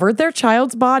discovered their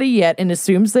child's body yet and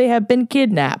assumes they have been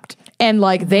kidnapped, and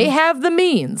like they have the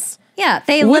means. Yeah,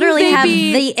 they literally have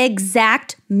the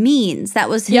exact means. That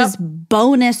was his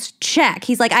bonus check.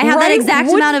 He's like, I have that exact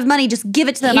amount of money. Just give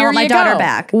it to them. I want my daughter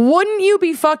back. Wouldn't you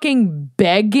be fucking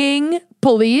begging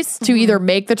police to either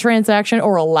make the transaction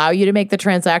or allow you to make the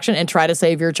transaction and try to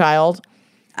save your child?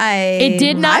 It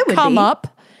did not come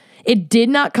up. It did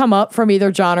not come up from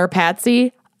either John or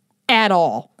Patsy at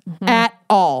all. At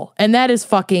all. And that is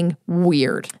fucking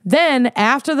weird. Then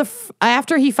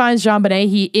after he finds JonBenet,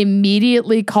 he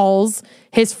immediately calls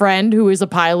his friend who is a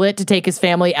pilot to take his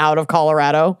family out of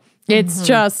Colorado. It's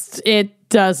just, it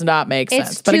does not make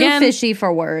sense. It's too fishy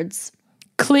for words.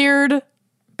 Cleared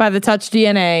by the Touch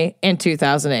DNA in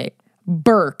 2008.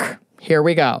 Burke, here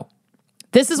we go.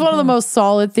 This is one of the most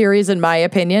solid theories, in my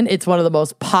opinion. It's one of the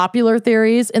most popular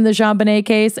theories in the JonBenet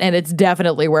case, and it's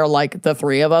definitely where, like, the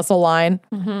three of us align.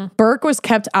 Burke was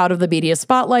kept out of the media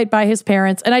spotlight by his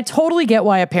parents, and I totally get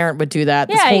why a parent would do that.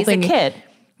 Yeah, he's a kid.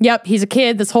 Yep, he's a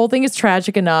kid. This whole thing is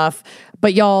tragic enough.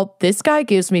 But y'all, this guy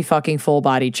gives me fucking full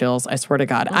body chills, I swear to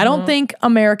God. I don't think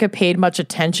America paid much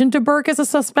attention to Burke as a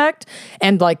suspect,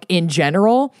 and, like, in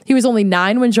general. He was only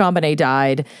 9 when JonBenet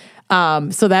died.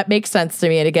 So that makes sense to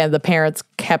me. And again, the parents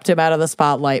kept him out of the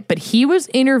spotlight. But he was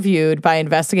interviewed by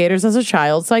investigators and a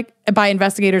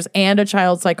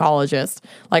child psychologist,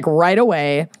 like right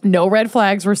away. No red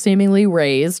flags were seemingly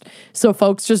raised. So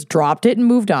folks just dropped it and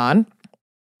moved on.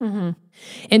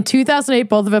 In 2008,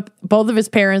 both of his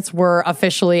parents were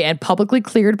officially and publicly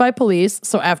cleared by police.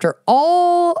 So after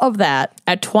all of that,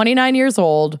 at 29 years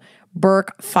old,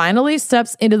 Burke finally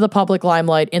steps into the public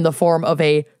limelight in the form of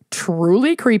a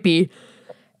truly creepy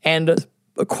and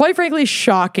quite frankly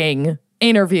shocking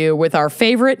interview with our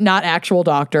favorite not actual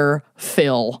doctor,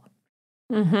 Phil.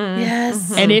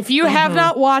 Yes. And if you have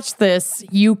not watched this,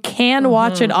 you can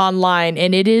watch it online,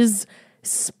 and it is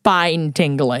spine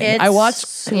tingling. It's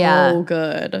so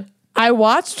good. I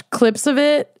watched clips of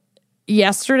it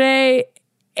yesterday,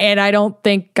 and I don't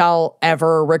think I'll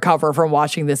ever recover from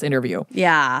watching this interview.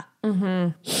 Yeah.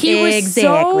 He was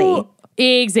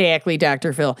Exactly,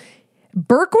 Dr. Phil.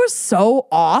 Burke was so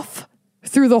off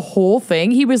through the whole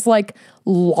thing. He was like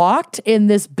locked in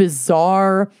this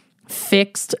bizarre,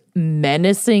 fixed,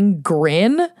 menacing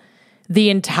grin the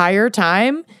entire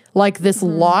time. like this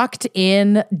locked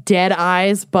in dead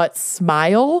eyes but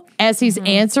smile as he's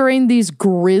answering these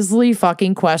grisly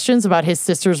fucking questions about his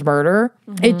sister's murder.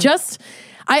 It just,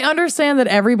 I understand that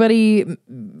everybody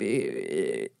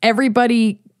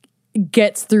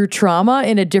gets through trauma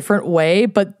in a different way,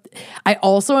 but I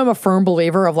also am a firm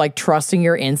believer of like trusting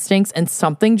your instincts, and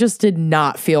something just did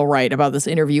not feel right about this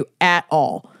interview at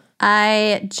all.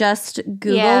 I just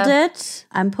Googled it.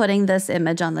 I'm putting this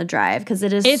image on the drive because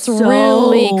it's so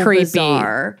really creepy.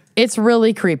 Bizarre. It's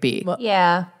really creepy.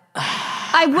 Yeah.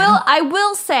 I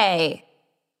will say,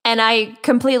 and I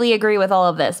completely agree with all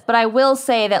of this, but I will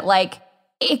say that like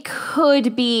it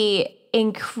could be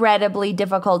incredibly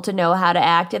difficult to know how to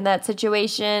act in that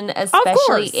situation,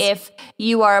 especially if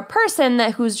you are a person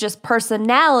whose just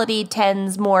personality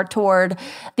tends more toward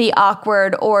the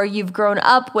awkward, or you've grown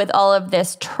up with all of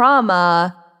this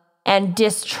trauma and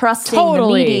distrusting the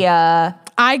media.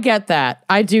 I get that.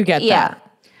 I do get that.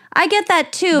 I get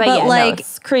that too, but yeah, like, no,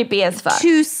 it's creepy as fuck.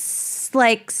 To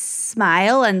like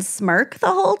smile and smirk the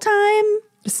whole time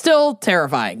still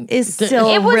terrifying. Is still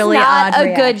it was really not odd a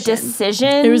reaction. good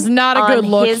decision. It was not a good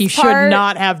look. He should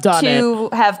not have done it.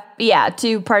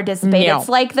 To participate. No. It's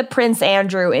like the Prince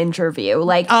Andrew interview.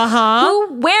 Like,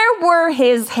 where were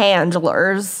his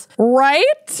handlers? Right?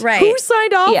 Right. Who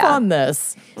signed off on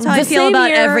this? That's how I feel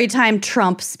about every time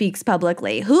Trump speaks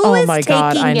publicly. Who is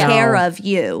taking care of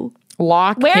you?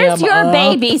 Where's your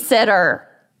babysitter?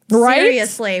 Right?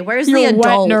 Seriously, where's your the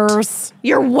adult? Wet nurse.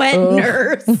 Your wet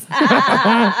nurse. You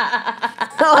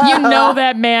know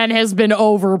that man has been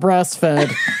over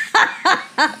breastfed.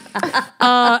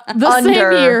 The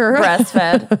same year,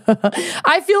 breastfed.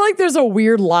 I feel like there's a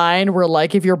weird line where,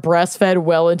 like, if you're breastfed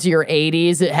well into your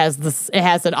 80s, it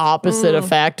has an opposite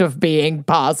effect of being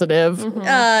positive.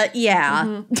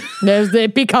 Yeah.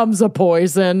 It becomes a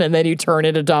poison, and then you turn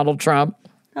into Donald Trump.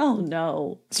 Oh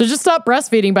no. So just stop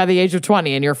breastfeeding by the age of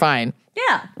 20 and you're fine.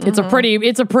 Yeah. It's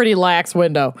a pretty lax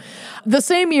window. The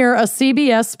same year, a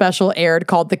CBS special aired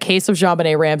called The Case of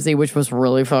JonBenet Ramsey, which was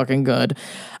really fucking good,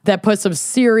 that put some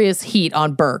serious heat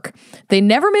on Burke. They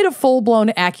never made a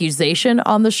full-blown accusation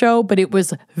on the show, but it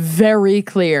was very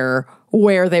clear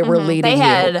where they were leading. They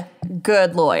had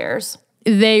good lawyers.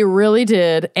 They really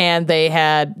did, and they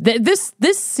had this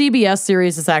CBS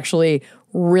series is actually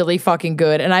really fucking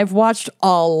good, and I've watched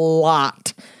a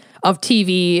lot of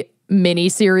TV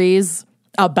miniseries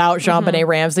about JonBenet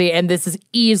Ramsey, and this is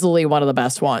easily one of the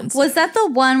best ones. Was that the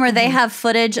one where they have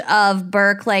footage of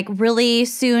Burke like really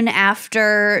soon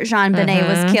after JonBenet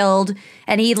was killed,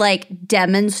 and he like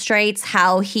demonstrates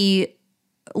how he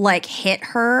like hit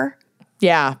her?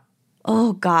 Yeah.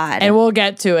 Oh God. And we'll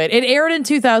get to it. It aired in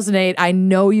 2008. I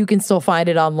know you can still find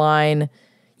it online.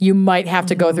 You might have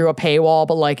to go through a paywall,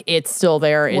 but like it's still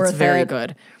there. It's very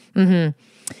good.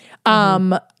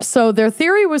 So their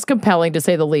theory was compelling, to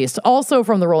say the least. Also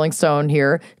from the Rolling Stone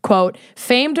here, quote,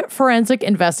 famed forensic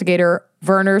investigator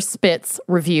Werner Spitz's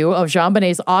review of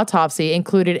JonBenet's autopsy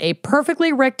included a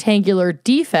perfectly rectangular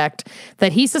defect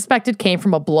that he suspected came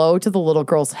from a blow to the little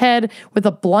girl's head with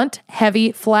a blunt,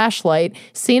 heavy flashlight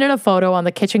seen in a photo on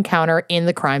the kitchen counter in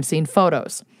the crime scene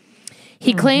photos.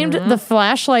 He claimed the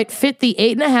flashlight fit the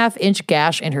 8.5-inch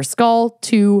gash in her skull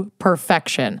to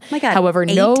perfection. Oh my God, however,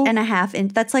 8.5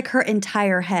 inch. That's like her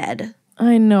entire head.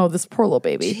 I know, this poor little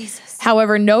baby. Jesus.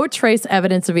 However, no trace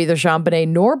evidence of either JonBenet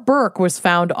nor Burke was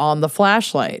found on the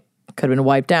flashlight. Could have been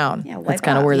wiped down. Yeah, that's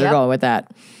kind of where they're going with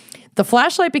that. The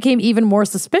flashlight became even more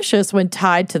suspicious when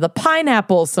tied to the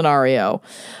pineapple scenario,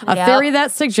 a theory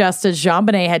that suggested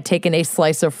JonBenet had taken a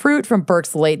slice of fruit from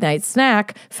Burke's late-night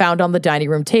snack found on the dining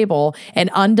room table. An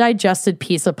undigested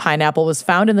piece of pineapple was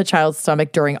found in the child's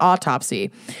stomach during autopsy,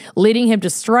 leading him to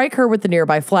strike her with the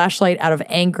nearby flashlight out of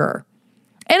anger.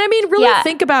 And I mean, really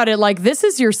think about it. Like, this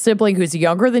is your sibling who's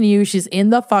younger than you. She's in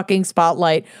the fucking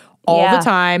spotlight all the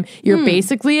time. You're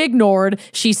basically ignored.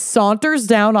 She saunters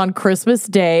down on Christmas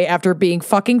Day after being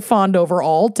fucking fawned over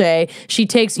all day. She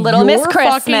takes Little Miss fucking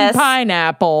Christmas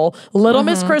pineapple. Little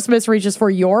Miss Christmas reaches for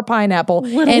your pineapple.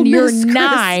 And you're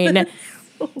 9.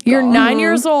 You're 9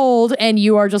 years old and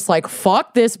you are just like,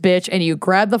 fuck this bitch. And you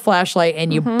grab the flashlight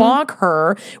and you bonk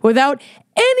her without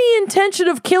any intention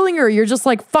of killing her. You're just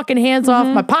like, fucking hands off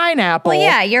my pineapple. Well,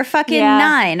 yeah, you're fucking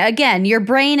 9. Again, your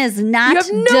brain is not You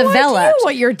have no developed. idea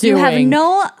what you're doing. You have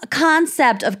no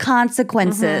concept of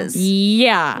consequences.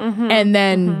 Yeah. And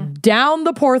then down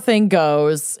the poor thing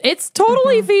goes. It's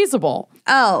totally feasible.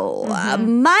 Oh,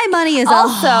 my money is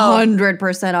Also-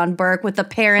 100% on Burke with the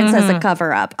parents as a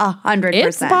cover-up. 100%.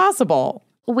 It's possible.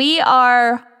 We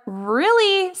are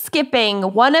really skipping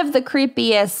one of the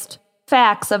creepiest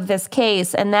facts of this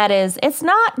case, and that is it's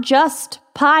not just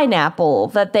pineapple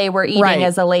that they were eating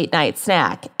as a late night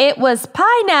snack. It was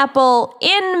pineapple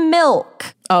in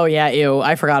milk. Oh, yeah, ew.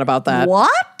 I forgot about that.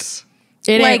 What?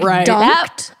 It ain't right.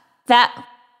 Dunked?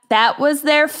 That was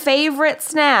their favorite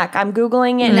snack. I'm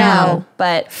Googling it now,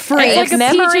 but It's like a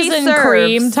peaches and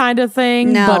cream kind of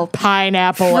thing, but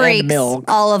pineapple and milk.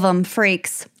 All of them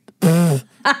freaks.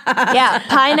 yeah,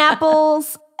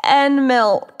 pineapples and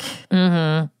milk.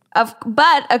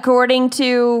 But according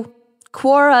to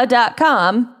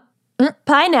Quora.com,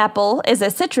 pineapple is a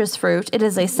citrus fruit. It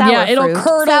is a sour fruit. Yeah, it'll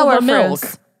curdle sour the milk.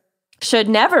 fruits should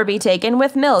never be taken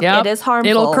with milk. Yep. It is harmful.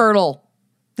 It'll curdle.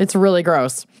 It's really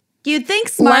gross. You'd think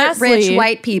smart, rich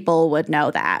white people would know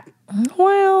that.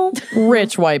 Well,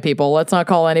 rich white people. Let's not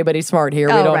call anybody smart here.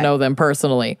 We don't know them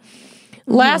personally.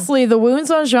 Lastly, the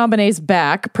wounds on JonBenét's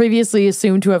back, previously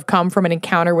assumed to have come from an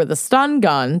encounter with a stun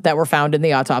gun that were found in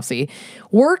the autopsy,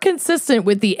 were consistent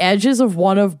with the edges of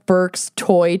one of Burke's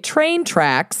toy train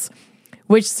tracks,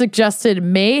 which suggested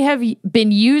may have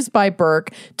been used by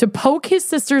Burke to poke his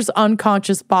sister's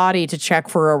unconscious body to check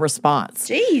for a response.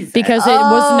 Jesus. Because it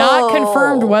was not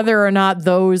confirmed whether or not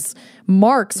those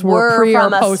marks were pre or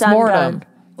post mortem.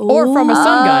 Or from a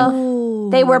stun gun.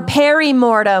 They were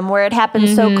peri-mortem, where it happened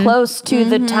so close to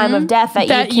the time of death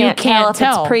that you can't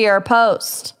tell if it's pre or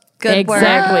post. Good word.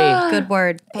 Good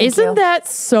word. Isn't that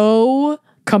so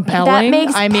compelling? That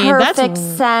makes perfect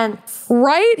sense.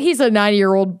 Right? He's a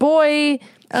 9-year-old boy.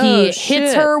 He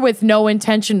hits her with no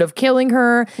intention of killing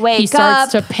her. He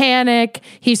starts to panic.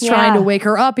 He's trying to wake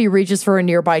her up. He reaches for a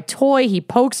nearby toy. He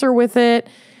pokes her with it.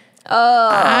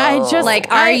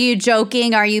 Are you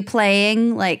joking? Are you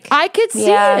playing? Like, I could see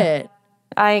it.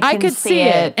 I could see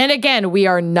it. And again, we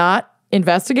are not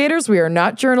investigators. We are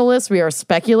not journalists. We are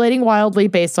speculating wildly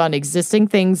based on existing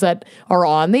things that are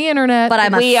on the internet.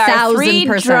 But we are 3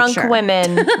 drunk sure.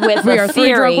 women with we a are theory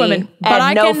 3 drunk women, but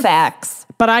and no facts.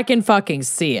 But I can fucking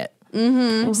see it.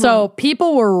 So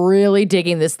people were really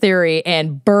digging this theory,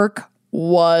 and Burke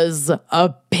was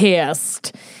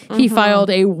pissed. He filed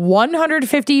a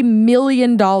 $150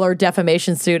 million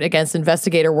defamation suit against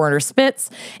investigator Werner Spitz,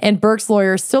 and Burke's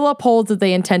lawyer still upholds that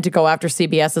they intend to go after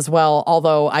CBS as well,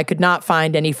 although I could not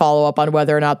find any follow-up on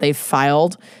whether or not they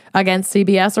filed against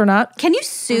CBS or not. Can you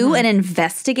sue an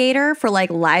investigator for like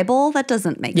libel? That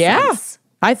doesn't make sense.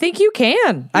 I think you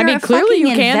can. You're I mean, clearly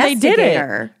you can. They did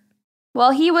it.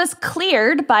 Well, he was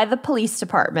cleared by the police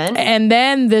department. And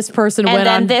then this person went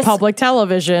on public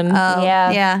television.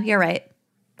 Yeah, you're right.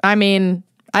 I mean,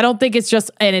 I don't think it's just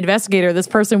an investigator. This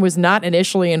person was not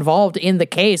initially involved in the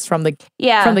case from the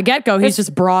get-go. He's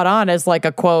just brought on as like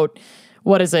a quote,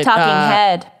 what is it? Talking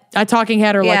head. A talking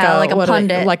head or like a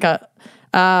pundit.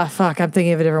 I'm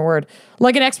thinking of a different word.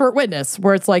 Like an expert witness,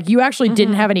 where it's like you actually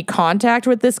didn't have any contact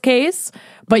with this case,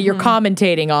 but you're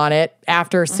commentating on it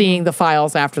after seeing the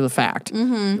files after the fact.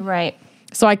 Right.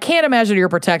 So I can't imagine you're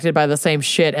protected by the same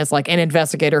shit as like an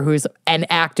investigator who's an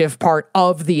active part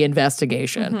of the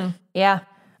investigation. Yeah.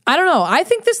 I don't know. I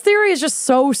think this theory is just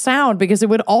so sound because it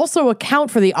would also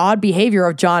account for the odd behavior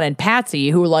of John and Patsy,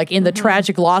 who, like, in the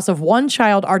tragic loss of one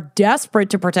child, are desperate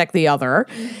to protect the other.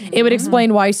 It would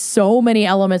explain why so many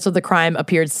elements of the crime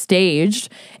appeared staged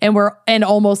and were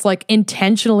almost like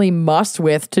intentionally mussed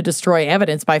with to destroy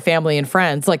evidence by family and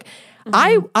friends. Like,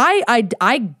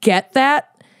 I get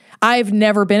that. I've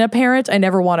never been a parent. I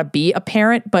never want to be a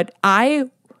parent, but I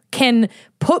can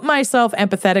put myself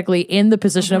empathetically in the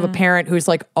position of a parent who's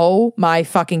like, oh my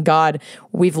fucking God,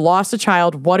 we've lost a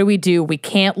child. What do? We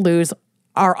can't lose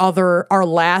our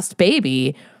last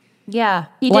baby. Yeah.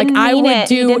 He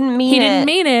didn't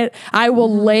mean it. I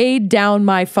will lay down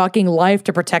my fucking life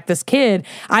to protect this kid.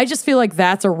 I just feel like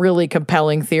that's a really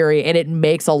compelling theory and it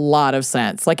makes a lot of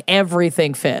sense. Like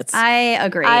everything fits. I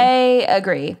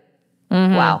agree.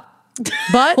 Wow.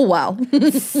 But wow.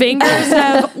 Fingers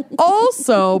have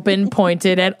also been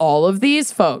pointed at all of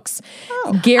these folks.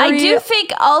 Gary, I do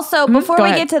think also, before we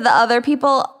get to the other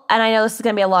people, and I know this is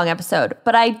going to be a long episode,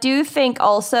 but I do think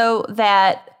also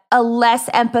that a less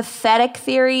empathetic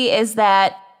theory is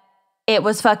that it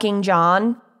was fucking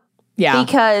John. Yeah.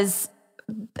 Because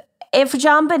if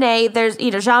JonBenét,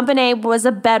 JonBenet was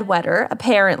a bedwetter,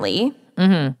 apparently.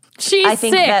 She's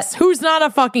 6. Who's not a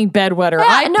fucking bedwetter? Yeah,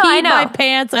 I peed know. my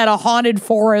pants at a haunted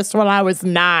forest when I was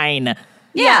 9.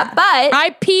 Yeah, but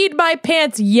I peed my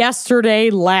pants yesterday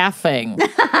laughing. Okay,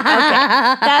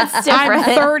 that's different.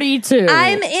 I'm 32.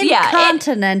 I'm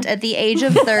incontinent at the age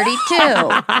of 32.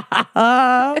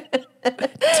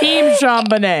 Team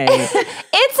JonBenet.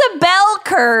 It's a bell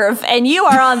curve, and you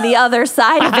are on the other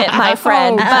side of it, my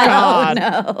friend. God.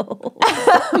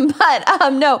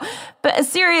 No. But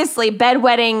seriously,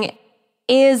 bedwetting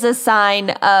is a sign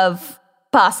of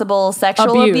possible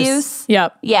sexual abuse.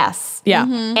 Yep. Yes. Yeah.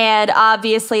 And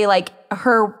obviously, like,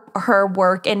 her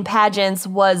work in pageants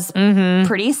was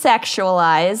pretty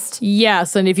sexualized.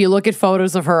 Yes, and if you look at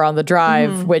photos of her on the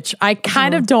drive, which I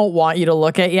kind of don't want you to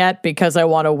look at yet because I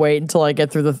want to wait until I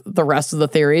get through the rest of the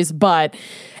theories, but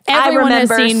everyone I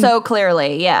remember has seen, so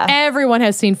clearly, yeah. everyone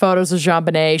has seen photos of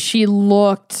JonBenet. She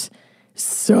looked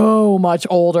so much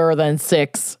older than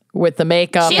 6 with the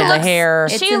makeup and the hair.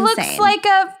 She looks like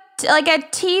a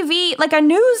TV, like a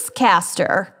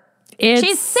newscaster.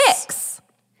 She's 6.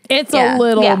 It's a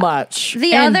little much.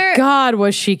 God,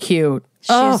 was she cute.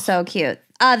 She's so cute.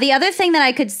 The other thing that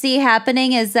I could see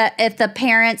happening is that if the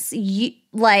parents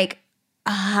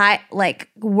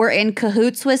were in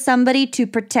cahoots with somebody to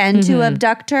pretend to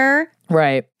abduct her,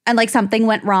 right, and like something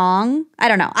went wrong. I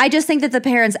don't know. I just think that the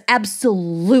parents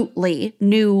absolutely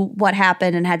knew what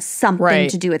happened and had something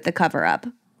to do with the cover up.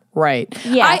 Right.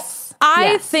 Yes.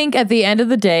 I think at the end of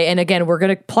the day, and again, we're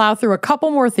going to plow through a couple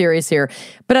more theories here,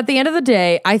 but at the end of the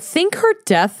day, I think her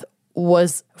death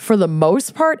was, for the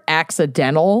most part,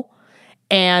 accidental.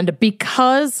 And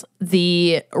because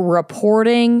the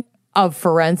reporting of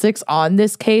forensics on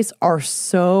this case are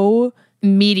so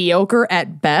mediocre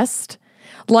at best,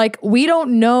 like, we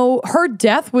don't know, her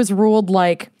death was ruled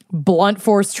like blunt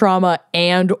force trauma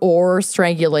and or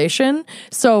strangulation.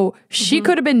 So she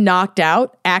could have been knocked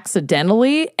out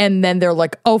accidentally, and then they're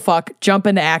like, oh fuck, jump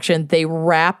into action. They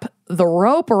wrap the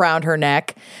rope around her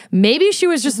neck. Maybe she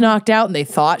was just knocked out and they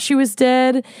thought she was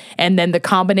dead, and then the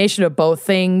combination of both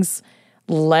things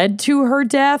led to her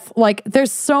death. Like,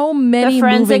 there's so many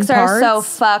moving parts. The forensics are so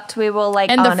fucked. We will, like,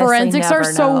 and the forensics are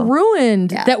never so know.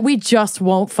 ruined that we just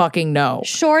won't fucking know.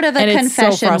 Short of a and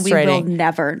confession, it's so we will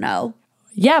never know.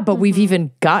 Yeah, but we've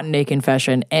even gotten a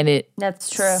confession, and That's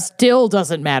true. Still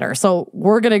doesn't matter. So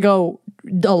we're going to go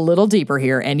a little deeper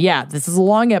here. And yeah, this is a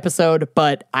long episode,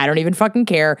 but I don't even fucking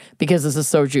care because this is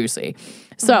so juicy.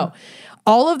 So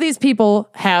all of these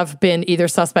people have been either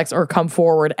suspects or come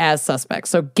forward as suspects.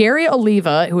 So Gary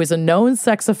Oliva, who is a known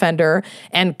sex offender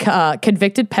and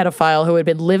convicted pedophile who had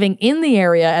been living in the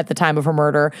area at the time of her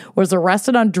murder, was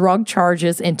arrested on drug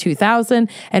charges in 2000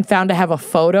 and found to have a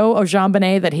photo of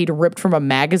JonBenet that he'd ripped from a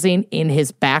magazine in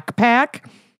his backpack.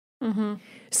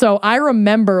 So I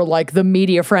remember, like, the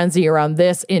media frenzy around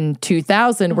this in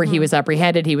 2000 where he was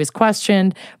apprehended, he was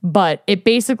questioned, but it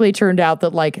basically turned out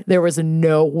that, like, there was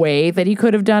no way that he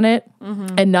could have done it,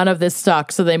 and none of this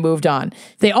stuck, so they moved on.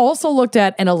 They also looked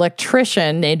at an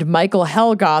electrician named Michael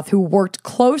Helgoth who worked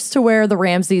close to where the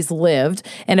Ramseys lived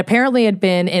and apparently had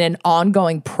been in an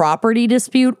ongoing property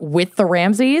dispute with the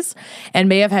Ramseys and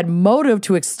may have had motive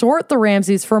to extort the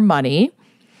Ramseys for money.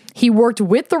 He worked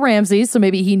with the Ramseys, so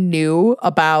maybe he knew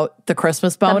about the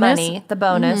Christmas bonus. The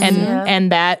bonus.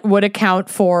 And that would account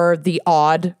for the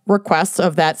odd requests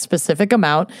of that specific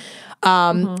amount.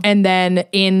 And then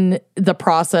in the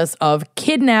process of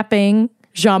kidnapping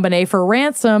JonBenet for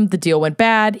ransom, the deal went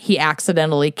bad. He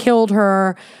accidentally killed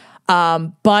her.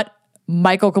 But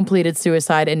Michael completed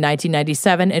suicide in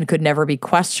 1997 and could never be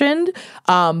questioned,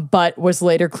 but was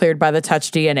later cleared by the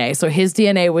touch DNA. So his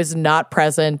DNA was not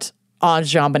present on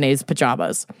JonBenet's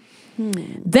pajamas.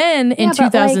 Then in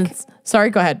 2000,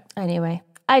 sorry, go ahead. Anyway,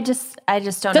 I just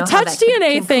don't know. The touch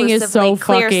DNA thing is so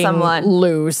fucking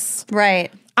loose.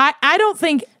 Right. I don't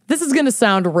think, this is going to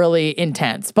sound really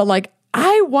intense, but like,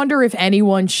 I wonder if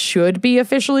anyone should be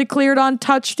officially cleared on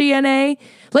touch DNA.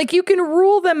 Like, you can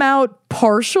rule them out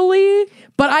partially,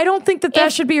 but I don't think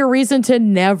that should be a reason to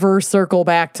never circle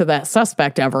back to that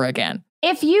suspect ever again.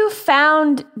 If you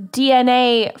found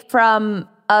DNA from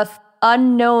a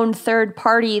unknown third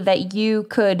party that you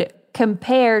could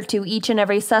compare to each and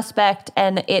every suspect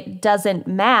and it doesn't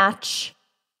match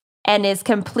and is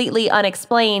completely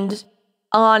unexplained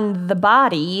on the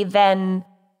body, then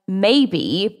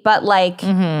maybe, but like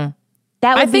that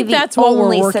would be the that's what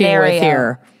we're working scenario. with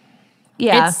here.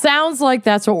 Yeah. It sounds like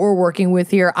that's what we're working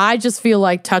with here. I just feel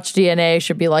like touch DNA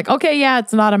should be like, okay, yeah,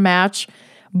 it's not a match,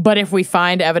 but if we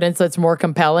find evidence that's more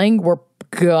compelling, we're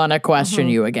gonna question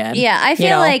you again. Yeah, I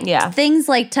feel like things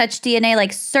like touch DNA,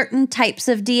 like certain types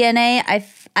of DNA,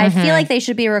 I feel like they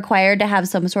should be required to have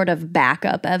some sort of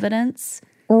backup evidence.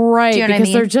 Right, Do you know because what I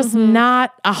mean? they're just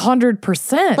not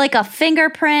 100%. Like a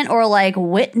fingerprint or like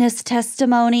witness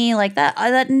testimony, like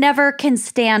that never can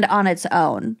stand on its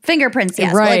own. Fingerprints,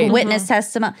 yes, but like witness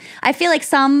testimony. I feel like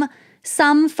some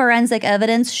forensic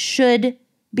evidence should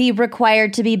be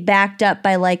required to be backed up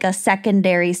by like a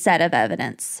secondary set of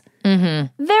evidence.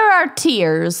 There are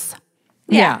tiers.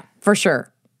 Yeah, for sure.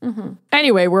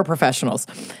 Anyway, we're professionals.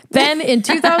 Then in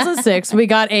 2006, we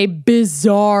got a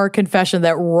bizarre confession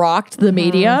that rocked the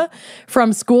media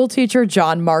from school teacher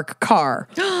John Mark Carr.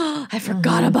 I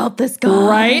forgot about this guy.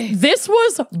 Right? This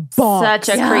was Such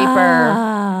a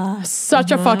creeper.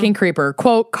 Such a fucking creeper.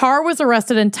 Quote, Carr was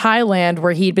arrested in Thailand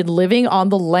where he'd been living on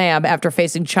the lam after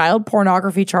facing child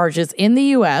pornography charges in the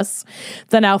U.S.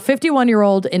 The now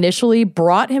 51-year-old initially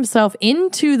brought himself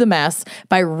into the mess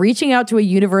by reaching out to a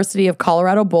University of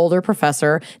Colorado Boulder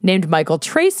professor named Michael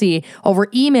Tracy over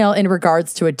email in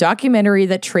regards to a documentary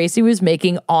that Tracy was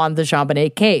making on the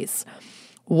JonBenet case.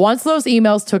 Once those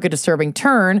emails took a disturbing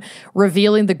turn,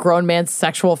 revealing the grown man's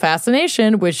sexual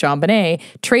fascination with JonBenet,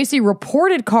 Tracy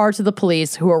reported Carr to the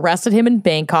police, who arrested him in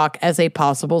Bangkok as a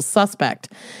possible suspect.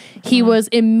 He was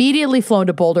immediately flown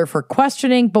to Boulder for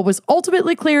questioning, but was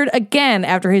ultimately cleared again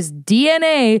after his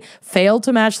DNA failed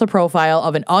to match the profile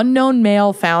of an unknown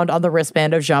male found on the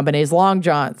wristband of JonBenet's long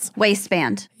johns.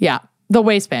 Waistband. Yeah, the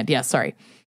waistband. Yes, sorry.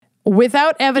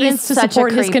 Without evidence to such a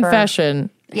support his creeper. confession,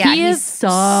 Yeah, he he's is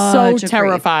such so a creep.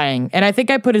 terrifying. And I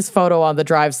think I put his photo on the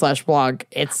Drive/blog.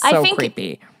 It's so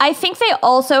creepy. I think they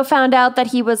also found out that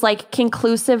he was like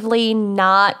conclusively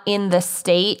not in the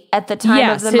state at the time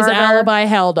Yes, of the his murder. alibi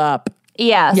held up.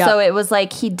 Yeah, Yep. so it was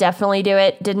like he definitely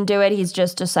didn't do it. He's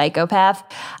just a psychopath.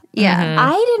 Yeah.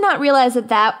 I did not realize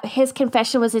that his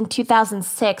confession was in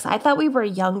 2006. I thought we were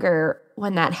younger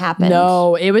when that happened.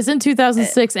 No, it was in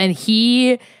 2006, and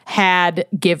he had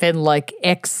given like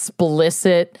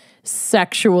explicit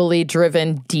sexually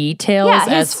driven details Yeah,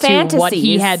 his as to what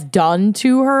he fantasies. had done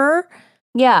to her.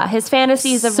 Yeah, his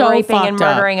fantasies of So raping and fucked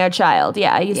up. murdering a child.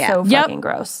 Yeah, he's so Yep. fucking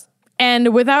gross.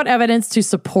 And without evidence to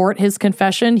support his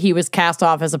confession, he was cast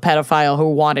off as a pedophile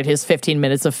who wanted his 15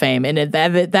 minutes of fame. And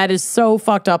that is so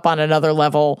fucked up on another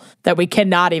level that we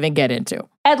cannot even get into.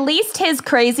 At least his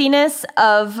craziness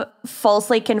of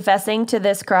falsely confessing to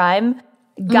this crime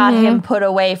got him put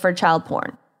away for child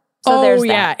porn. So there's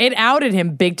that. It outed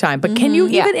him big time. But can you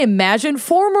even imagine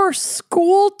former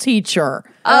school teacher?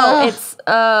 Oh,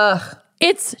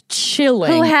 It's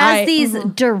chilling. Who has these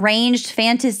deranged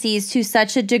fantasies to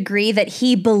such a degree that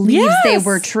he believes they Yes.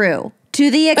 were true,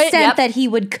 to the extent Yep. that he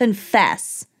would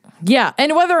confess. Yeah,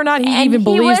 and whether or not he And even he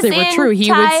believes was they were in true,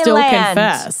 he would still Thailand.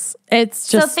 confess. It's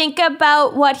so just think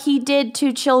about what he did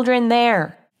to children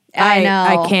there. I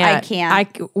know. I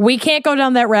can't. We can't go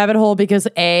down that rabbit hole because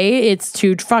A, it's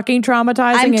too fucking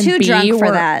traumatizing. I'm and too B, drunk for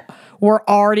we're- that. We're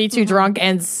already too drunk,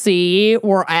 and C,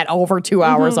 we're at over 2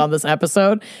 hours on this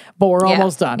episode, but we're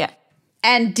almost done. Yeah.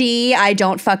 And D, I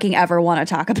don't fucking ever want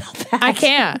to talk about that. I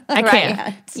can't. I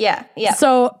can't. Yeah. Yeah.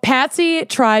 So Patsy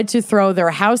tried to throw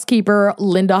their housekeeper,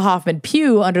 Linda Hoffman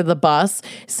Pugh, under the bus,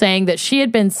 saying that she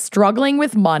had been struggling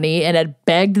with money and had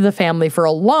begged the family for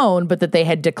a loan, but that they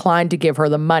had declined to give her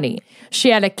the money. She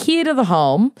had a key to the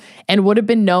home and would have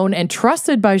been known and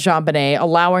trusted by JonBenet,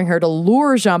 allowing her to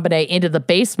lure JonBenet into the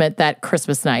basement that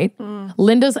Christmas night.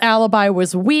 Linda's alibi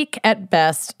was weak at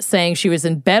best, saying she was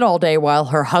in bed all day while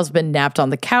her husband napped on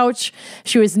the couch.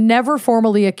 She was never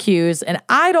formally accused, and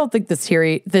I don't think this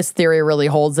theory really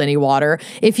holds any water.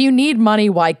 If you need money,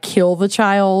 why kill the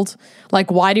child?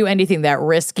 Like, why do anything that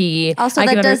risky? Also,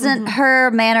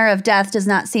 her manner of death does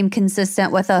not seem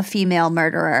consistent with a female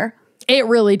murderer. It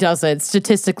really doesn't.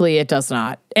 Statistically, it does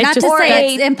not. It Not just, to say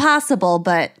that's- it's impossible,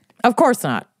 but of course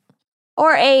not.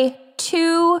 Or a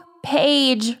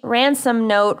 2-page ransom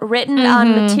note written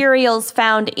on materials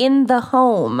found in the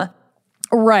home.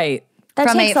 Right. That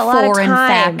from takes a a lot of foreign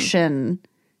time. faction.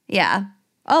 Yeah.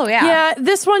 Oh, yeah. Yeah,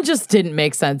 this one just didn't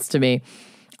make sense to me.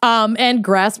 And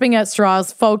grasping at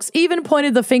straws, folks even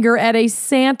pointed the finger at a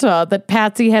Santa that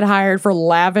Patsy had hired for a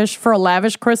lavish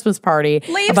Christmas party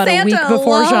Leave about Santa a week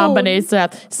before alone. JonBenet's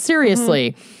death.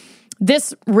 Seriously.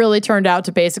 This really turned out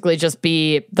to basically just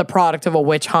be the product of a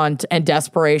witch hunt and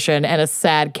desperation and a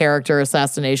sad character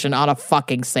assassination on a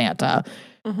fucking Santa.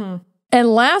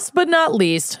 And last but not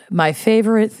least, my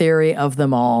favorite theory of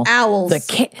them all. Owls.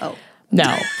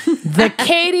 No, the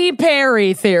Katy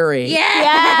Perry theory.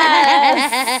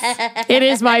 Yes. It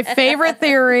is my favorite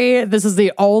theory. This is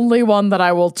the only one that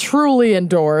I will truly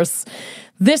endorse.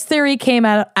 This theory came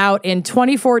out in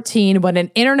 2014 when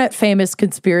an internet famous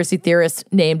conspiracy theorist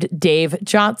named Dave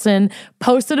Johnson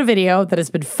posted a video that has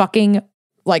been fucking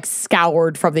like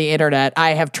scoured from the internet.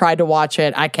 I have tried to watch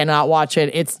it. I cannot watch it.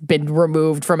 It's been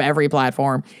removed from every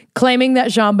platform. Claiming that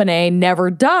JonBenet never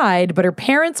died, but her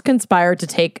parents conspired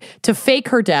to fake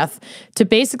her death to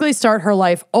basically start her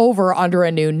life over under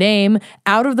a new name,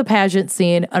 out of the pageant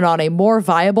scene, and on a more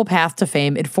viable path to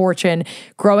fame and fortune,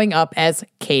 growing up as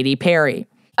Katy Perry.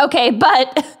 Okay,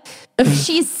 but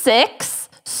she's 6,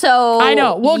 so I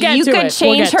know. We'll get you to could it.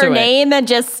 change her name and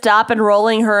just stop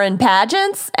enrolling her in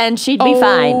pageants, and she'd be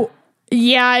fine.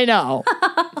 Yeah, I know.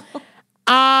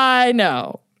 I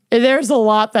know. There's a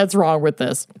lot that's wrong with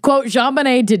this. Quote,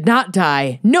 JonBenet did not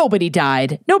die. Nobody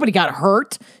died. Nobody got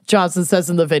hurt, Johnson says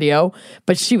in the video,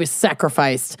 but she was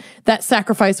sacrificed. That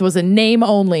sacrifice was a name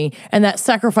only, and that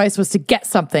sacrifice was to get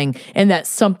something, and that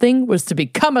something was to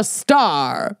become a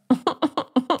star.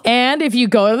 And if you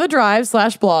go to the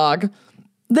drive/blog,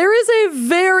 there is a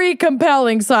very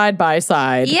compelling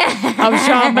side-by-side of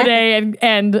JonBenet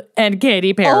and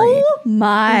Katy Perry. Oh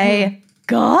my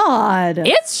God.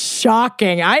 It's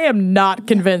shocking. I am not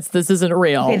convinced this isn't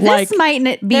real. Okay, this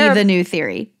might be the new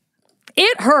theory.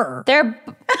 Her.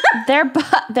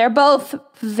 They're both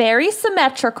very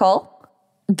symmetrical.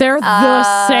 They're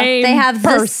the same They have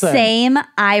person. the same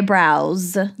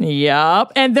eyebrows.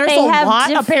 Yep. And there's They a have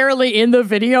lot apparently in the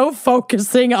video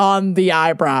focusing on the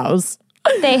eyebrows.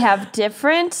 They have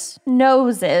different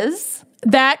noses.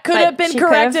 That could But have been she could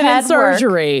corrected have in had work.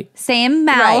 surgery. Same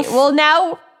mouth. Right. Well,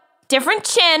 now, different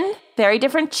chin. Very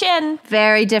different chin.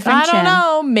 Very different I chin. don't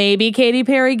know. Maybe Katy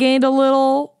Perry gained a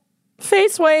little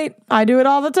face weight. I do it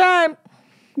all the time.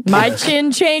 My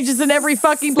chin changes in every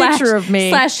fucking picture of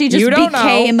me. / she just You don't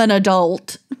became an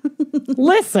adult.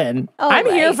 Listen, I'm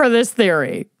here right. for this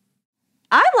theory.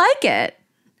 I like it.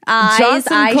 Eyes,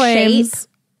 Johnson eye claims.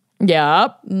 shape.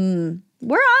 Yep.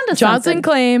 We're on to Johnson something.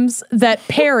 claims that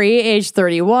Perry, age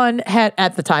 31, had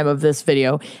at the time of this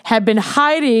video, had been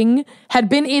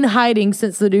in hiding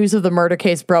since the news of the murder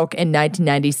case broke in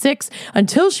 1996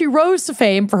 until she rose to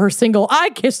fame for her single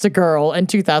I Kissed a Girl in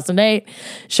 2008.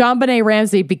 JonBenet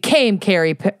Ramsey became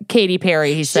Katy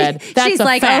Perry, he said. That's she's a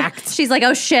like, fact. she's like,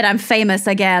 oh shit, I'm famous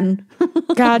again.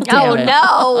 God damn Oh, it.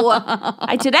 no.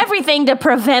 I did everything to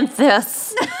prevent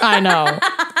this. I know.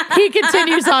 He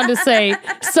continues on to say,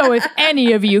 so if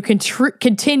any of you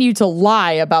continue to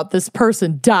lie about this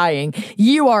person dying,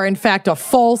 you are in fact a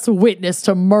false witness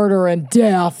to murder and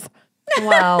death.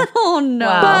 Wow. Oh no.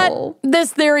 Wow. But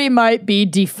this theory might be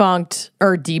debunked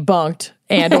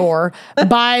and or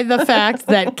by the fact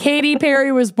that Katy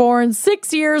Perry was born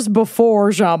 6 years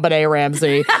before JonBenet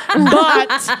Ramsey.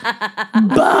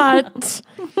 But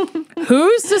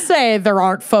who's to say there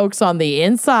aren't folks on the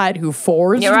inside who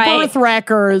forged You're right. birth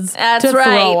records That's to right.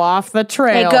 throw off the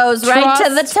trail? It goes right to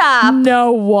the Trust top.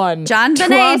 No one. JonBenet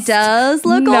Trust does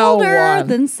look no older one.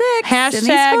 than 6 in these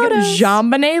Hashtag photos.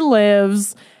 JonBenet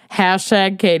lives.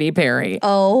 Hashtag Katy Perry.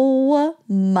 Oh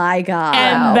my God.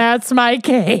 And that's my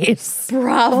case.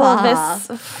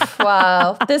 Bravo.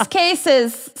 Wow. This case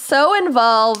is so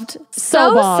involved,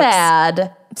 so box.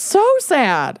 sad. So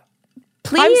sad.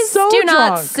 Please so do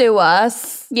not drunk. sue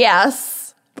us.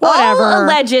 Yes. Whatever. All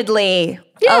allegedly.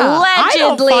 Yeah, Allegedly.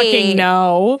 I don't fucking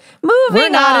know. Moving We're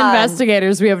not on.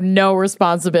 investigators. We have no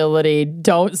responsibility.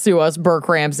 Don't sue us, Burke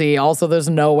Ramsey. Also, there's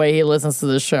no way he listens to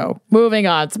this show. Moving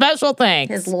on. Special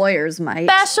thanks. His lawyers might.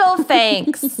 Special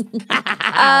thanks.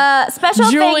 Special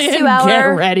Julian, thanks to get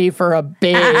our. ready for a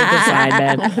big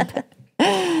assignment.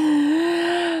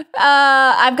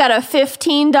 I've got a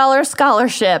 $15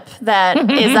 scholarship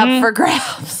that is up for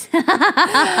grabs.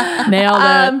 Nailed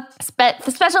it.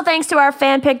 Special thanks to our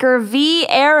fan picker, V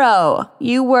Arrow.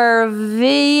 You were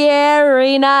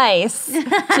very nice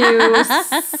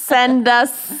to send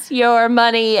us your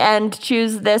money and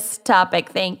choose this topic.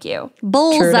 Thank you.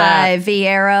 Bullseye,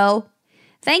 Viero.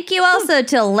 Thank you also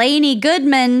to Lainey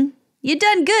Goodman. You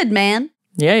done good, man.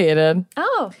 Yeah, you did.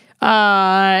 Oh.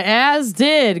 As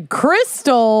did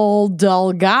Crystal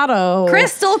Delgado.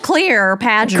 Crystal clear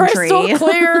pageantry. Crystal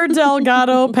Clear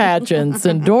Delgado Pageants,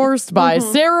 endorsed by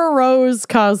Sarah Rose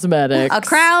Cosmetics. A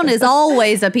crown is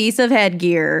always a piece of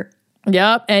headgear.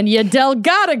 Yep, and you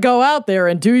gotta go out there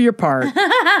and do your part.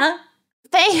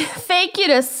 Thank you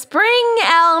to Spring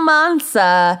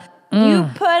Almanza. You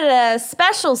put a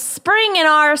special spring in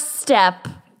our step.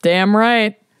 Damn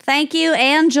right. Thank you,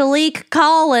 Angelique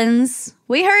Collins.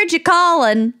 We heard you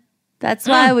calling. That's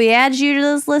why we add you to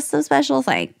this list of special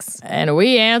thanks. And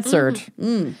we answered.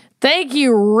 Thank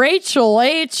you, Rachel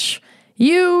H.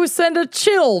 You send a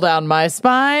chill down my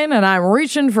spine, and I'm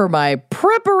reaching for my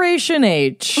preparation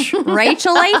H.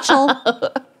 Rachel.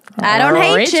 I don't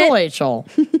hate Rachel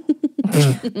you. H.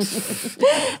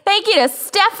 Thank you to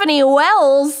Stephanie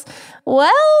Wells.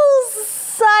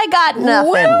 Wells, I got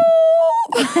nothing.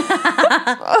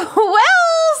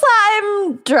 Wells,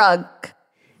 I'm drunk.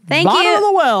 Thank Bottom you. of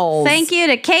the wells. Thank you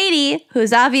to Katie,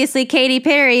 who's obviously Katy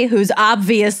Perry, who's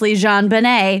obviously Jean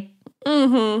Benet.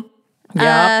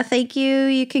 Yep. Thank you.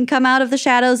 You can come out of the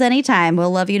shadows anytime.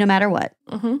 We'll love you no matter what.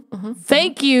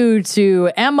 Thank you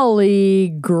to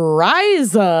Emily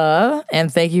Greiza, and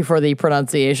thank you for the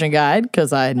pronunciation guide,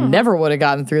 because I never would have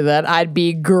gotten through that. I'd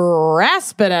be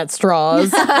grasping at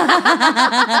straws.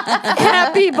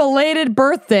 Happy belated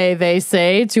birthday, they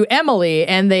say, to Emily,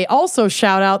 and they also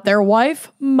shout out their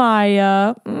wife,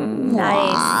 Maya.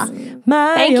 Nice.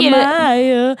 Maya, Thank you to-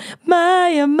 Maya,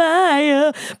 Maya,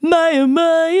 Maya, Maya, Maya,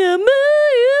 Maya, Maya.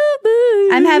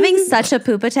 I'm having such a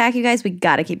poop attack, you guys. We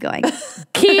gotta keep going.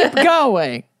 Keep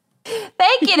going.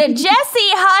 Thank you to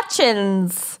Jesse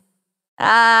Hutchins.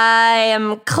 I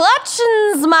am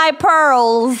clutching my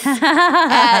pearls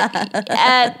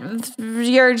at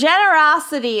your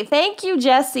generosity. Thank you,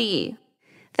 Jesse.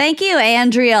 Thank you,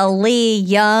 Andrea Lee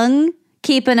Young,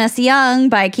 keeping us young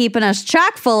by keeping us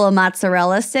chock full of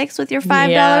mozzarella sticks with your $5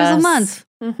 a Yes. month.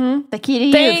 The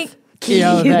key to youth.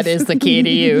 Yo, that is the key to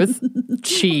youth.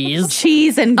 Cheese.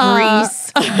 Cheese and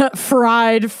grease.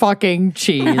 Fried fucking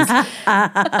cheese.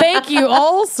 Thank you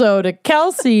also to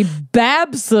Kelsey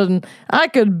Babson. I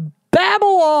could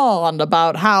babble on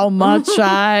about how much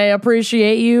I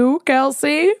appreciate you,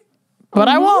 Kelsey, but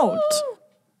I won't.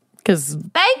 Because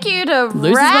Thank you to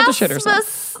Lucy's about to shit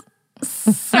herself.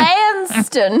 Rasmus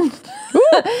Sandston.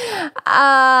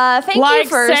 Thank like you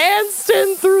for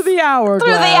Sandston through the hourglass.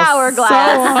 Through the hourglass.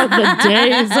 So on the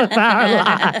days of our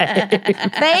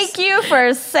lives. Thank you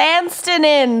for Sandston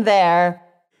in there.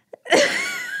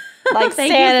 Like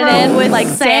Thank standing you in for with like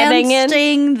standing in.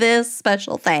 sanding this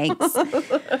special thanks.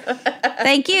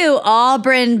 Thank you,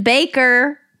 Auburn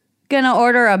Baker. Gonna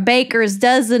order a baker's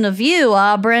dozen of you,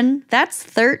 Auburn. That's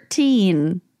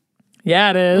 13.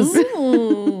 Yeah, it is.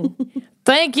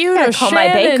 Thank you to call my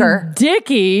Shannon baker.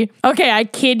 Dickey. Okay, I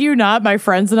kid you not. My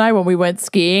friends and I, when we went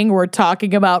skiing, were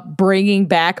talking about bringing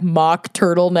back mock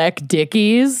turtleneck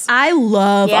dickies. I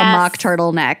love a Yes. mock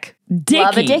turtleneck. Dicky.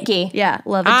 Love a Dickie. Yeah,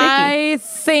 love a dicky. I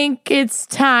think it's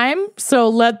time. So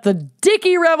let the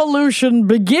Dicky revolution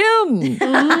begin.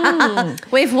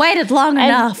 We've waited long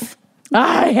enough.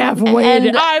 I have waited.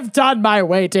 And- I've done my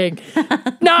waiting.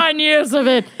 9 years of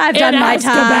it. I've in done my Azkaban.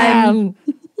 time.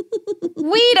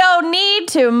 We don't need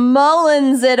to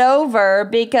Mullins it over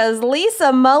because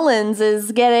Lisa Mullins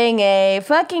is getting a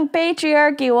fucking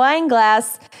patriarchy wine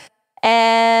glass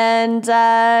and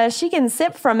she can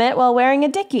sip from it while wearing a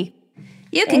dickie.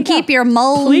 You can keep your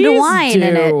mulled Please wine do.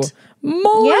 in it.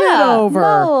 Mull it over.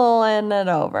 Mulling it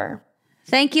over.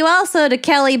 Thank you also to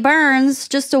Kelly Burns.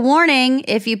 Just a warning,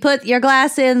 if you put your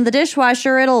glass in the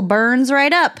dishwasher, it'll burns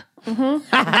right up. So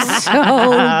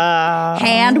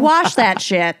hand wash that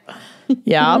shit.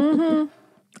 Yeah.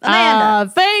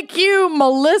 Amanda. Thank you,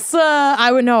 Melissa.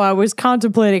 I was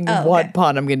contemplating what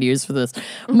pun I'm going to use for this.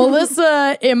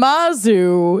 Melissa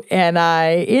Imazu, and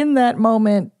I, in that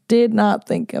moment, did not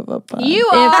think of a pun. You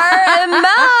are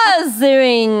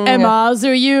Imazuing.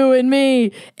 Imazu, you and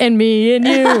me and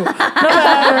you. No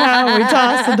matter how we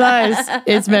toss the dice,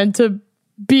 it's meant to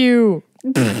bew.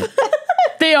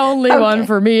 The only one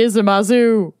for me is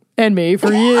Imazu. And me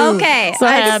for you. Okay, So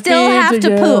I still happy have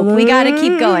to poop. We got to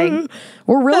keep together. going.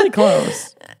 We're really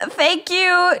close. Thank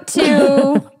you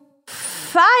to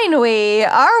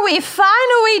Are we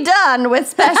finally done with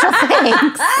special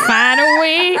thanks?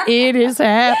 Finally, it has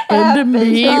happened to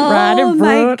me right in my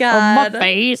front of God. my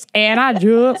face, and I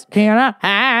just cannot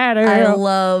hide it. I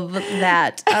love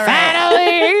that. All right.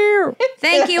 Finally,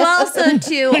 Thank you also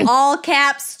to all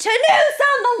caps to News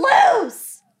on the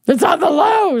Loose. it's on the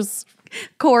lows.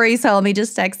 Corey's home. He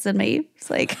just texted me. It's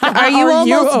like, are you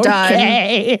almost done?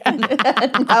 okay?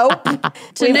 Nope.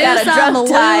 To We've got News a on the drunk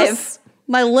dive. Loose.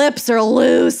 My lips are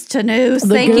loose to News.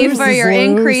 Thank you goose for is your loose.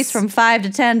 increase from $5 to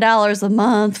 $10 a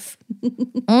month.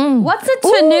 What's a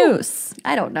Tanoose?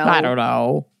 I don't know. I don't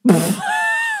know.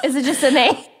 Is it just a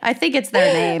name? I think it's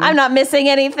their name. I'm not missing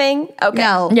anything. Okay.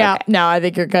 No. Yeah, no, I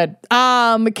think you're good.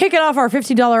 Kicking off our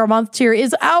 $15 a month tier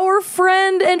is our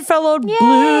friend and fellow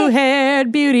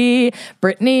blue-haired beauty,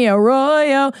 Brittany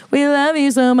Arroyo. We love you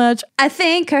so much. I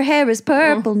think her hair is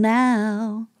purple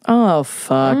now. Oh,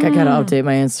 fuck. I gotta update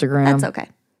my Instagram. That's okay.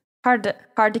 Hard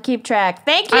to keep track.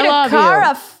 Thank you I to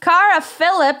love Cara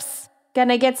Phillips.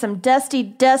 Gonna get some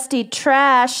dusty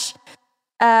trash.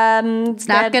 It's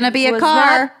not going to be a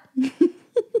car.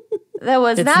 That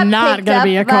was It's not not picked gonna up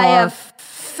be a by car.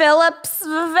 Philips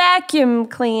vacuum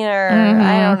cleaner.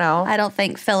 I don't know. I don't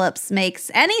think Philips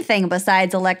makes anything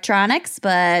besides electronics,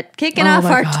 but kicking off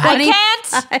our I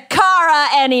can't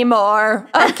Cara anymore.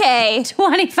 Okay.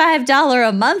 $25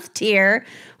 a month tier,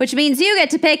 which means you get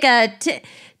to pick a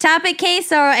topic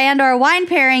case or wine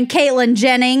pairing, Caitlin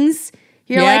Jennings.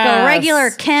 You're like a regular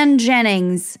Ken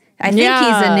Jennings. I think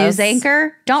he's a news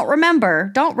anchor. Don't remember.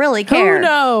 Don't really care. Who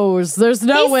knows? There's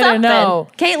no way to know.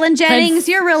 Caitlin Jennings,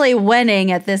 you're really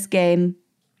winning at this game.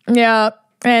 Yeah.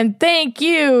 And thank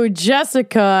you,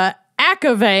 Jessica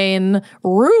Akavane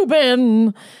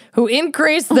Rubin, who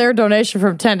increased their donation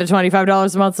from $10 to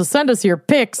 $25 a month. So send us your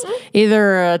picks,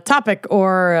 either a topic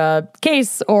or a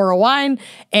case or a wine.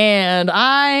 And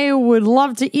I would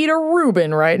love to eat a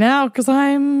Reuben right now because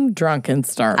I'm drunk and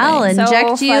starving. I'll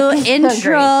inject you fucking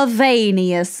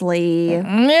intravenously.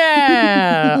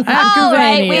 Yeah. All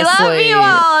right. We love you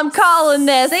all. I'm calling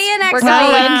this. See you next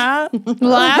We're week. going.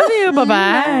 Love you.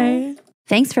 Bye-bye.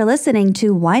 Thanks for listening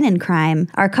to Wine and Crime.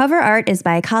 Our cover art is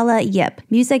by Kala Yip.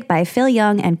 Music by Phil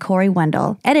Young and Corey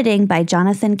Wendell. Editing by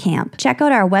Jonathan Camp. Check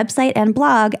out our website and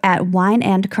blog at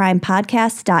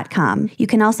wineandcrimepodcast.com. You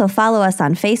can also follow us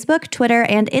on Facebook, Twitter,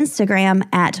 and Instagram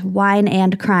at Wine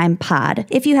and Crime Pod.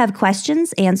 If you have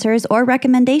questions, answers, or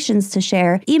recommendations to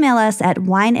share, email us at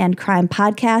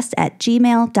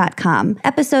wineandcrimepodcast@gmail.com.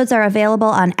 Episodes are available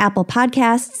on Apple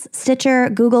Podcasts, Stitcher,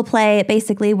 Google Play,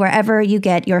 basically wherever you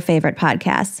get your favorite podcasts.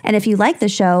 And if you like the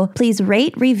show, please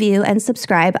rate, review, and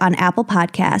subscribe on Apple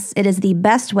Podcasts. It is the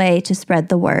best way to spread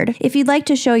the word. If you'd like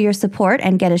to show your support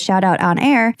and get a shout out on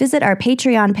air, visit our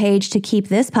Patreon page to keep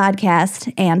this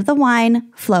podcast and the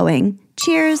wine flowing.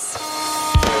 Cheers.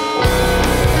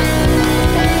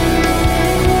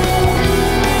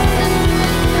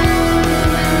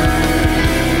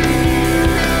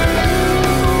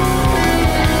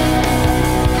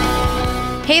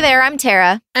 Hey there, I'm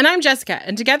Tara. And I'm Jessica,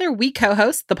 and together we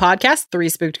co-host the podcast Three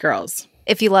Spooked Girls.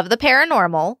 If you love the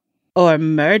paranormal Or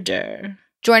murder.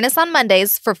 join us on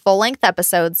Mondays for full-length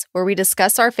episodes where we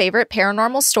discuss our favorite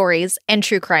paranormal stories and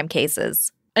true crime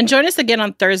cases. And join us again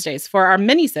on Thursdays for our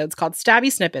mini-sodes called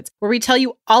Stabby Snippets, where we tell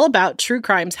you all about true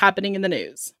crimes happening in the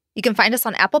news. You can find us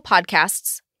on Apple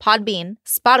Podcasts, Podbean,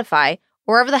 Spotify,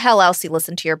 or wherever the hell else you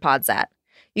listen to your pods at.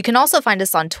 You can also find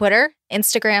us on Twitter,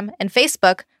 Instagram, and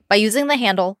Facebook by using the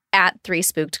handle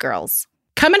 @3spookedgirls.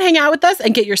 Come and hang out with us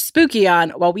and get your spooky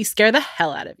on while we scare the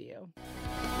hell out of you.